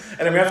it. And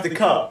then we have to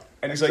cut,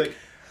 and he's like,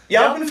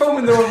 "Yeah, I've been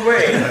filming the wrong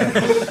way."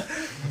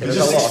 It There's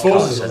just a lot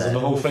of exposes cuts us in and the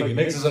it. whole thing. It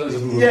makes us out as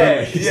if we were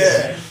yeah, bullies.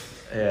 yeah.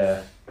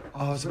 Yeah.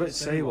 Oh, I was about to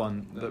say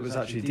one that was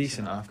actually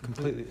decent. I've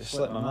completely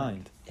slipped my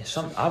mind.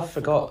 I've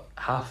forgot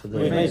half of the.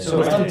 We made so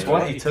We've done many.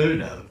 22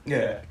 now.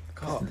 Yeah.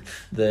 God,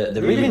 The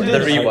We've been doing the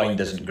this,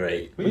 rewind isn't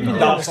great. we've been That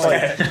doing was this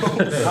like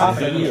terrible.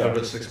 half a For year.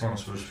 about 6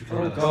 months we were speaking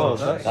Oh about God,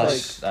 it. that's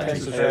That's like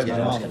actually 10 to that's 12 a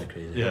kind month. of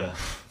crazy. Yeah.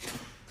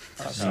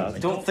 That's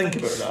sad. Don't think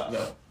about that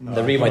though. No,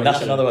 The rewind.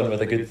 That's another one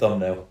with a good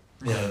thumbnail.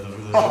 Yeah,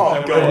 Oh,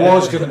 it God.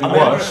 was going to be I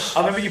remember, worse. I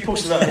remember you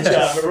posted that in the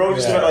chat, but we're all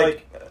just Yeah. about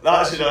like,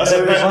 that's a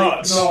It bit was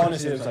much. no,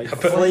 honestly, it was like A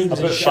bit- flames a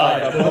and bit shit.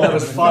 fire. There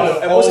was fire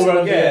It all wasn't-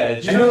 around the yeah.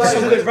 edge. You know, like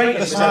some of the writing the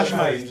was Smash out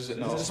Mouth. was it Was it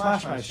not? the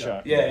Smash Mouth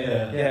shirt? Yeah,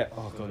 yeah. Yeah.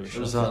 Oh God, it It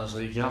was that. I was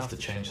like, you have to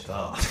change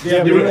that. Yeah,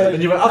 And you we were, were-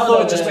 and you were, I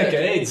thought I'd just make it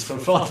AIDS for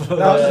fun. That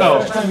was the No.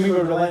 first time we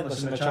were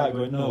relentless in the chat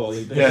going, no,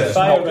 Ollie, this Yeah. is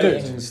Fire not good.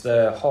 ratings,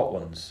 the hot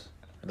ones,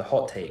 the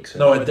hot takes.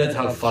 No, it did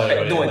have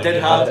fire. No, it like, did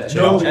you have had it. to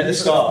No, change at the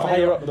start.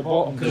 Fire up the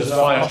bottom There's because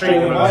fire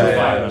Australian straight wildfire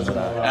fire. and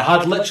stuff. It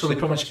had literally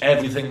pretty much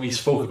everything we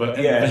spoke about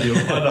in Yeah. the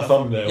video on a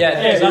thumbnail. Yeah,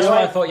 Yeah, that's you're what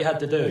I like- ththought you had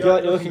to do.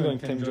 You're looking going,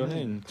 Kim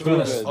Jong-un. To be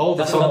honest, all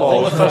the, That's thumb, another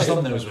all the thing. first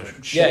thumbnails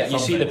were shit Yeah, you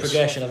see the thumbnails.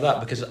 progression of that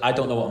because I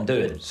don't know what I'm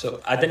doing.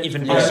 So I didn't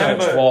even I research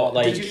remember- what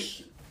like. did you-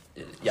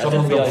 Yeah, I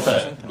Someone didn't got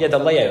realise. fit. Yeah, the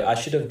layout. I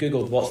should have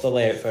googled what's the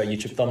layout for a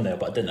YouTube thumbnail,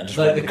 but I didn't. I just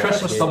Like went the with what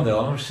Christmas they gave. thumbnail, I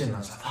remember seeing that. I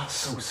was like, that's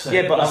so sick.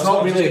 Yeah, but it's I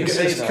not was really. just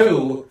gonna It's say that.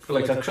 cool for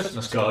like a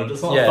Christmas card.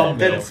 It's not Yeah. a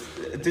thumbnail.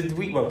 Did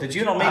we? Well, did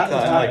you not make At the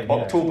that in time, like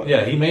yeah. October?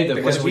 Yeah, he made it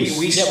Because when we Yeah,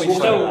 we spoke still-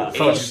 about that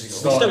first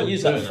ages ago. We started still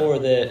use that doing for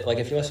the like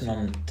if you listen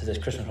on to this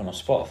Christmas one on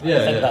Spotify. Yeah, I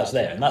think yeah. that's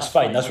there, and that's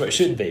fine. That's where it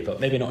should be, but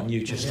maybe not on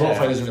YouTube.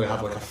 Spotify doesn't really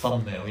have like a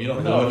thumbnail. You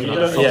don't No, know. you Looking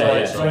don't at need the Yeah, to yeah,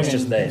 like it's bring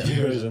just in there.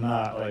 viewers and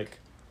that. Like,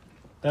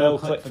 they'll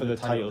click for the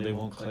title, they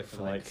won't click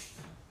for like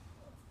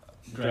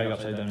Greg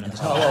upside down.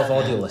 There's not a lot of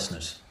audio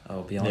listeners.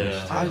 I'll be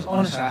honest. Yeah.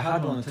 Honestly, I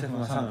had one on the tip of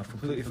my tongue. I've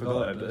completely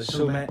forgot it, but it's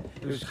so many.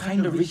 It was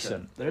kind of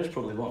recent. There is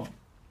probably one.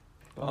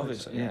 But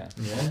obviously, yeah.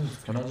 Yeah,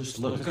 can I just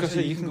look? Because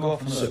you can go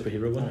off on the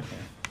Superhero one.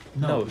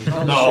 No, No,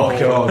 God.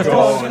 God. I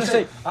was going to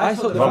say, I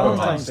thought the Rubber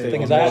Valentine's Man. Day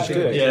Thing is, one I was actually-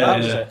 good. yeah, That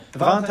was yeah. it. The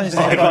Valentine's Oh,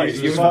 Day I one thought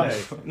was you-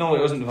 funny. No,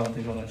 it wasn't the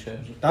Valentine's one.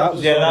 Actually. That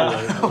was Yeah,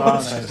 funny, the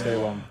Valentine's Day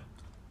one.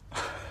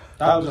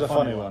 That was a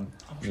funny one.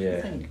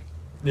 Yeah.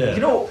 Yeah.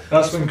 You know.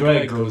 That's when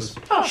Greg goes.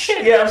 Oh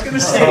shit! Yeah, I was gonna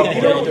say.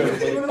 You know.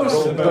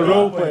 The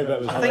roleplay bit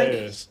was I think-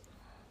 hilarious.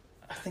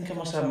 I think I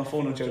must have my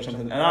phone on charge or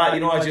something. And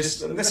I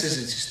just, this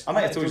is just, I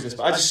might have told you this,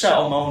 but I just sat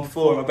on my own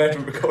floor in my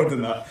bedroom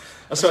recording that.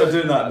 I started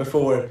doing that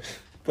before,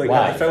 like,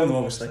 Why? I filmed them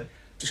obviously,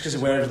 just because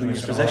of where everything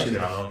was positioned.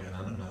 Yeah, I'm not getting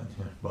into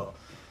that, but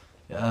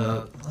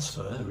yeah, that's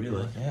about it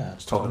really. Yeah.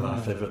 Just talking about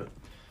our favourite.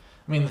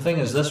 I mean, the thing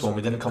is, this one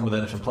we didn't come with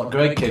anything planned.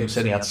 Greg came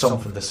saying he had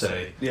something to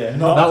say. Yeah.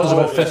 No. That was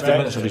about totally 50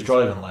 minutes of his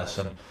expected. driving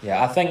lesson.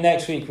 Yeah, I think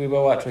next week we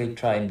will actually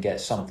try and get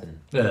something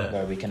Yeah.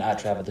 where we can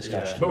actually have a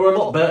discussion. But we're a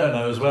lot better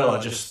now as well. I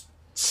just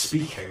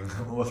speaking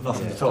with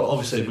nothing to talk.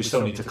 Obviously, we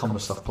still need to come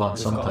with stuff planned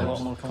We've got a lot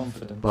sometimes. more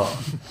confidence.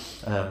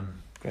 But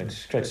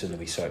Greg's doing the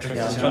research.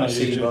 Yeah, I'm trying to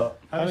see, but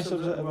How many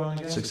subs are there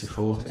again?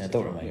 64. Yeah,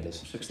 don't remind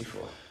us.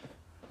 64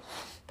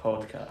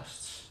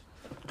 podcasts.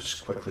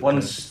 Just quickly.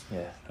 One's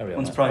Yeah, hurry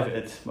one's on.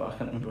 privated, but I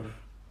can't remember.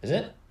 Is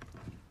it?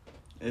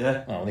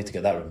 Yeah. Oh, I'll need to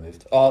get that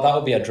removed. Oh,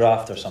 that'll be a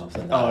draft or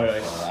something. that Oh,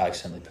 right. I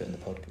accidentally put in the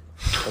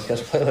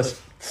podcast playlist.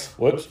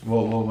 Whoops.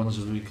 What ones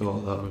have we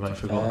got that we might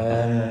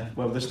forget?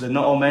 Well, there's the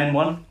Not All Men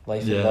one.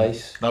 Life Yeah.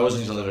 advice. That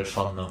wasn't usually very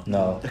fun though.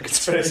 No. The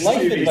conspiracy Life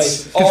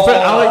theories. advice.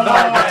 I like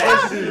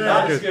that.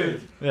 That's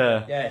good.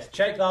 Yeah. Yes,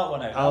 check that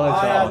one out. I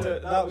like that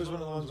one. That was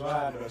one of the ones where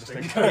I had a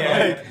thing.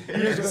 Yeah.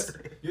 You just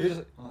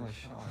oh,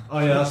 shut up. Oh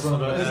yeah, that's one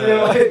about. Is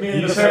it like me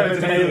and You the said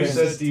Serpent to me, who aliens?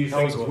 says, "Do you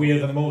That was think one. we're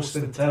the most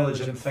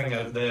intelligent thing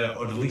out there,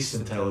 or the least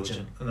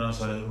intelligent?" And I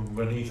was like,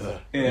 "We're neither."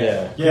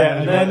 Yeah. Yeah,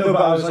 and then no,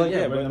 but I was like,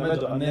 yeah, we're in the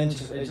middle, and then it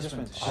just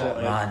went to shit. Oh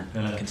like, man,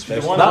 Yeah.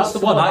 conspiracy. That's the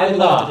one. I I'd like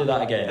love that. to do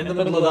that again. In the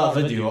middle of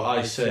that video,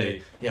 I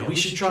say, "Yeah, we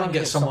should try and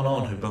get someone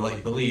on who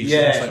believes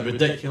Yeah. it's like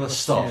ridiculous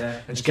stuff,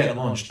 Yeah. and just get them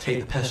on, just take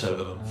the piss out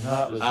of them." and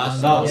that was And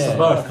just, that was Yeah. the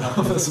birth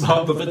of this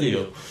the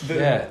video.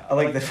 Yeah. I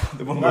like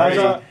the one That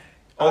where was a-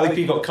 Ollie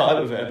P got cut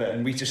out of it a bit,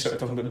 and we just started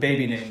talking about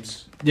baby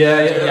names.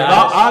 Yeah, Yeah,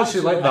 I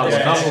actually like that one. Yeah,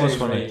 That one was yeah,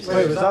 funny. yeah.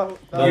 Wait, was that You-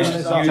 one is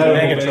you- that you- Terrible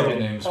Megatron. baby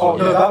names. Oh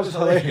no, that was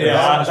hilarious. Yeah,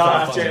 that was I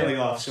quite funny. genuinely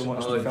laughed so much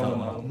I when like filming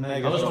that that.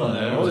 Mega. That was one of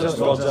them. What was That it?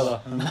 was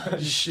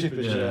Godzilla.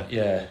 Stupid Yeah. shit.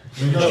 Yeah.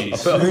 Moon I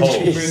cheese. put a Moon poll.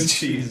 cheese. Moon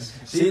cheese.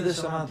 See the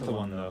Samantha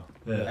one though.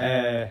 Yeah.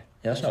 Yeah,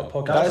 that's not a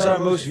podcast. That is our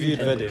most viewed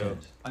 10 video.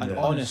 seconds. And Yeah.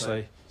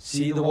 honestly,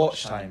 see the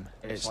watch time.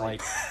 It's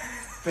like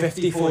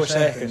 54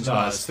 seconds.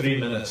 No, it's 3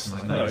 minutes and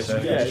like No, 9 it's,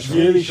 seconds. yeah, it's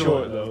really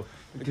short though.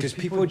 Because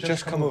people would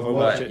just come over,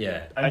 watch it,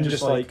 Yeah. and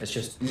just like, It's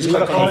just Just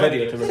click on the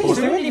video to they record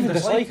it. wouldn't even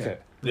dislike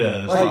it. Yeah,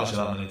 there's Like- not actually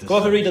that many. go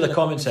have a read of the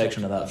comment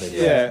section of that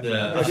video. Yeah.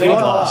 Yeah, I If think, you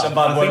want some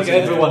bad I words think in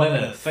there. everyone in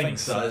it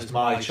thinks that it's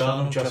my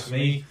channel, just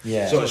me.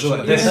 Yeah. So it's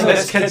like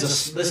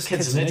this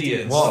kid's an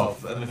idiot and What?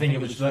 stuff. And I think it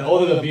was like,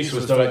 all the abuse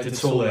was directed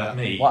solely at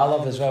me. What I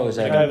love as well is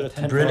The guy with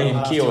the 10 Bruni and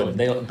hat Keown.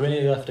 on.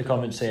 Bruni left a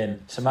comment saying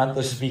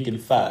Samantha's speaking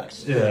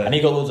facts, Yeah. and he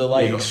got loads of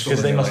He got likes so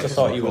because they many must have likes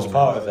thought on he the was comment.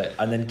 part of it.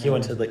 And then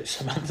Keown said like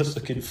Samantha's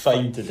looking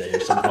fine today or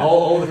something.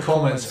 all the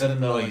comments in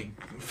the like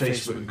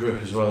Facebook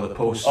group as well, the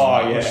posts. Oh,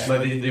 and that, yeah. was,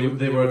 like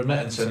they were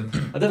admitting saying,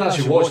 I didn't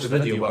actually watch the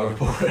video, but I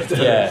reported it.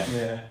 Yeah.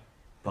 Yeah.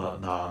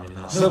 But nah, I mean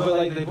that's. No, but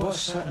like they watched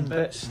certain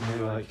bits and they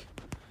were like,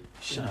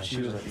 she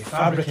was like, you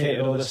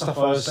fabricated all the stuff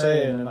I was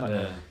saying. And like,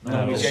 Yeah.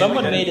 No, we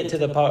Someone genuinely made it to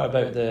the part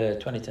about the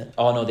 2010.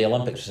 Oh no, the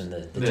Olympics was in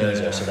the Yeah,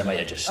 teaser, yeah. so they might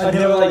have just. and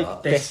they were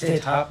like, this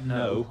did happen.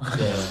 No.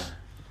 Yeah.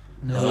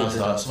 No, that's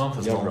that.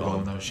 Samantha's You're long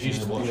wrong. gone now. She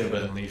used to watch a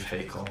bit and leave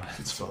hate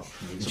comments, but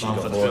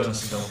Samantha, got to be bored.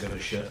 honest, don't give a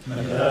shit.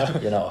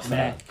 You're not a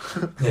fan.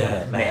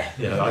 Yeah, Meh.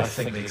 Yeah, I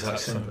think the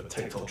exact same about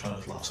TikTok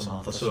trying to laugh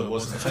Samantha, so it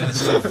wasn't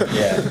offensive.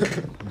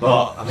 Yeah. But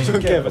I I don't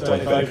mean, care if a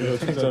 25-year-old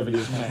thinks our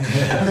videos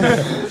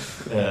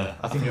meh. yeah,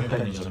 I think your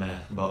opinions are meh,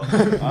 but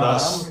I'm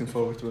that's looking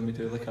forward to when we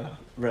do like a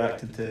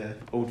reacted to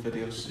old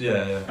videos.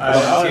 yeah, yeah.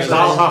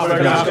 That'll have to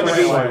be There's going to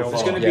be, while.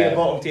 there's going to be Yeah. a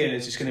bottom tier.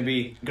 It's just going to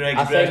be Greg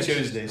I and Brers think-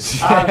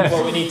 Tuesdays. And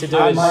what we need to do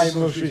And my is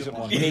most recent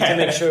one. we need to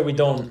make sure we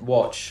don't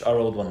watch our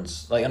old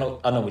ones. Like I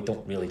know we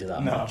don't really do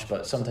that No. much,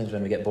 but sometimes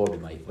when we get bored, we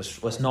might.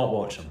 Let's not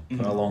watch them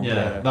for a long Yeah,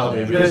 time. that would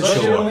be really There's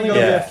short. only gonna be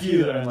Yeah. a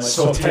few that are like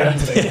So top 10.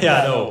 tempting.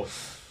 Yeah, I know.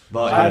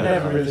 But I yeah.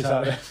 never really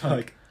sat there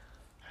like,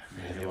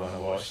 I really want to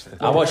watch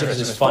this. I watch it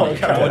because it's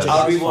funny. I watch it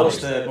I 'cause it's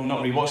rewatched funny. the, well not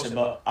rewatched it,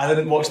 but I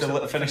didn't watch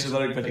the finish of the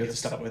lyric video to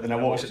start with, and I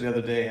watched it the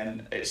other day,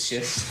 and it's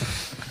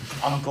just,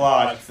 I'm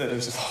glad that there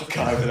was a full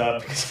guy with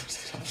that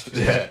because it was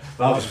Yeah,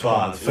 that was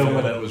bad.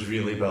 Filming it was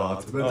really bad.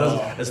 It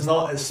doesn't, it's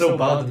not. It's still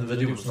bad in the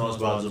video. It's not as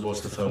bad as it was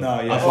to film.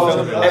 No, yeah. I thought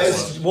It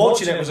was,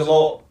 watching it was a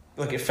lot,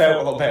 like it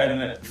felt a lot better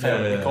than it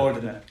felt Yeah, yeah.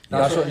 recording it.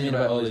 That's what I mean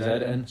about all these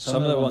editing.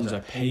 Some of the ones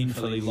are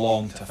painfully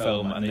long to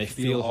film and they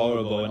feel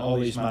horrible, and all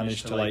these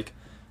manage to like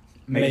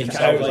make it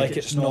out like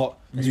it's not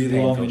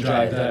really long and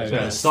dragged out.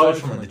 Yeah, it started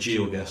from like the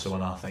GeoGuessr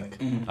one, I think.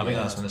 Mm. I think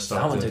that's when it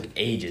That one started. took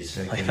ages.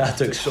 Like that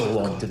took so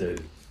long to do.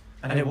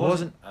 And it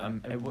wasn't.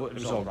 It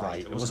was all right.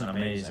 It wasn't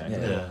amazing.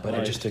 Yeah. But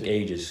it just took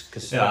ages.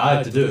 Cause Yeah, I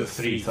had to do it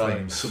 3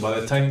 times. So by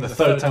the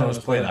third time I was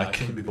playing, I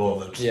couldn't be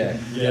bothered. Yeah.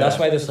 That's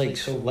why there's like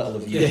so little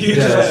of you. Yeah,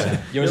 Yours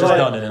you're is like,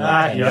 done in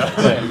ah, an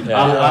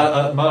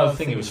yeah. My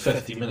thing, it was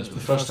 15 minutes, but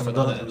the first time I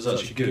done it was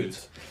actually good.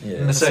 And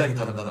Yeah. the second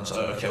time I done it, I was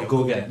like, okay, I'll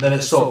go again. Then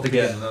it stopped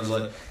again, and I was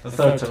like, the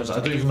third time I was like,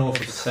 I don't even know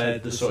if I've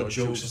said the sort of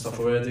jokes and stuff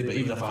already, but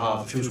even if I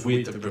have, it feels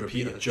weird to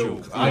repeat a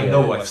joke. I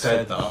know I've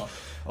said that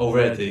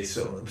already,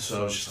 so I was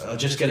just like, I'll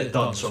just get it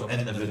done so I'm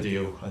in the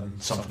video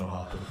and something will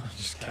happen.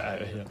 Just get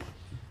out of here.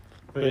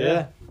 But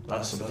yeah,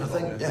 That's about I it.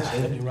 think,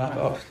 yeah, wrap it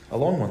up. A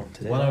long one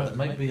today. 1 hour, it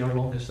might be our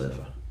longest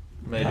ever.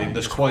 Maybe.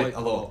 There's quite a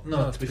lot.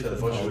 No, to be fair, the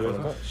voice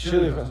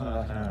surely we've got something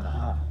like an hour and a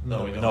half.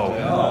 No, we don't.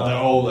 No. They're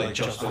all like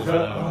just over an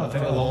hour. I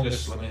think the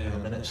longest, let me have a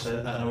minute,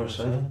 an hour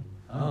 7.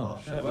 Oh,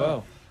 shit,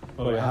 well.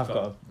 Well, we have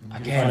got a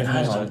Again, 5 hang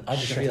minutes on, I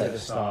just shift at the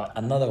realised start.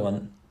 another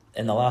one.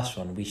 In the last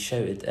one, we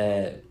shouted.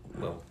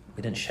 Well,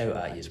 we didn't shout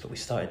at you, but we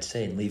started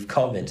saying leave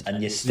comments,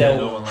 and you still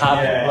no one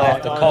haven't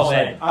left a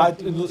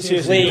comment.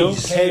 Seriously, don't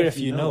Please. care if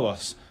you know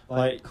us.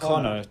 Like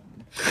Connor,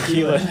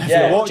 Keelan, if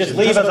Yeah, you're watching, just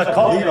leave us a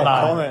comment, leave a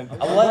man.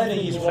 comment. 11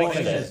 of you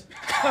watching it.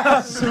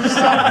 Is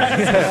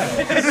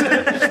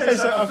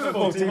it a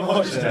football team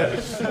watching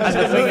it? And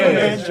the thing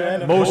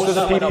is, most of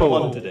the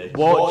people today.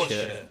 watch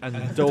it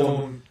and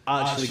don't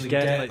actually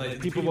get like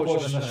people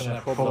watching this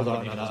and probably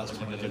don't even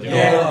understand what they're doing.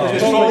 Yeah,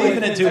 It's we're probably-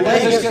 leaving it too if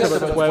late. this gets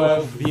about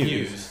 12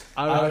 views.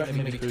 I reckon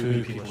maybe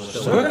 2 people will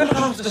still. So we're going to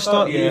have to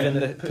start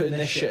even putting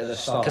this shit at the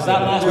start. 'Cause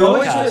that last We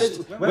always podcast-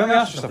 do it- when we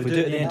ask for stuff, we do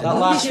it at the end. That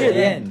last bit at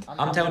the end,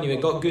 I'm telling you,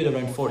 it got good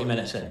around 40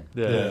 minutes in.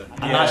 Yeah.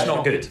 And that's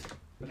not good.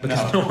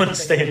 Because no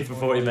one's staying for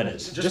 40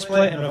 minutes. Just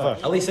play it in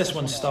reverse. At least this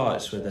one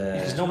starts with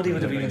Because nobody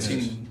would have even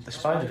seen the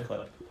spider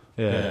clip.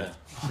 Yeah.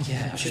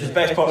 yeah, I Which should is the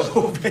best part of the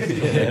whole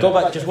video. Go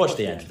back, just watch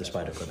the end of the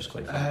spider clip, it's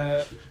quite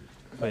fun.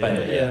 But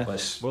anyway, yeah.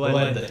 let's We'll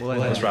end it.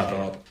 let's wrap it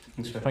up.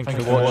 Thank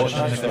you for watching.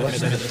 Thanks for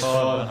listening this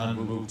far,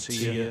 and we'll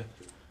see you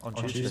on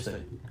Tuesday.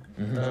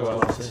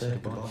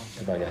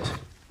 Goodbye, guys.